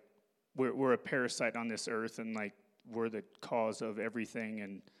that, like, we're a parasite on this earth and, like, we're the cause of everything,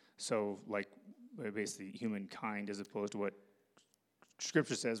 and so, like, we're basically humankind as opposed to what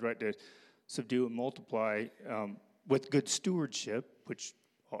Scripture says, right, to subdue and multiply with good stewardship, which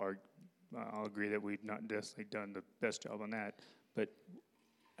I'll agree that we've not necessarily done the best job on that. But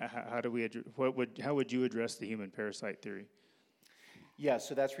how would you address the human parasite theory? Yeah,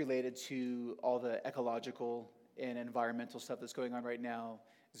 so that's related to all the ecological and environmental stuff that's going on right now,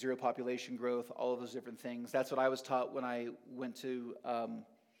 zero population growth, all of those different things. That's what I was taught when I went to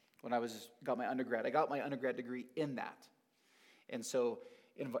got my undergrad. I got my undergrad degree in that, and so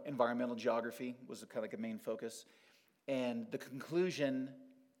environmental geography was kind of like a main focus. And the conclusion,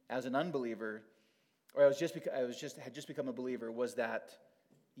 as an unbeliever, or had just become a believer, was that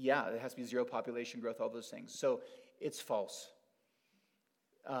it has to be zero population growth, all those things. So it's false.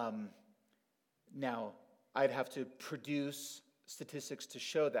 Now, I'd have to produce statistics to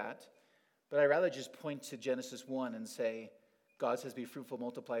show that, but I'd rather just point to Genesis 1 and say, God says, be fruitful,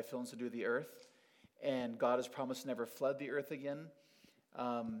 multiply, fill and subdue the earth, and God has promised to never flood the earth again. You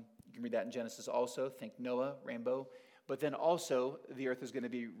can read that in Genesis also. Think Noah, rainbow. But then also, the earth is going to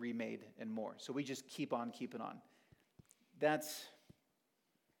be remade and more. So we just keep on keeping on. That's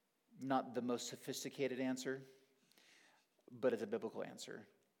not the most sophisticated answer, but it's a biblical answer.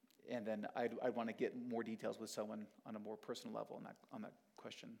 And then I'd want to get more details with someone on a more personal level on that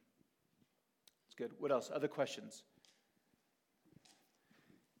question. It's good. What else? Other questions?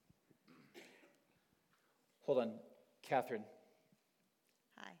 Hold on. Catherine.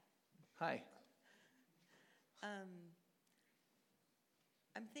 Hi. Hi.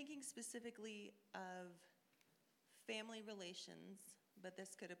 I'm thinking specifically of family relations, but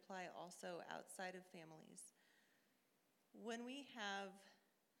this could apply also outside of families. When we have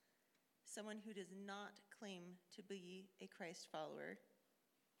someone who does not claim to be a Christ follower,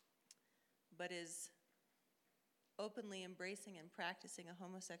 but is openly embracing and practicing a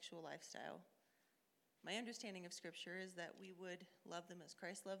homosexual lifestyle, my understanding of Scripture is that we would love them as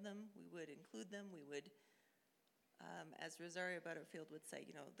Christ loved them, we would include them, we would, as Rosario Butterfield would say,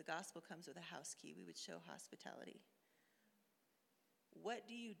 the gospel comes with a house key, we would show hospitality. What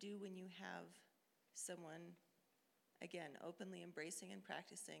do you do when you have someone, again, openly embracing and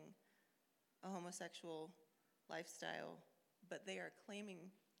practicing a homosexual lifestyle, but they are claiming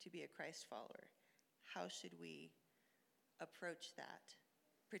to be a Christ follower? How should we approach that,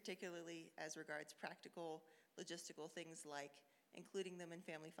 particularly as regards practical, logistical things like including them in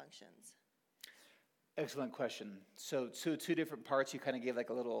family functions? Excellent question. So two different parts. You kind of gave like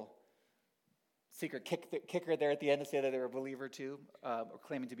a little secret kicker there at the end to say that they're a believer too, or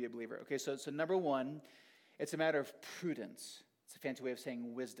claiming to be a believer. Okay, so number one, it's a matter of prudence. It's a fancy way of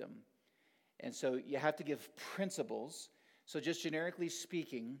saying wisdom. And so you have to give principles. So just generically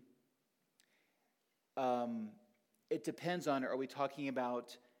speaking, it depends on, are we talking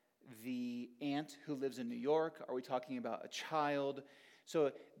about the aunt who lives in New York? Are we talking about a child?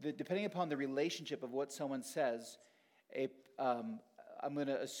 So depending upon the relationship of what someone says, I'm going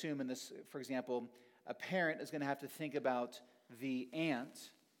to assume in this, for example, a parent is going to have to think about the aunt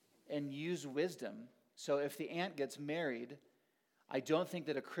and use wisdom. So if the aunt gets married, I don't think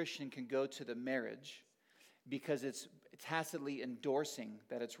that a Christian can go to the marriage because it's tacitly endorsing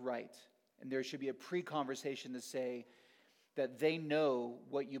that it's right. And there should be a pre-conversation to say, that they know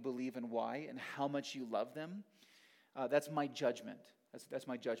what you believe and why and how much you love them. That's my judgment. That's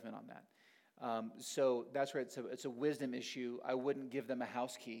my judgment on that. So that's where it's a wisdom issue. I wouldn't give them a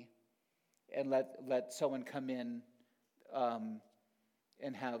house key and let someone come in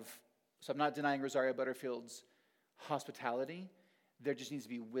and have. So I'm not denying Rosario Butterfield's hospitality. There just needs to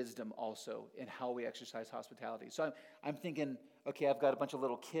be wisdom also in how we exercise hospitality. So I'm thinking, okay, I've got a bunch of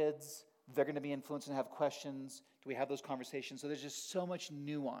little kids. They're going to be influenced and have questions. Do we have those conversations? So there's just so much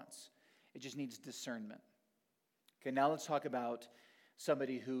nuance. It just needs discernment. Okay, now let's talk about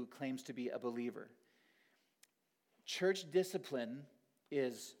somebody who claims to be a believer. Church discipline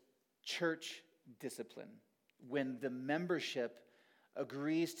is church discipline. When the membership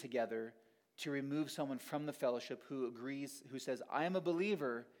agrees together to remove someone from the fellowship who says, I am a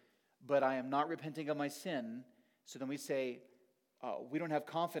believer, but I am not repenting of my sin. So then we say, we don't have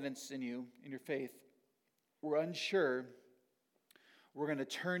confidence in you, in your faith. We're unsure. We're going to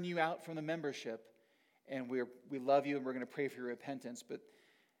turn you out from the membership, and we love you, and we're going to pray for your repentance. But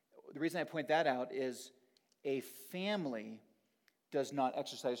the reason I point that out is a family does not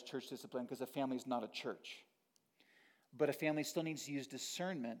exercise church discipline because a family is not a church. But a family still needs to use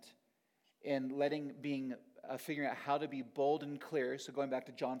discernment in figuring out how to be bold and clear. So going back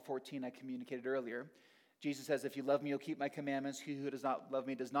to John 14, I communicated earlier, Jesus says, if you love me, you'll keep my commandments. He who does not love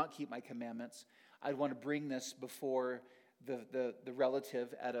me does not keep my commandments. I'd want to bring this before the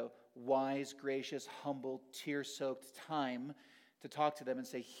relative at a wise, gracious, humble, tear-soaked time to talk to them and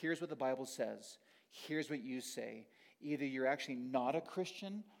say, here's what the Bible says. Here's what you say. Either you're actually not a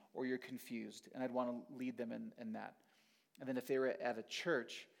Christian or you're confused. And I'd want to lead them in that. And then if they were at a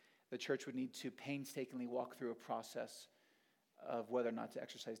church, the church would need to painstakingly walk through a process of whether or not to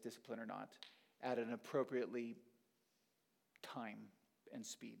exercise discipline or not at an appropriately time and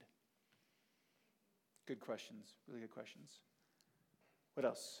speed. Good questions, really good questions. What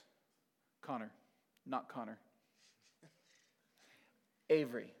else? Connor, not Connor.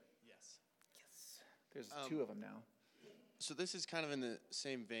 Avery. Yes. There's two of them now. So this is kind of in the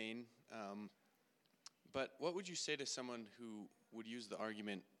same vein, but what would you say to someone who would use the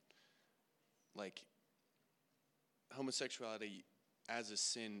argument like homosexuality as a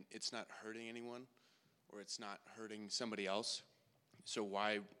sin, it's not hurting anyone or it's not hurting somebody else, so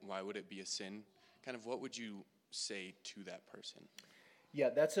why would it be a sin? Kind of what would you say to that person? Yeah,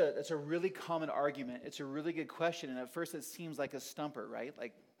 that's a really common argument. It's a really good question, and at first it seems like a stumper, right?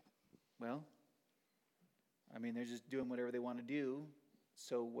 Like, well, I mean, they're just doing whatever they want to do,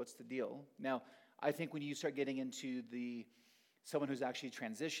 so what's the deal? Now, I think when you start getting into someone who's actually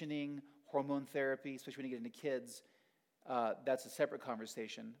transitioning, hormone therapy, especially when you get into kids, that's a separate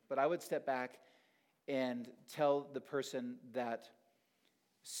conversation. But I would step back and tell the person that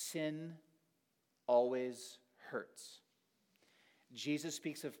sin always hurts. Jesus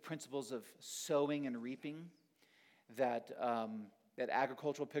speaks of principles of sowing and reaping, that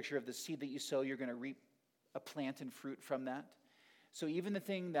agricultural picture of the seed that you sow, you're going to reap a plant and fruit from that. So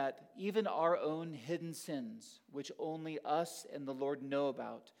even our own hidden sins, which only us and the Lord know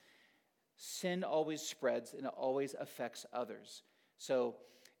about, sin always spreads and it always affects others. So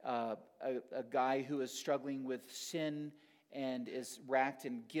a guy who is struggling with sin and is racked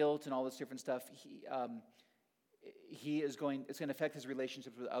in guilt and all this different stuff, it's going to affect his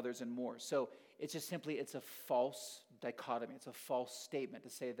relationships with others and more. So it's a false dichotomy. It's a false statement to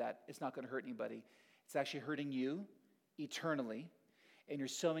say that it's not going to hurt anybody. It's actually hurting you eternally, and you're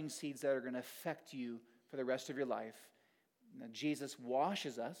sowing seeds that are going to affect you for the rest of your life. Now, Jesus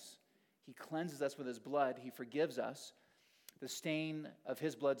washes us. He cleanses us with his blood. He forgives us. The stain of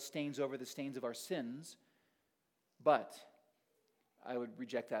his blood stains over the stains of our sins, but I would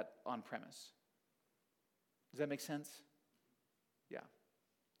reject that on premise. Does that make sense? Yeah.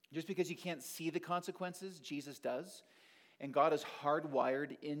 Just because you can't see the consequences, Jesus does. And God has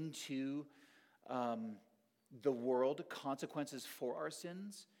hardwired into the world consequences for our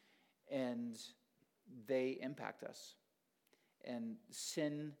sins, and they impact us. And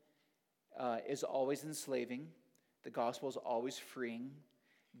sin is always enslaving. The gospel is always freeing.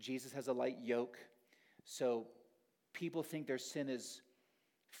 Jesus has a light yoke. So people think their sin is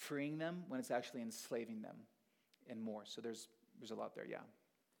freeing them when it's actually enslaving them and more. So there's a lot there, yeah.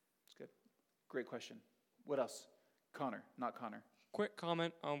 It's good. Great question. What else? Connor, not Connor. Quick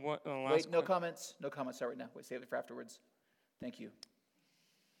comment on what the last. Wait, no comments. No comments. Start right now. Wait, save it for afterwards. Thank you.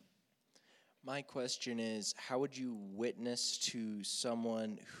 My question is, how would you witness to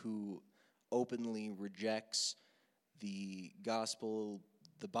someone who openly rejects the gospel,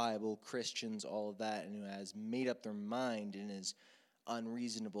 the Bible, Christians, all of that, and who has made up their mind and is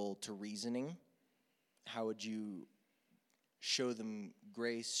unreasonable to reasoning? How would you show them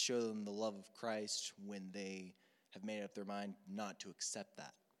grace, show them the love of Christ when they have made up their mind not to accept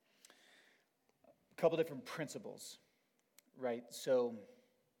that? A couple different principles, right? So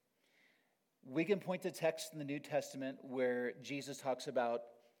we can point to texts in the New Testament where Jesus talks about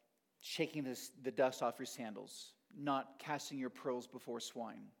shaking the dust off your sandals, not casting your pearls before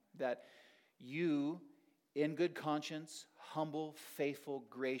swine. That you, in good conscience, humble, faithful,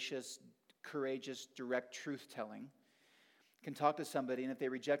 gracious, courageous, direct truth-telling, can talk to somebody, and if they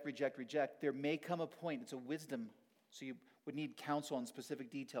reject, there may come a point, it's a wisdom, so you would need counsel on specific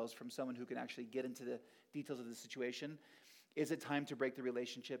details from someone who can actually get into the details of the situation. Is it time to break the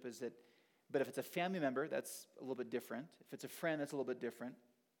relationship? But if it's a family member, that's a little bit different. If it's a friend, that's a little bit different.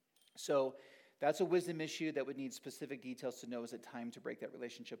 So that's a wisdom issue that would need specific details to know, is it time to break that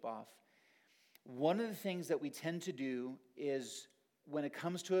relationship off? One of the things that we tend to do is, when it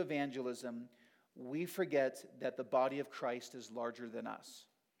comes to evangelism, we forget that the body of Christ is larger than us.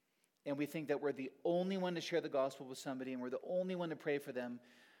 And we think that we're the only one to share the gospel with somebody, and we're the only one to pray for them,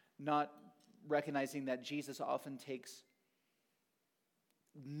 not recognizing that Jesus often takes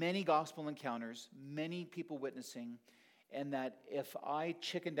many gospel encounters, many people witnessing, and that if I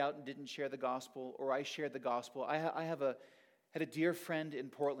chickened out and didn't share the gospel, or I shared the gospel, I had a dear friend in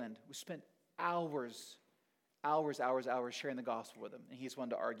Portland who spent hours sharing the gospel with him, and he's one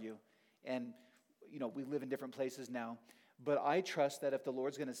to argue. And we live in different places now, but I trust that if the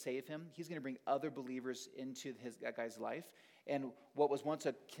Lord's going to save him, he's going to bring other believers into that guy's life. And what was once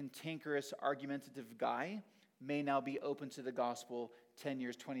a cantankerous, argumentative guy may now be open to the gospel 10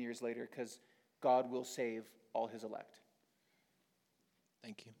 years, 20 years later, because God will save all his elect.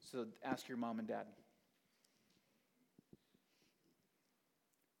 Thank you. So ask your mom and dad.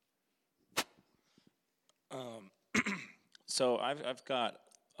 So I've got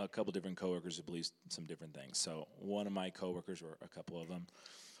a couple different coworkers who believe some different things. So one of my coworkers, or a couple of them,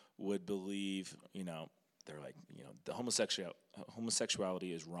 would believe, they're like, the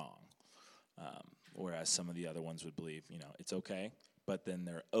homosexuality is wrong. Whereas some of the other ones would believe, it's okay. But then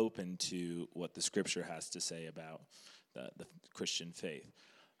they're open to what the Scripture has to say about the Christian faith.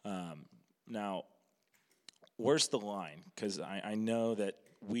 Now, where's the line? Because I know that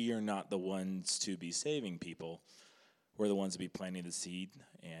we are not the ones to be saving people. We're the ones to be planting the seed,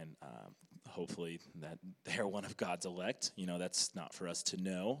 and hopefully that they're one of God's elect. That's not for us to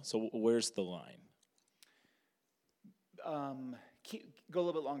know. So where's the line? Go a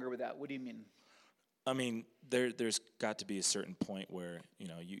little bit longer with that. What do you mean? I mean, there's got to be a certain point where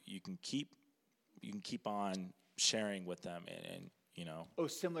you can keep on sharing with them, and Oh,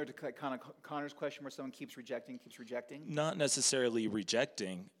 similar to Connor's question, where someone keeps rejecting. Not necessarily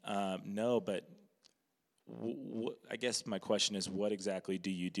rejecting, no, but I guess my question is, what exactly do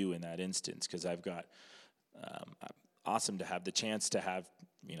you do in that instance? Because I've got awesome to have the chance to have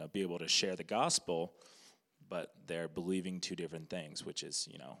be able to share the gospel, but they're believing two different things, which is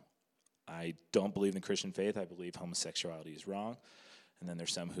I don't believe in the Christian faith. I believe homosexuality is wrong. And then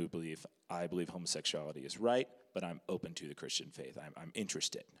there's some who believe, I believe homosexuality is right, but I'm open to the Christian faith. I'm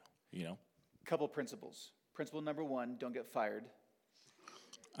interested, Couple principles. Principle number 1, don't get fired.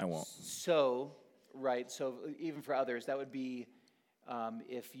 I won't. So even for others, that would be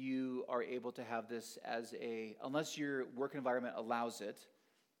if you are able to have this as unless your work environment allows it,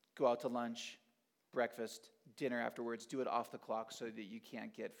 go out to lunch, breakfast, dinner afterwards, do it off the clock so that you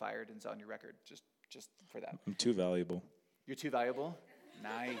can't get fired and it's on your record, just for that. I'm too valuable. You're too valuable?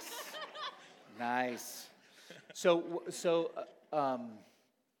 Nice. So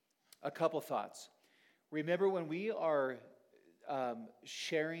a couple thoughts. Remember, when we are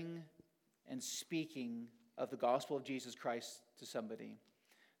sharing and speaking of the gospel of Jesus Christ to somebody,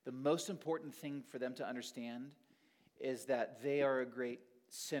 the most important thing for them to understand is that they are a great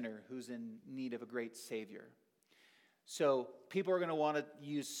sinner who's in need of a great Savior. So people are going to want to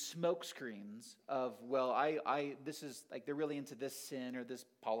use smoke screens of, well, this is like they're really into this sin or this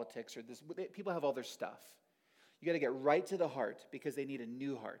politics or this. People have all their stuff. You got to get right to the heart because they need a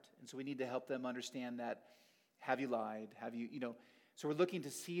new heart. And so we need to help them understand that, have you lied? Have you, so we're looking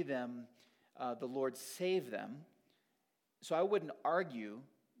to see them, the Lord save them. So I wouldn't argue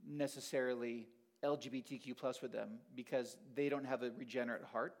necessarily LGBTQ plus with them because they don't have a regenerate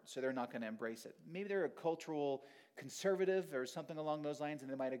heart, so they're not going to embrace it. Maybe they're a cultural conservative or something along those lines,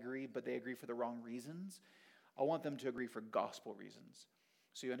 and they might agree, but they agree for the wrong reasons. I want them to agree for gospel reasons.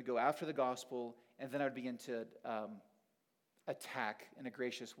 So you want to go after the gospel, and then I would begin to attack in a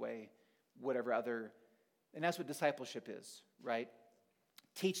gracious way whatever other, and that's what discipleship is, right?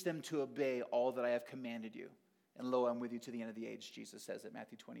 Teach them to obey all that I have commanded you. And lo, I'm with you to the end of the age, Jesus says at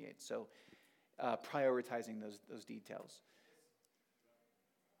Matthew 28. So prioritizing those details.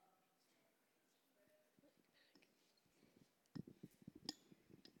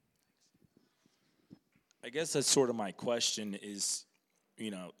 I guess that's sort of my question is,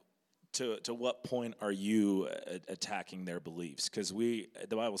 to what point are you attacking their beliefs? Because the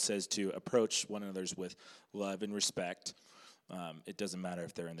Bible says to approach one another's with love and respect. It doesn't matter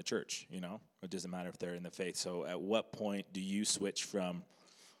if they're in the church, It doesn't matter if they're in the faith. So at what point do you switch from,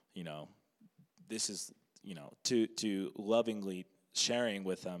 this is, to lovingly sharing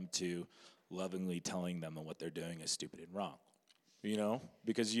with them to lovingly telling them that what they're doing is stupid and wrong,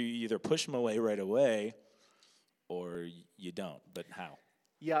 Because you either push them away right away or you don't, but how?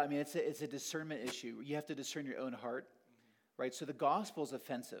 Yeah, I mean, it's a discernment issue. You have to discern your own heart, right? So the gospel is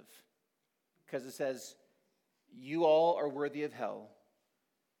offensive because it says, you all are worthy of hell,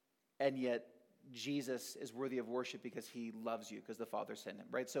 and yet Jesus is worthy of worship because he loves you, because the Father sent him,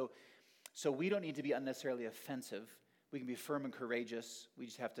 right? So we don't need to be unnecessarily offensive. We can be firm and courageous. We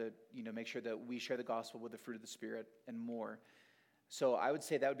just have to, make sure that we share the gospel with the fruit of the Spirit and more. So I would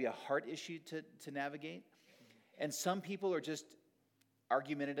say that would be a heart issue to navigate. And some people are just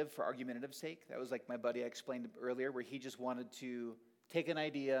argumentative for argumentative's sake. That was like my buddy I explained earlier, where he just wanted to take an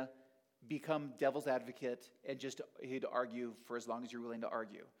idea, become devil's advocate, and he'd argue for as long as you're willing to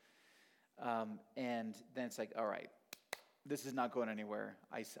argue. And then it's like, all right, this is not going anywhere.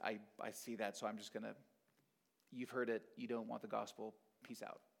 I see that, so I'm just going to, you've heard it, you don't want the gospel, peace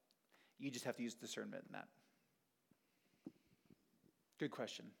out. You just have to use discernment in that. Good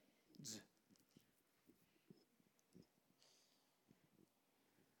question.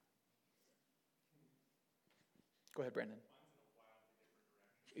 Go ahead, Brandon.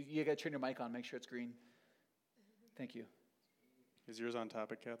 You got to turn your mic on, make sure it's green. Thank you. Is yours on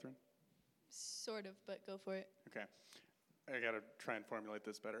topic, Catherine? Sort of, but go for it. Okay. I got to try and formulate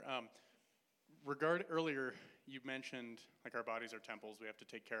this better. Earlier, you mentioned, our bodies are temples. We have to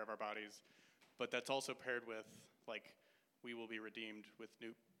take care of our bodies. But that's also paired with, we will be redeemed with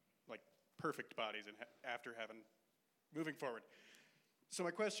new, perfect bodies after heaven, moving forward. So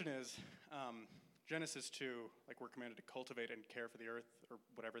my question is, Genesis 2, we're commanded to cultivate and care for the earth, or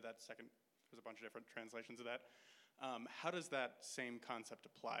whatever that second, there's a bunch of different translations of that. How does that same concept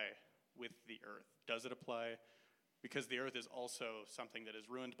apply with the earth? Does it apply? Because the earth is also something that is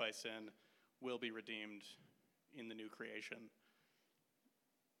ruined by sin, will be redeemed in the new creation.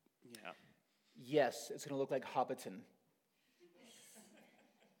 Yeah. Yes, it's going to look like Hobbiton.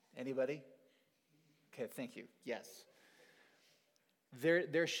 Anybody? Okay, thank you. Yes.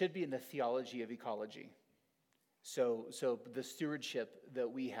 There should be in the theology of ecology. So the stewardship that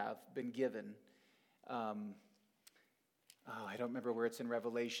we have been given, I don't remember where it's in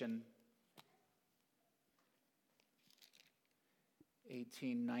Revelation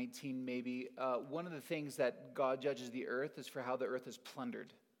 18, 19 maybe. One of the things that God judges the earth is for how the earth is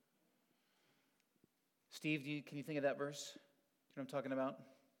plundered. Steve, can you think of that verse? Do you know what I'm talking about?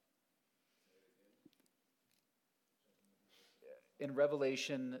 In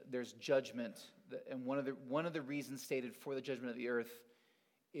Revelation, there's judgment, and one of the reasons stated for the judgment of the earth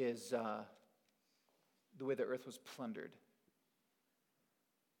is the way the earth was plundered.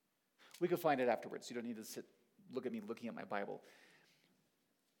 We could find it afterwards. You don't need to look at me looking at my Bible.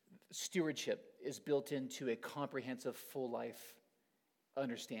 Stewardship is built into a comprehensive, full life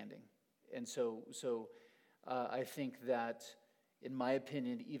understanding, and so I think that, in my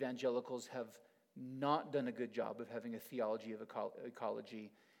opinion, evangelicals have not done a good job of having a theology of ecology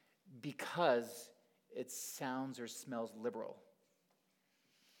because it sounds or smells liberal.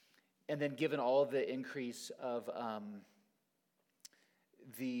 And then given all the increase of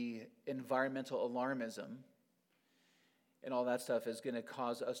the environmental alarmism and all that stuff is going to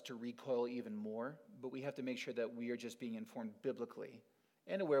cause us to recoil even more. But we have to make sure that we are just being informed biblically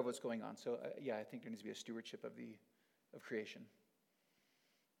and aware of what's going on. So I think there needs to be a stewardship of creation.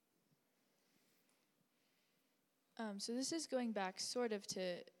 So this is going back sort of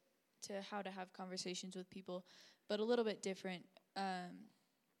to how to have conversations with people, but a little bit different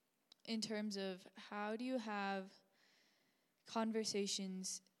in terms of how do you have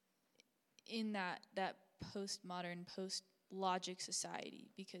conversations in that postmodern, post-logic society?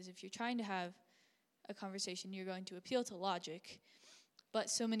 Because if you're trying to have a conversation, you're going to appeal to logic,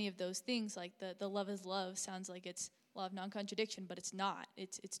 but so many of those things, like the love is love, sounds like it's law of non-contradiction, but it's not.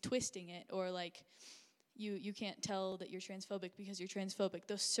 It's twisting it, or like you can't tell that you're transphobic because you're transphobic.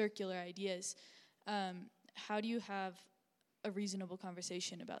 Those circular ideas. How do you have a reasonable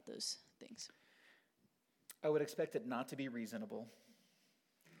conversation about those things? I would expect it not to be reasonable.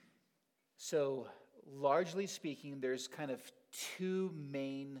 So, largely speaking, there's kind of two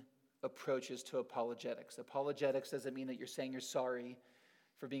main approaches to apologetics. Apologetics doesn't mean that you're saying you're sorry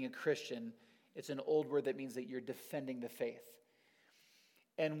for being a Christian. It's an old word that means that you're defending the faith.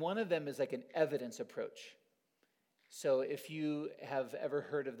 And one of them is like an evidence approach. So if you have ever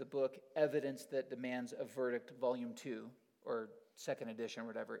heard of the book Evidence That Demands a Verdict, Volume 2, or second edition or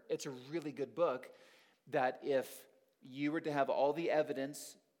whatever, it's a really good book that if you were to have all the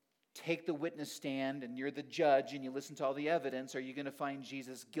evidence, take the witness stand, and you're the judge and you listen to all the evidence, are you going to find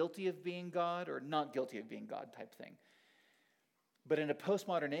Jesus guilty of being God or not guilty of being God type thing? But in a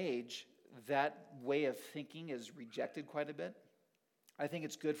postmodern age, that way of thinking is rejected quite a bit. I think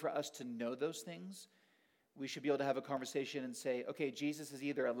it's good for us to know those things. We should be able to have a conversation and say, okay, Jesus is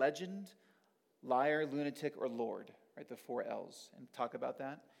either a legend, liar, lunatic, or Lord, right? The 4 L's, and talk about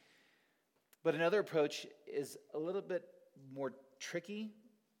that. But another approach is a little bit more tricky,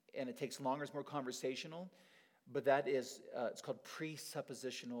 and it takes longer, it's more conversational, but that is, it's called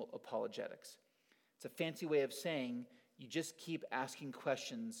presuppositional apologetics. It's a fancy way of saying you just keep asking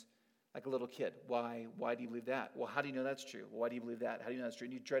questions like a little kid. Why? Why do you believe that? Well, how do you know that's true? Why do you believe that? How do you know that's true?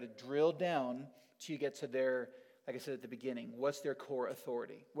 And you try to drill down till you get to their, like I said at the beginning, what's their core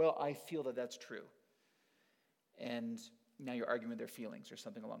authority? Well, I feel that that's true. And now you're arguing with their feelings or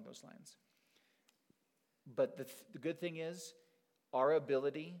something along those lines. But the good thing is, our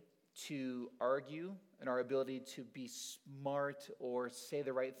ability to argue and our ability to be smart or say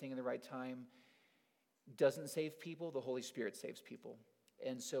the right thing in the right time doesn't save people. The Holy Spirit saves people.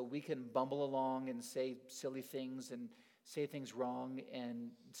 And so we can bumble along and say silly things and say things wrong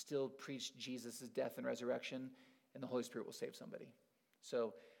and still preach Jesus' death and resurrection, and the Holy Spirit will save somebody.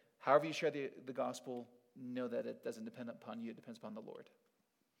 So however you share the gospel, know that it doesn't depend upon you, it depends upon the Lord.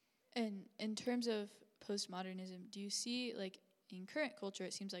 And in terms of postmodernism, do you see, like, in current culture,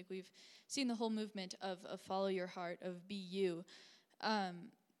 it seems like we've seen the whole movement of follow your heart, of be you.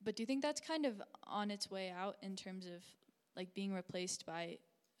 But do you think that's kind of on its way out in terms of, like, being replaced by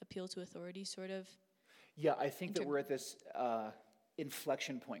appeal to authority, sort of? Yeah, I think that we're at this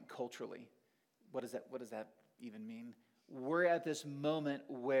inflection point culturally. What does that even mean? We're at this moment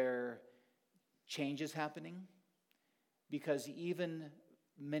where change is happening because even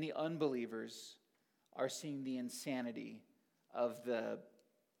many unbelievers are seeing the insanity of the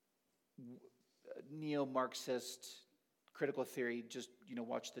neo-Marxist critical theory, just,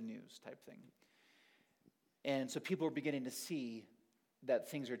 watch the news type thing. And so people are beginning to see that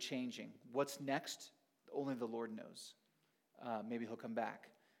things are changing. What's next? Only the Lord knows. Maybe he'll come back.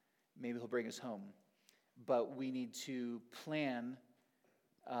 Maybe he'll bring us home. But we need to plan.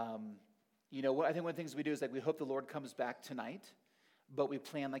 I think one of the things we do is we hope the Lord comes back tonight, but we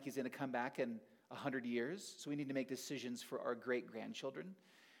plan like he's going to come back in 100 years. So we need to make decisions for our great-grandchildren.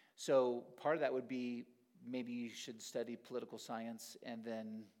 So part of that would be maybe you should study political science and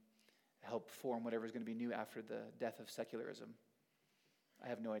then help form whatever is going to be new after the death of secularism. I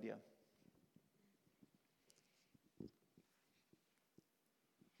have no idea.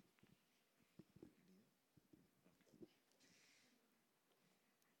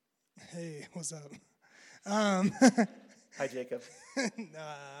 Hey, what's up? Hi, Jacob.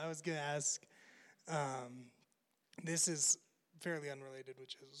 I was going to ask, this is fairly unrelated,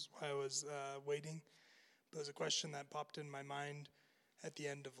 which is why I was waiting. But there's a question that popped in my mind at the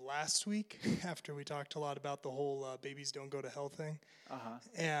end of last week after we talked a lot about the whole babies don't go to hell thing. Uh-huh.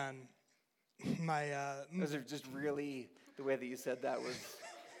 And my... Those are just really, the way that you said that was...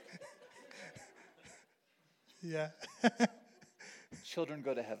 Yeah. Children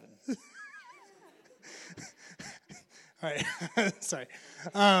go to heaven. All right. Sorry.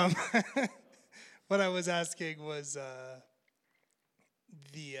 What I was asking was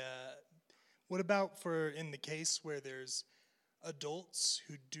what about for in the case where there's adults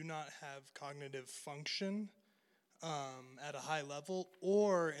who do not have cognitive function at a high level,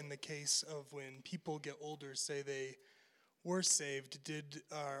 or in the case of when people get older, say they were saved, did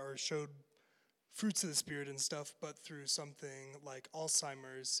or showed fruits of the Spirit and stuff, but through something like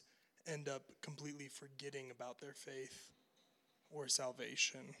Alzheimer's, end up completely forgetting about their faith or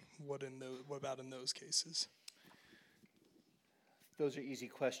salvation. What about in those cases? Those are easy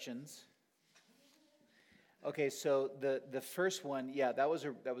questions. Okay, so the first one, yeah,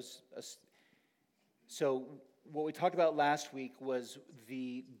 so what we talked about last week was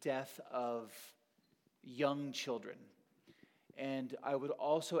the death of young children. And I would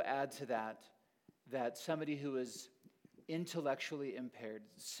also add to that somebody who is intellectually impaired,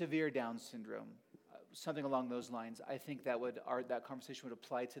 severe Down syndrome, something along those lines, I think that conversation would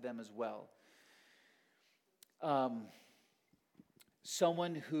apply to them as well.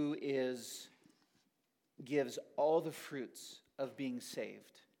 Someone who gives all the fruits of being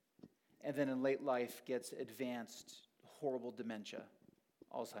saved, and then in late life gets advanced, horrible dementia,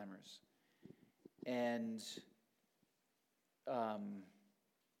 Alzheimer's. And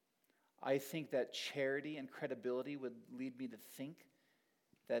I think that charity and credibility would lead me to think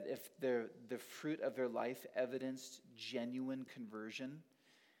that if the fruit of their life evidenced genuine conversion,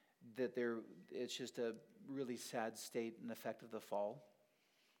 that it's just a really sad state and effect of the fall.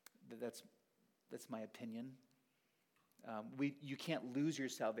 That's my opinion. You can't lose your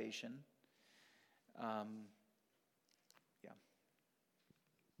salvation. Yeah.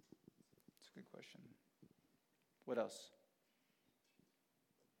 It's a good question. What else?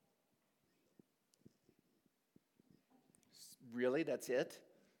 Really? That's it?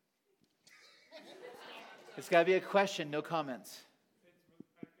 It's got to be a question, no comments.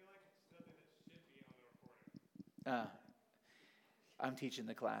 I'm teaching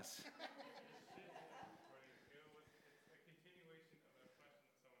the class.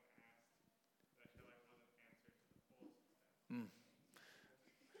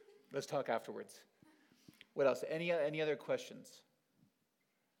 Let's talk afterwards. What else? Any other questions?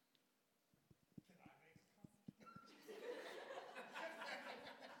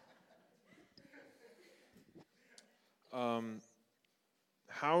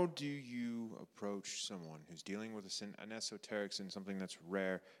 How do you approach someone who's dealing with an esoteric sin, something that's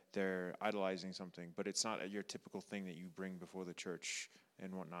rare? They're idolizing something, but it's not your typical thing that you bring before the church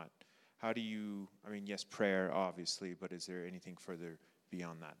and whatnot. How do you, yes, prayer, obviously, but is there anything further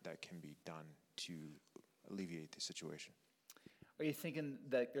beyond that can be done to alleviate the situation? Are you thinking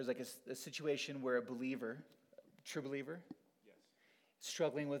that there's like a situation where a believer, true believer, yes,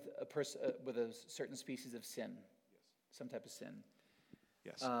 struggling with with a certain species of sin, yes, some type of sin?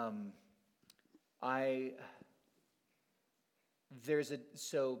 Yes.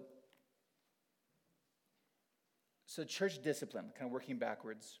 So church discipline, kind of working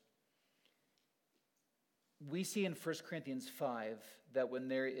backwards. We see in 1 Corinthians 5 that when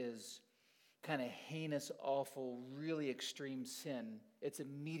there is kind of heinous, awful, really extreme sin, it's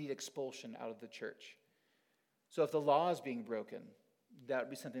immediate expulsion out of the church. So if the law is being broken, that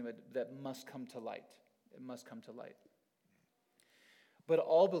would be something that must come to light. It must come to light. But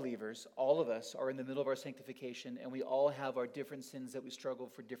all believers, all of us, are in the middle of our sanctification, and we all have our different sins that we struggle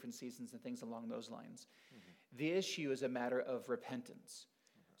for different seasons and things along those lines. Mm-hmm. The issue is a matter of repentance.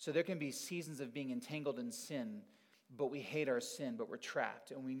 Okay. So there can be seasons of being entangled in sin, but we hate our sin, but we're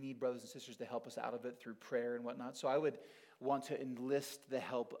trapped, and we need brothers and sisters to help us out of it through prayer and whatnot. So I would want to enlist the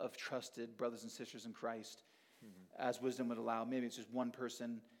help of trusted brothers and sisters in Christ, mm-hmm, as wisdom would allow. Maybe it's just one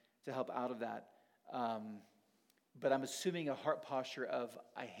person to help out of that. But I'm assuming a heart posture of,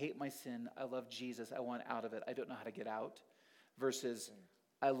 I hate my sin, I love Jesus, I want out of it, I don't know how to get out, versus,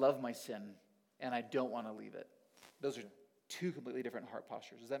 I love my sin, and I don't want to leave it. Those are two completely different heart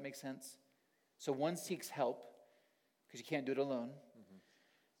postures. Does that make sense? So one seeks help, because you can't do it alone.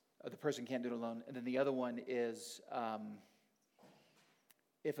 Mm-hmm. The person can't do it alone. And then the other one is,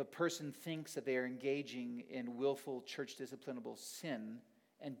 if a person thinks that they are engaging in willful church disciplinable sin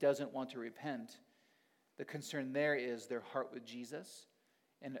and doesn't want to repent, the concern there is their heart with Jesus,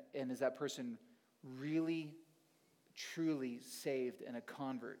 and is that person really, truly saved and a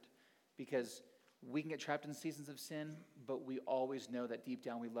convert? Because we can get trapped in seasons of sin, but we always know that deep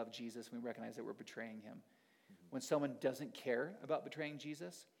down we love Jesus and we recognize that we're betraying him. Mm-hmm. When someone doesn't care about betraying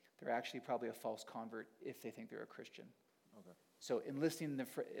Jesus, they're actually probably a false convert if they think they're a Christian. Okay. So enlisting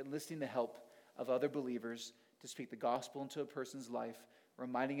the help of other believers to speak the gospel into a person's life,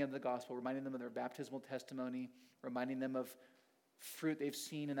 reminding them of the gospel, reminding them of their baptismal testimony, reminding them of fruit they've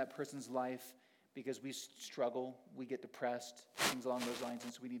seen in that person's life, because we struggle, we get depressed, things along those lines,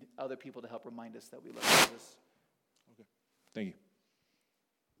 and so we need other people to help remind us that we love Jesus. Okay. Thank you.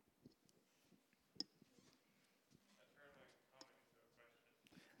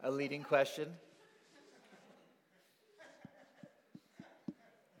 A leading question.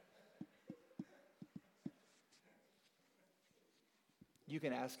 You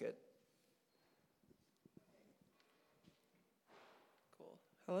can ask it. Cool.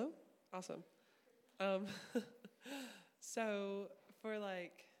 Hello? Awesome. So for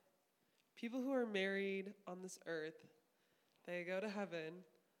like people who are married on this earth, they go to heaven,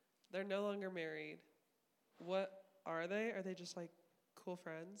 they're no longer married. What are they? Are they just like cool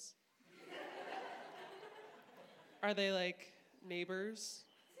friends? Are they like neighbors?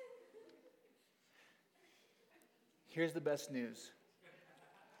 Here's the best news.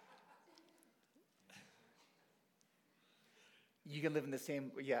 You can live in the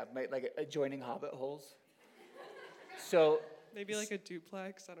same, like adjoining hobbit holes. So maybe like a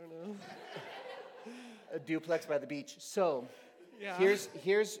duplex, I don't know. A duplex by the beach. So yeah. here's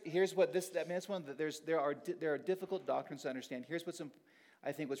what this, I mean, that's one that there are difficult doctrines to understand. Here's what's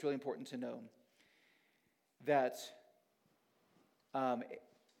really important to know. That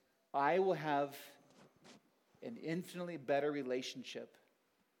I will have an infinitely better relationship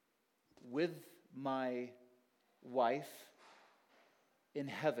with my wife in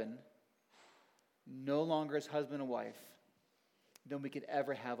heaven, no longer as husband and wife, than we could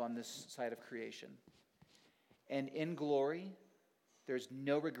ever have on this side of creation. And in glory, there's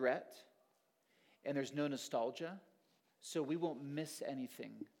no regret and there's no nostalgia, so we won't miss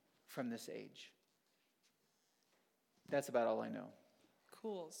anything from this age. That's about all I know.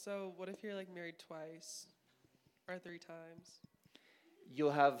 Cool. So what if you're like married twice or 3 times?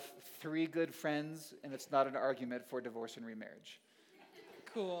 You'll have 3 good friends, and it's not an argument for divorce and remarriage.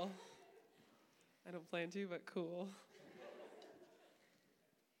 Cool. I don't plan to, but cool.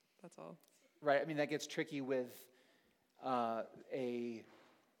 That's all. Right. I mean, that gets tricky with a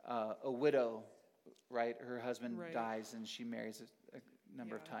widow, right? Her husband dies, and she marries a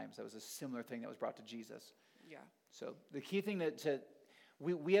number of times. That was a similar thing that was brought to Jesus. Yeah. So the key thing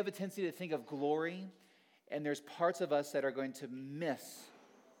we have a tendency to think of glory, and there's parts of us that are going to miss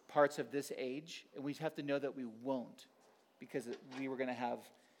parts of this age, and we have to know that we won't, because we were going to have,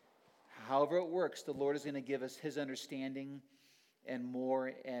 however it works, the Lord is going to give us his understanding and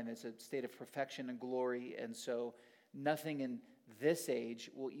more, and it's a state of perfection and glory, and so nothing in this age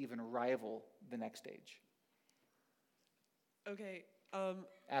will even rival the next age. Okay.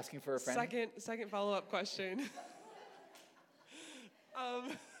 Asking for a friend? Second follow-up question.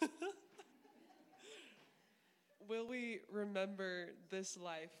 Will we remember this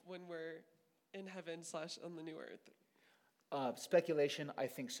life when we're in heaven / on the new earth? Speculation, I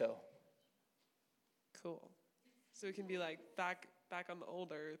think so. Cool. So it can be like back on the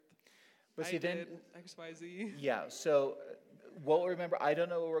old earth. But see, I then did XYZ. Yeah. So what we'll remember, I don't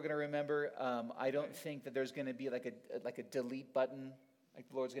know what we're going to remember. I don't think that there's going to be like a delete button, like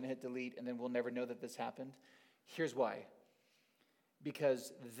the Lord's going to hit delete, and then we'll never know that this happened. Here's why.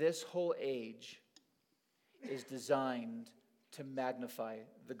 Because this whole age is designed to magnify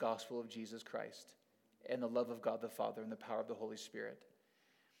the gospel of Jesus Christ and the love of God the Father and the power of the Holy Spirit.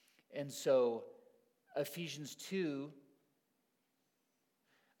 And so Ephesians 2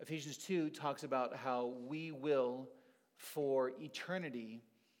 talks about how we will, for eternity,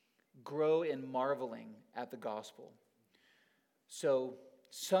 grow in marveling at the gospel. So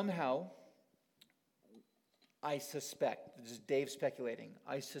somehow, I suspect, this is Dave speculating,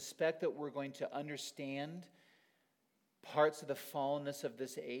 I suspect that we're going to understand parts of the fallenness of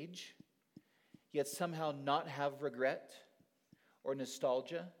this age, yet somehow not have regret or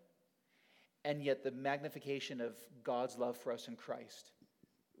nostalgia, and yet the magnification of God's love for us in Christ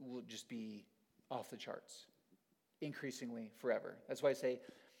will just be off the charts, increasingly forever. That's why I say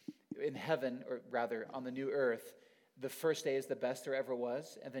in heaven, or rather on the new earth, the first day is the best there ever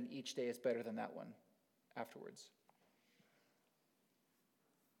was, and then each day is better than that one afterwards.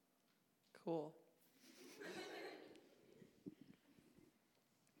 Cool.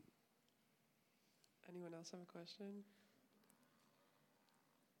 Anyone else have a question?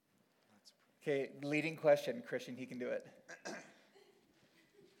 Okay, leading question, Christian, he can do it. All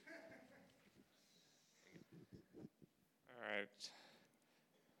right.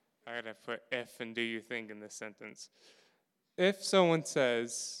 I gotta put if and do you think in this sentence. If someone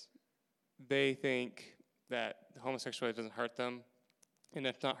says they think that homosexuality doesn't hurt them, and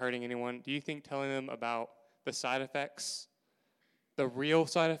it's not hurting anyone, do you think telling them about the side effects, the real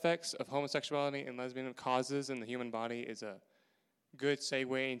side effects of homosexuality and lesbian causes in the human body is a good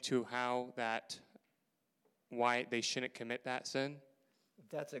segue into why they shouldn't commit that sin?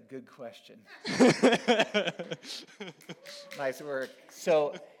 That's a good question. Nice work.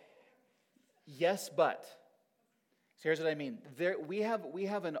 So, yes, but. So here's what I mean. We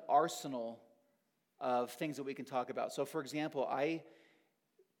have an arsenal of things that we can talk about. So, for example, I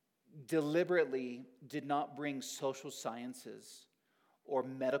deliberately did not bring social sciences or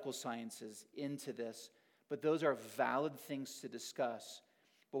medical sciences into this, but those are valid things to discuss.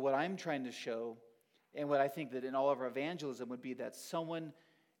 But what I'm trying to show, and what I think that in all of our evangelism would be that someone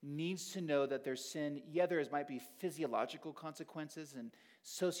needs to know that their sin, there might be physiological consequences and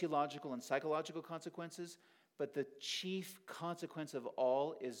sociological and psychological consequences, but the chief consequence of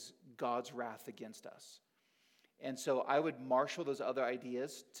all is God's wrath against us. And so I would marshal those other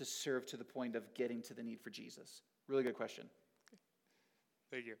ideas to serve to the point of getting to the need for Jesus. Really good question.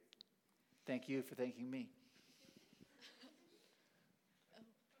 Thank you. Thank you for thanking me.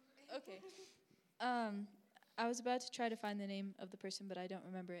 Okay. I was about to try to find the name of the person, but I don't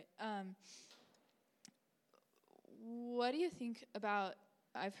remember it. What do you think about,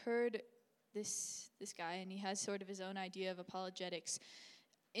 I've heard this guy, and he has sort of his own idea of apologetics,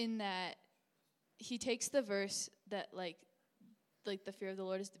 in that he takes the verse that, like, like the fear of the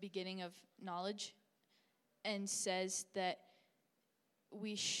Lord is the beginning of knowledge, and says that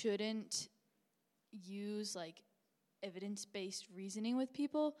we shouldn't use like evidence-based reasoning with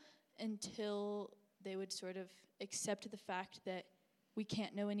people until they would sort of accept the fact that we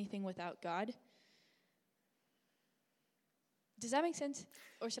can't know anything without God. Does that make sense?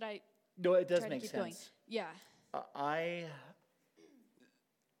 Or should I No, it does try to make keep sense. going? Yeah.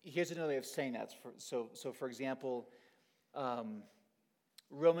 Here's another way of saying that. So for example,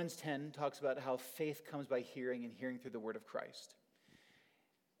 Romans 10 talks about how faith comes by hearing and hearing through the word of Christ.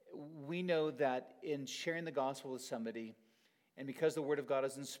 We know that in sharing the gospel with somebody, and because the word of God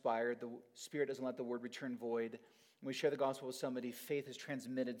is inspired, the Spirit doesn't let the word return void. When we share the gospel with somebody, faith is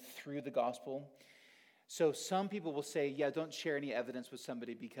transmitted through the gospel. So some people will say, yeah, don't share any evidence with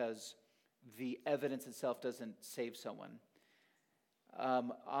somebody because the evidence itself doesn't save someone.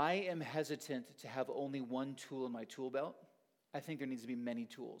 I am hesitant to have only one tool in my tool belt. I think there needs to be many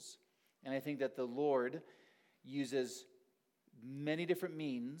tools. And I think that the Lord uses many different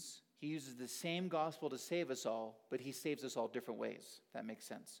means. He uses the same gospel to save us all, but he saves us all different ways. If that makes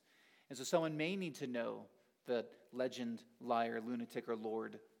sense. And so someone may need to know the legend, liar, lunatic, or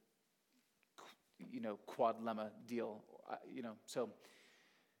Lord, quadlemma deal. So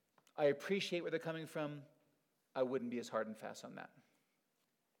I appreciate where they're coming from. I wouldn't be as hard and fast on that.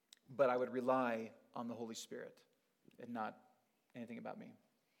 But I would rely on the Holy Spirit and not anything about me.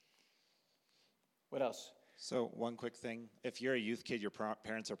 What else? So one quick thing. If you're a youth kid, your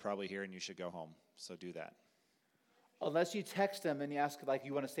parents are probably here and you should go home. So do that. Unless you text them and you ask, like,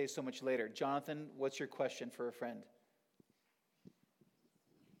 you want to stay so much later. Jonathan, what's your question for a friend?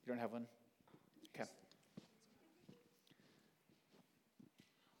 You don't have one? Okay.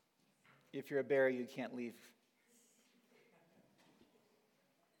 If you're a bear, you can't leave.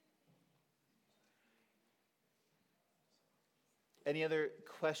 Any other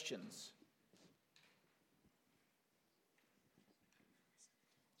questions?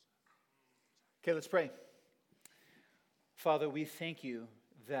 Okay, let's pray. Father, we thank you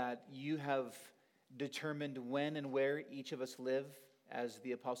that you have determined when and where each of us live, as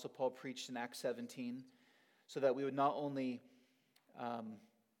the Apostle Paul preached in Acts 17, so that we would not only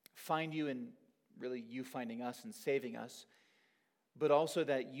find you and really you finding us and saving us, but also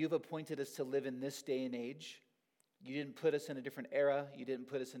that you've appointed us to live in this day and age. You didn't put us in a different era. You didn't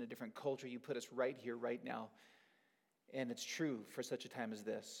put us in a different culture. You put us right here, right now. And it's true for such a time as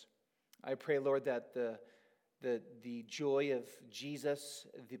this. I pray, Lord, that the joy of Jesus,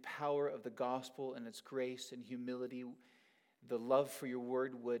 the power of the gospel and its grace and humility, the love for your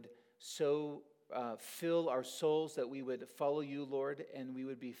word would so fill our souls that we would follow you, Lord, and we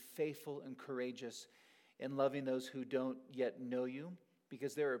would be faithful and courageous in loving those who don't yet know you,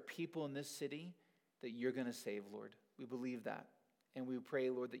 because there are people in this city that you're going to save, Lord. We believe that. And we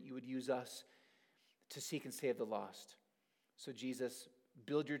pray, Lord, that you would use us to seek and save the lost. So, Jesus,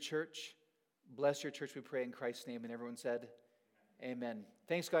 build your church. Bless your church, we pray in Christ's name. And everyone said, amen.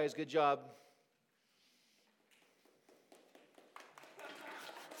 Thanks, guys. Good job.